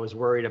 and I was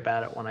worried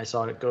about it when I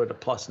saw it go to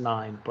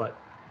 +9. But,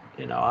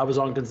 I was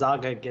on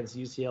Gonzaga against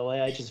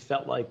UCLA. I just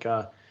felt like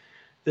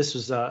this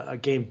was a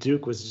game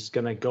Duke was just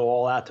going to go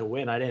all out to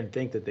win. I didn't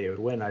think that they would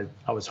win.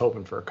 I was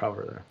hoping for a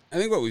cover there. I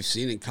think what we've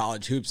seen in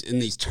college hoops in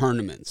these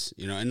tournaments,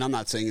 and I'm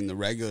not saying in the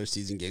regular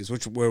season games,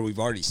 where we've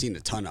already seen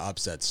a ton of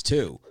upsets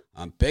too,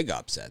 big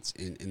upsets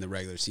in the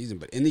regular season.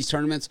 But in these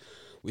tournaments,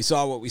 we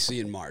saw what we see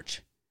in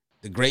March.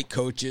 The great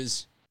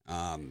coaches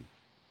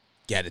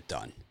get it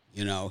done.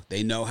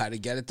 They know how to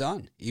get it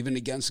done. Even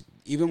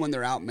when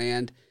they're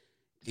outmanned.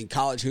 In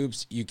college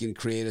hoops, you can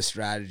create a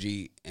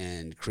strategy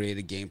and create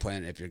a game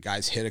plan. If your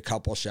guys hit a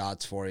couple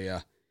shots for you,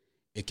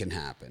 it can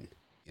happen,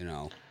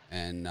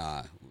 And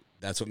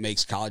that's what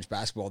makes college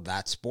basketball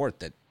that sport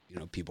that,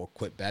 people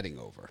quit betting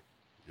over.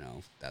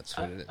 That's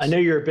what it is. I know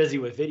you were busy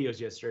with videos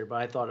yesterday,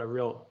 but I thought a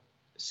real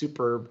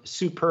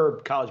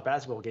superb college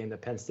basketball game, the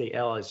Penn State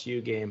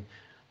LSU game.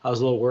 I was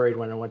a little worried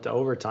when it went to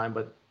overtime,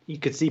 but you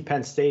could see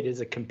Penn State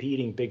is a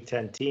competing Big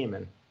Ten team,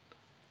 and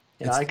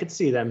I could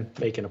see them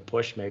making a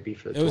push maybe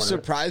for the tournament. It was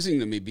surprising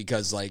to me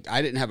because, I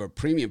didn't have a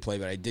premium play,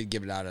 but I did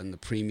give it out on the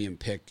premium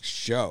pick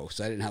show.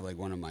 So I didn't have,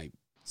 one of my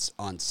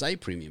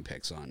on-site premium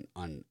picks on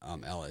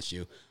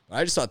LSU. But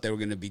I just thought they were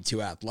going to be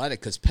too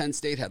athletic because Penn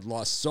State had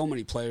lost so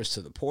many players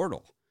to the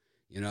portal.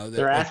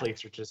 Their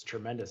athletes are just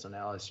tremendous on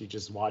LSU,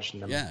 just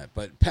watching them. Yeah,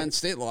 but Penn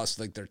State lost,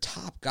 their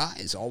top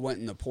guys all went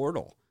in the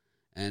portal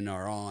and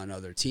are all on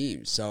other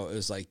teams. So it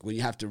was like when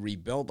you have to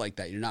rebuild like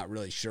that, you're not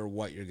really sure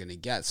what you're going to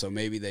get. So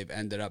maybe they've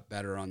ended up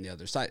better on the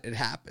other side. It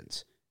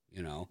happens,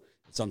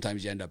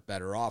 Sometimes you end up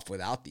better off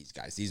without these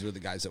guys. These were the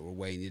guys that were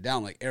weighing you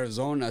down. Like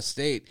Arizona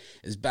State,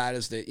 as bad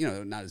as they,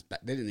 not as bad.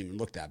 They didn't even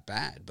look that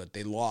bad, but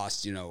they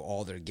lost,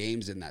 all their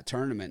games in that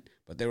tournament.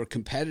 But they were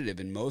competitive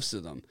in most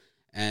of them.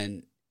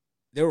 And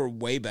they were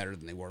way better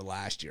than they were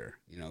last year,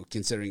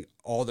 considering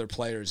all their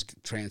players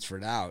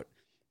transferred out.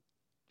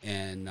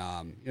 And,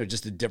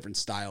 just a different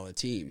style of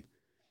team.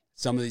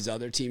 Some of these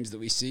other teams that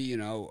we see,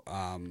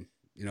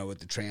 with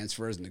the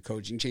transfers and the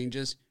coaching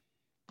changes,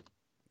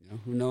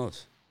 who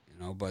knows?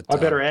 But I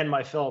better end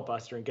my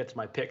filibuster and get to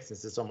my pick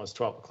since it's almost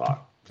 12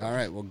 o'clock. All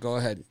right, well, go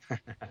ahead.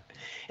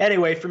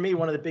 Anyway, for me,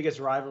 one of the biggest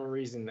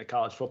rivalries in the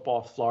college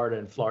football, Florida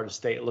and Florida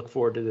State. I look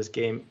forward to this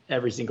game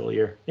every single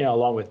year,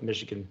 along with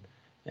Michigan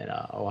and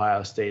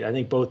Ohio State. I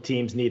think both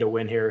teams need a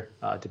win here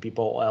to be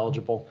bowl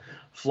eligible.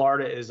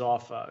 Florida is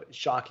off a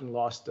shocking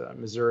loss to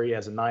Missouri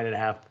as a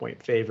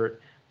 9.5-point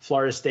favorite.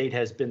 Florida State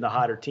has been the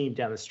hotter team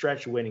down the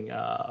stretch, winning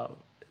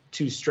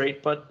 2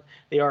 straight, but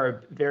they are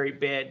a very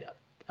bad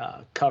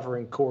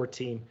covering core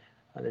team.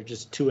 They're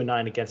just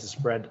 2-9 against the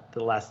spread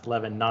the last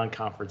 11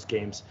 non-conference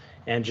games,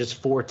 and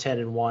just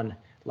 4-10-1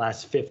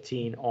 last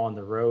 15 on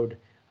the road.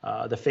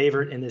 The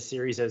favorite in this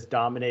series has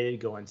dominated,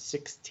 going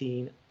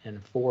 16-4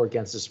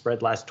 against the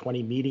spread last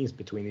 20 meetings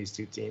between these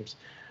two teams.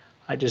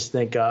 I just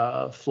think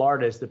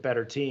Florida is the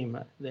better team.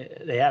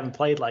 They haven't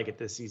played like it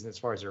this season as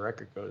far as their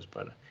record goes,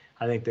 but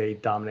I think they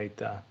dominate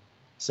the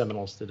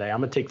Seminoles today. I'm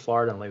going to take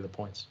Florida and lay the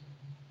points.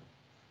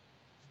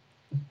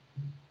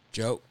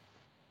 Joe?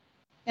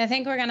 I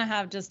think we're going to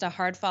have just a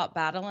hard-fought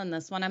battle in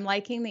this one. I'm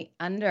liking the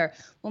under.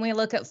 When we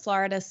look at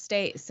Florida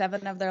State,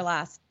 7 of their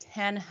last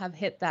 10 have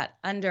hit that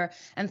under,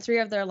 and 3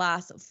 of their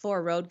last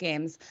 4 road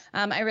games.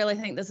 I really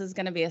think this is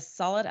going to be a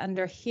solid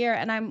under here,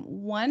 and I'm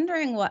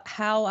wondering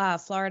how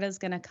Florida is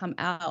going to come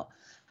out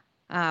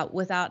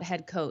without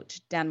head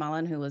coach Dan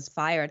Mullen, who was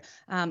fired.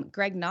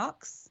 Greg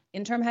Knox,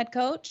 interim head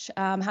coach.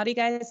 How do you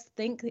guys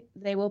think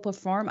they will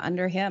perform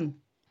under him?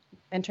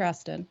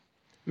 Interested.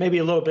 Maybe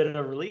a little bit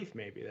of relief,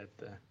 maybe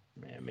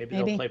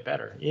they'll play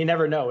better. You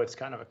never know. It's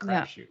kind of a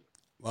crapshoot. Yeah.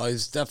 Well,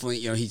 he's definitely,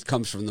 he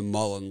comes from the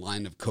Mullen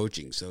line of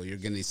coaching, so you're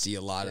going to see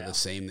a lot of the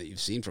same that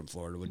you've seen from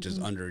Florida, which is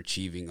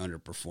underachieving,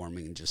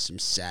 underperforming, and just some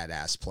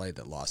sad-ass play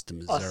that lost to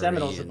Missouri.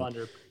 Seminoles have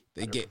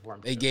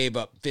underperformed. They gave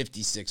up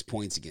 56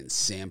 points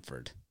against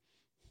Samford.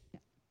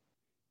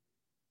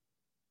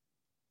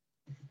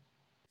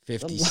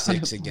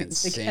 56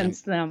 against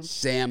them.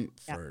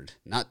 Samford,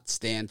 not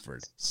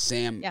Stanford.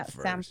 Samford. Yeah,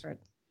 Samford.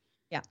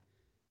 Yeah.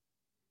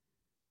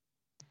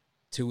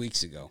 2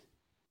 weeks ago.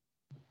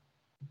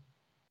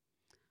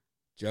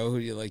 Joe, who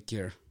do you like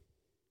here?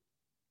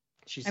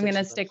 I'm going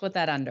to stick with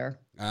that under.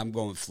 I'm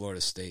going with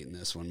Florida State in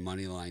this one,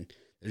 money line.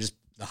 They're just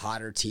the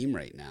hotter team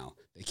right now.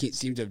 They can't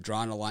seem to have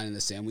drawn a line in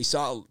the sand. We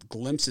saw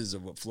glimpses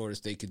of what Florida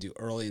State could do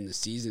early in the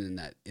season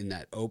in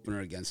that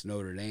opener against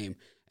Notre Dame,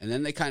 and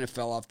then they kind of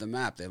fell off the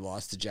map. They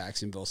lost to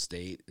Jacksonville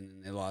State, and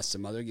then they lost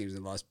some other games. They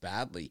lost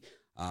badly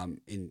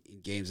in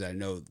games that I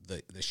know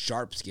the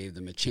Sharps gave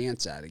them a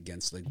chance at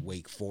against like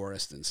Wake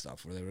Forest and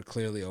stuff, where they were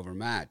clearly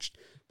overmatched.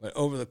 But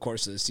over the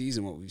course of the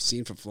season, what we've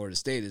seen from Florida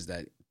State is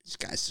that these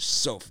guys are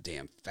so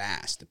damn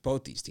fast.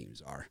 Both these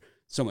teams are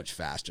so much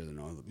faster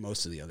than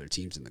most of the other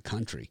teams in the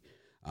country.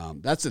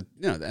 That's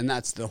and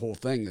that's the whole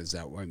thing, is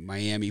that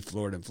Miami,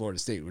 Florida, and Florida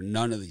State, where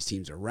none of these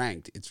teams are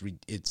ranked,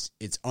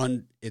 it's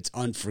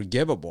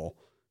unforgivable,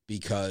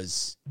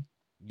 because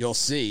you'll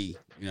see,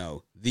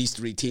 these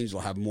 3 teams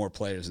will have more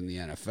players in the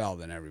NFL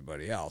than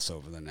everybody else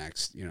over the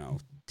next,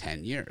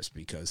 10 years,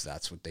 because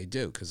that's what they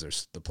do,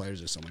 because the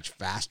players are so much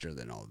faster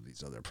than all of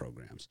these other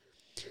programs.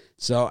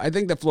 So I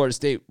think that Florida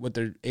State, what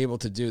they're able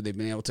to do, they've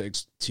been able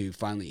to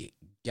finally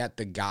get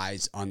the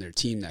guys on their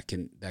team that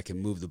can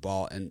move the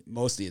ball, and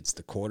mostly it's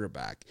the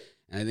quarterback.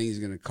 And I think he's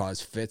going to cause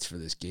fits for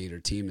this Gator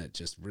team that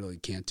just really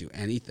can't do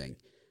anything.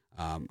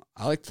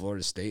 I like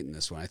Florida State in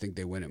this one. I think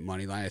they win at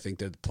money line. I think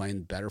they're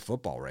playing better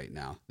football right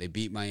now. They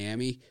beat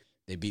Miami.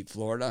 They beat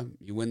Florida.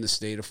 You win the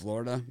state of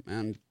Florida,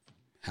 man.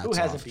 Hats Who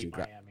hasn't off. beat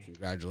Miami?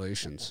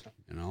 Congratulations.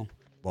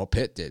 Well,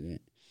 Pitt didn't.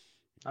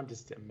 I'm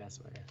just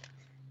messing with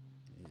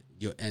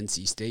you.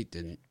 NC State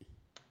didn't.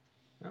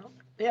 No.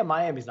 Yeah,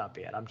 Miami's not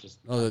bad. I'm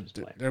just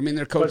playing.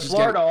 Their coach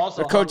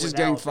is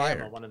getting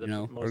fired. One of the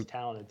most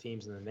talented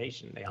teams in the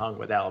nation. They hung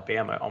with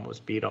Alabama,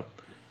 almost beat them.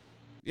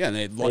 Yeah,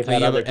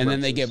 and then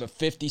they gave a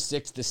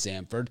 56 to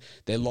Samford.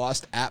 They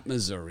lost at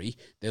Missouri.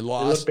 They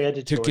lost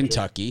to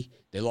Kentucky.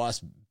 They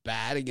lost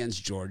bad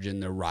against Georgia in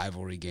their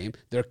rivalry game.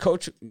 Their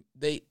coach,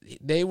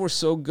 they were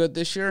so good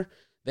this year.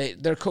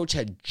 Their coach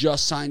had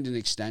just signed an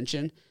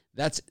extension.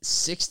 That's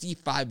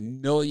 $65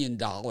 million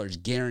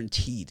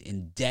guaranteed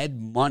in dead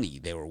money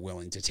they were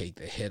willing to take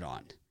the hit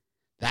on.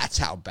 That's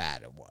how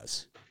bad it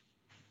was.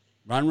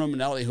 Ron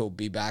Romanelli, who'll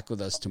be back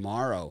with us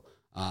tomorrow,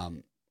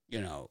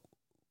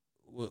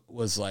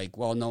 was like,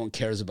 well, no one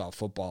cares about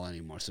football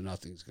anymore, so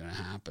nothing's going to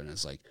happen.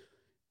 It's like,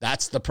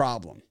 that's the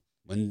problem.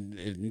 When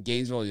in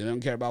Gainesville, you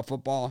don't care about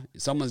football,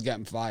 someone's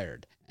getting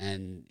fired.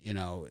 And,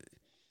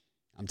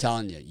 I'm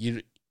telling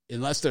you,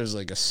 unless there's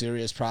like a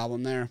serious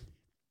problem there,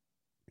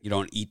 you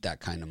don't eat that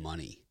kind of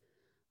money.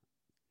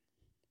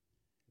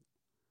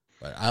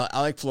 But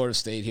I like Florida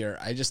State here.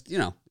 I just,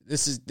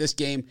 this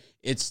game,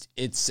 it's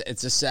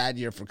a sad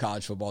year for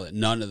college football that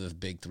none of the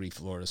big 3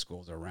 Florida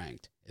schools are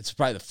ranked. It's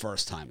probably the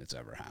first time it's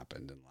ever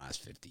happened in the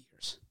last 50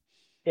 years.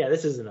 Yeah,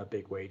 this isn't a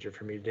big wager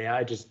for me today.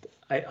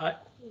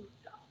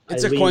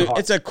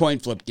 It's a coin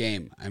flip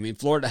game. I mean,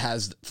 Florida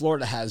has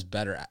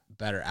better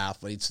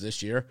athletes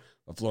this year,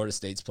 but Florida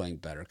State's playing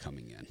better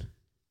coming in.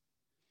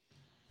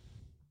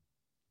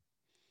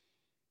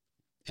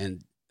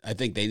 And I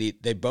think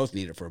they both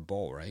need it for a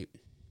bowl, right?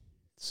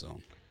 So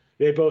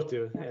they both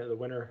do. Yeah, the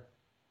winner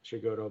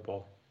should go to a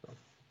bowl. So.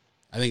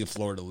 I think if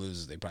Florida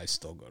loses, they probably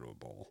still go to a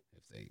bowl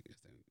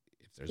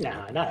if there's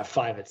not a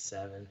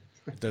 5-7.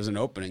 If there's an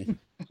opening,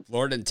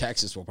 Florida and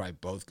Texas will probably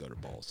both go to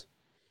bowls.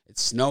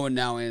 It's snowing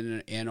now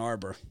in Ann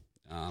Arbor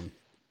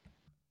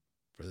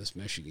for this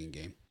Michigan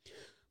game.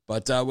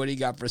 But what do you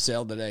got for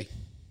sale today?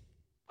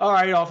 All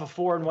right, off of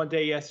 4 in one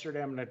day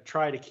yesterday, I'm going to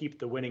try to keep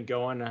the winning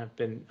going. I've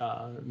been,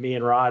 me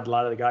and Rod, a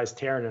lot of the guys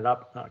tearing it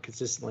up,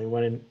 consistently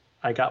winning.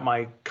 I got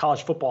my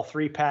college football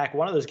 3-pack.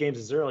 One of those games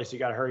is early, so you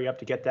got to hurry up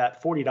to get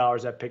that.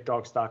 $40 at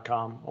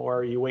pickdogs.com.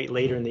 Or you wait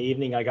later in the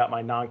evening. I got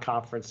my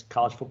non-conference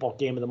college football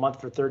game of the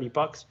month for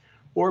 $30.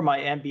 Or my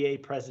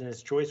NBA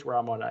President's Choice, where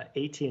I'm on an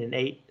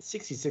 18-8,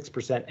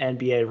 66%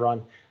 NBA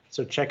run.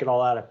 So check it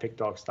all out at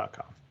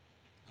pickdogs.com.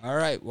 All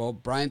right. Well,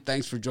 Brian,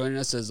 thanks for joining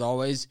us as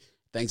always.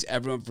 Thanks,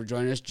 everyone, for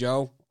joining us.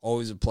 Joe,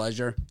 always a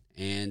pleasure.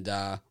 And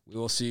we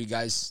will see you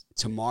guys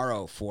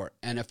tomorrow for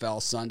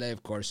NFL Sunday.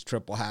 Of course,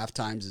 triple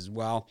halftimes as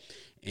well.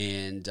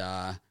 And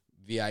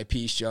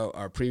VIP show,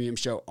 our premium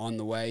show on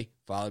the way,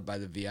 followed by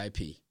the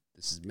VIP.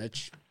 This is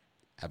Mitch.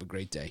 Have a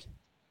great day.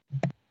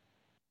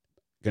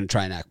 Going to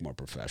try and act more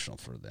professional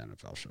for the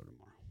NFL show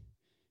tomorrow.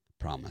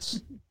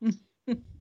 Promise.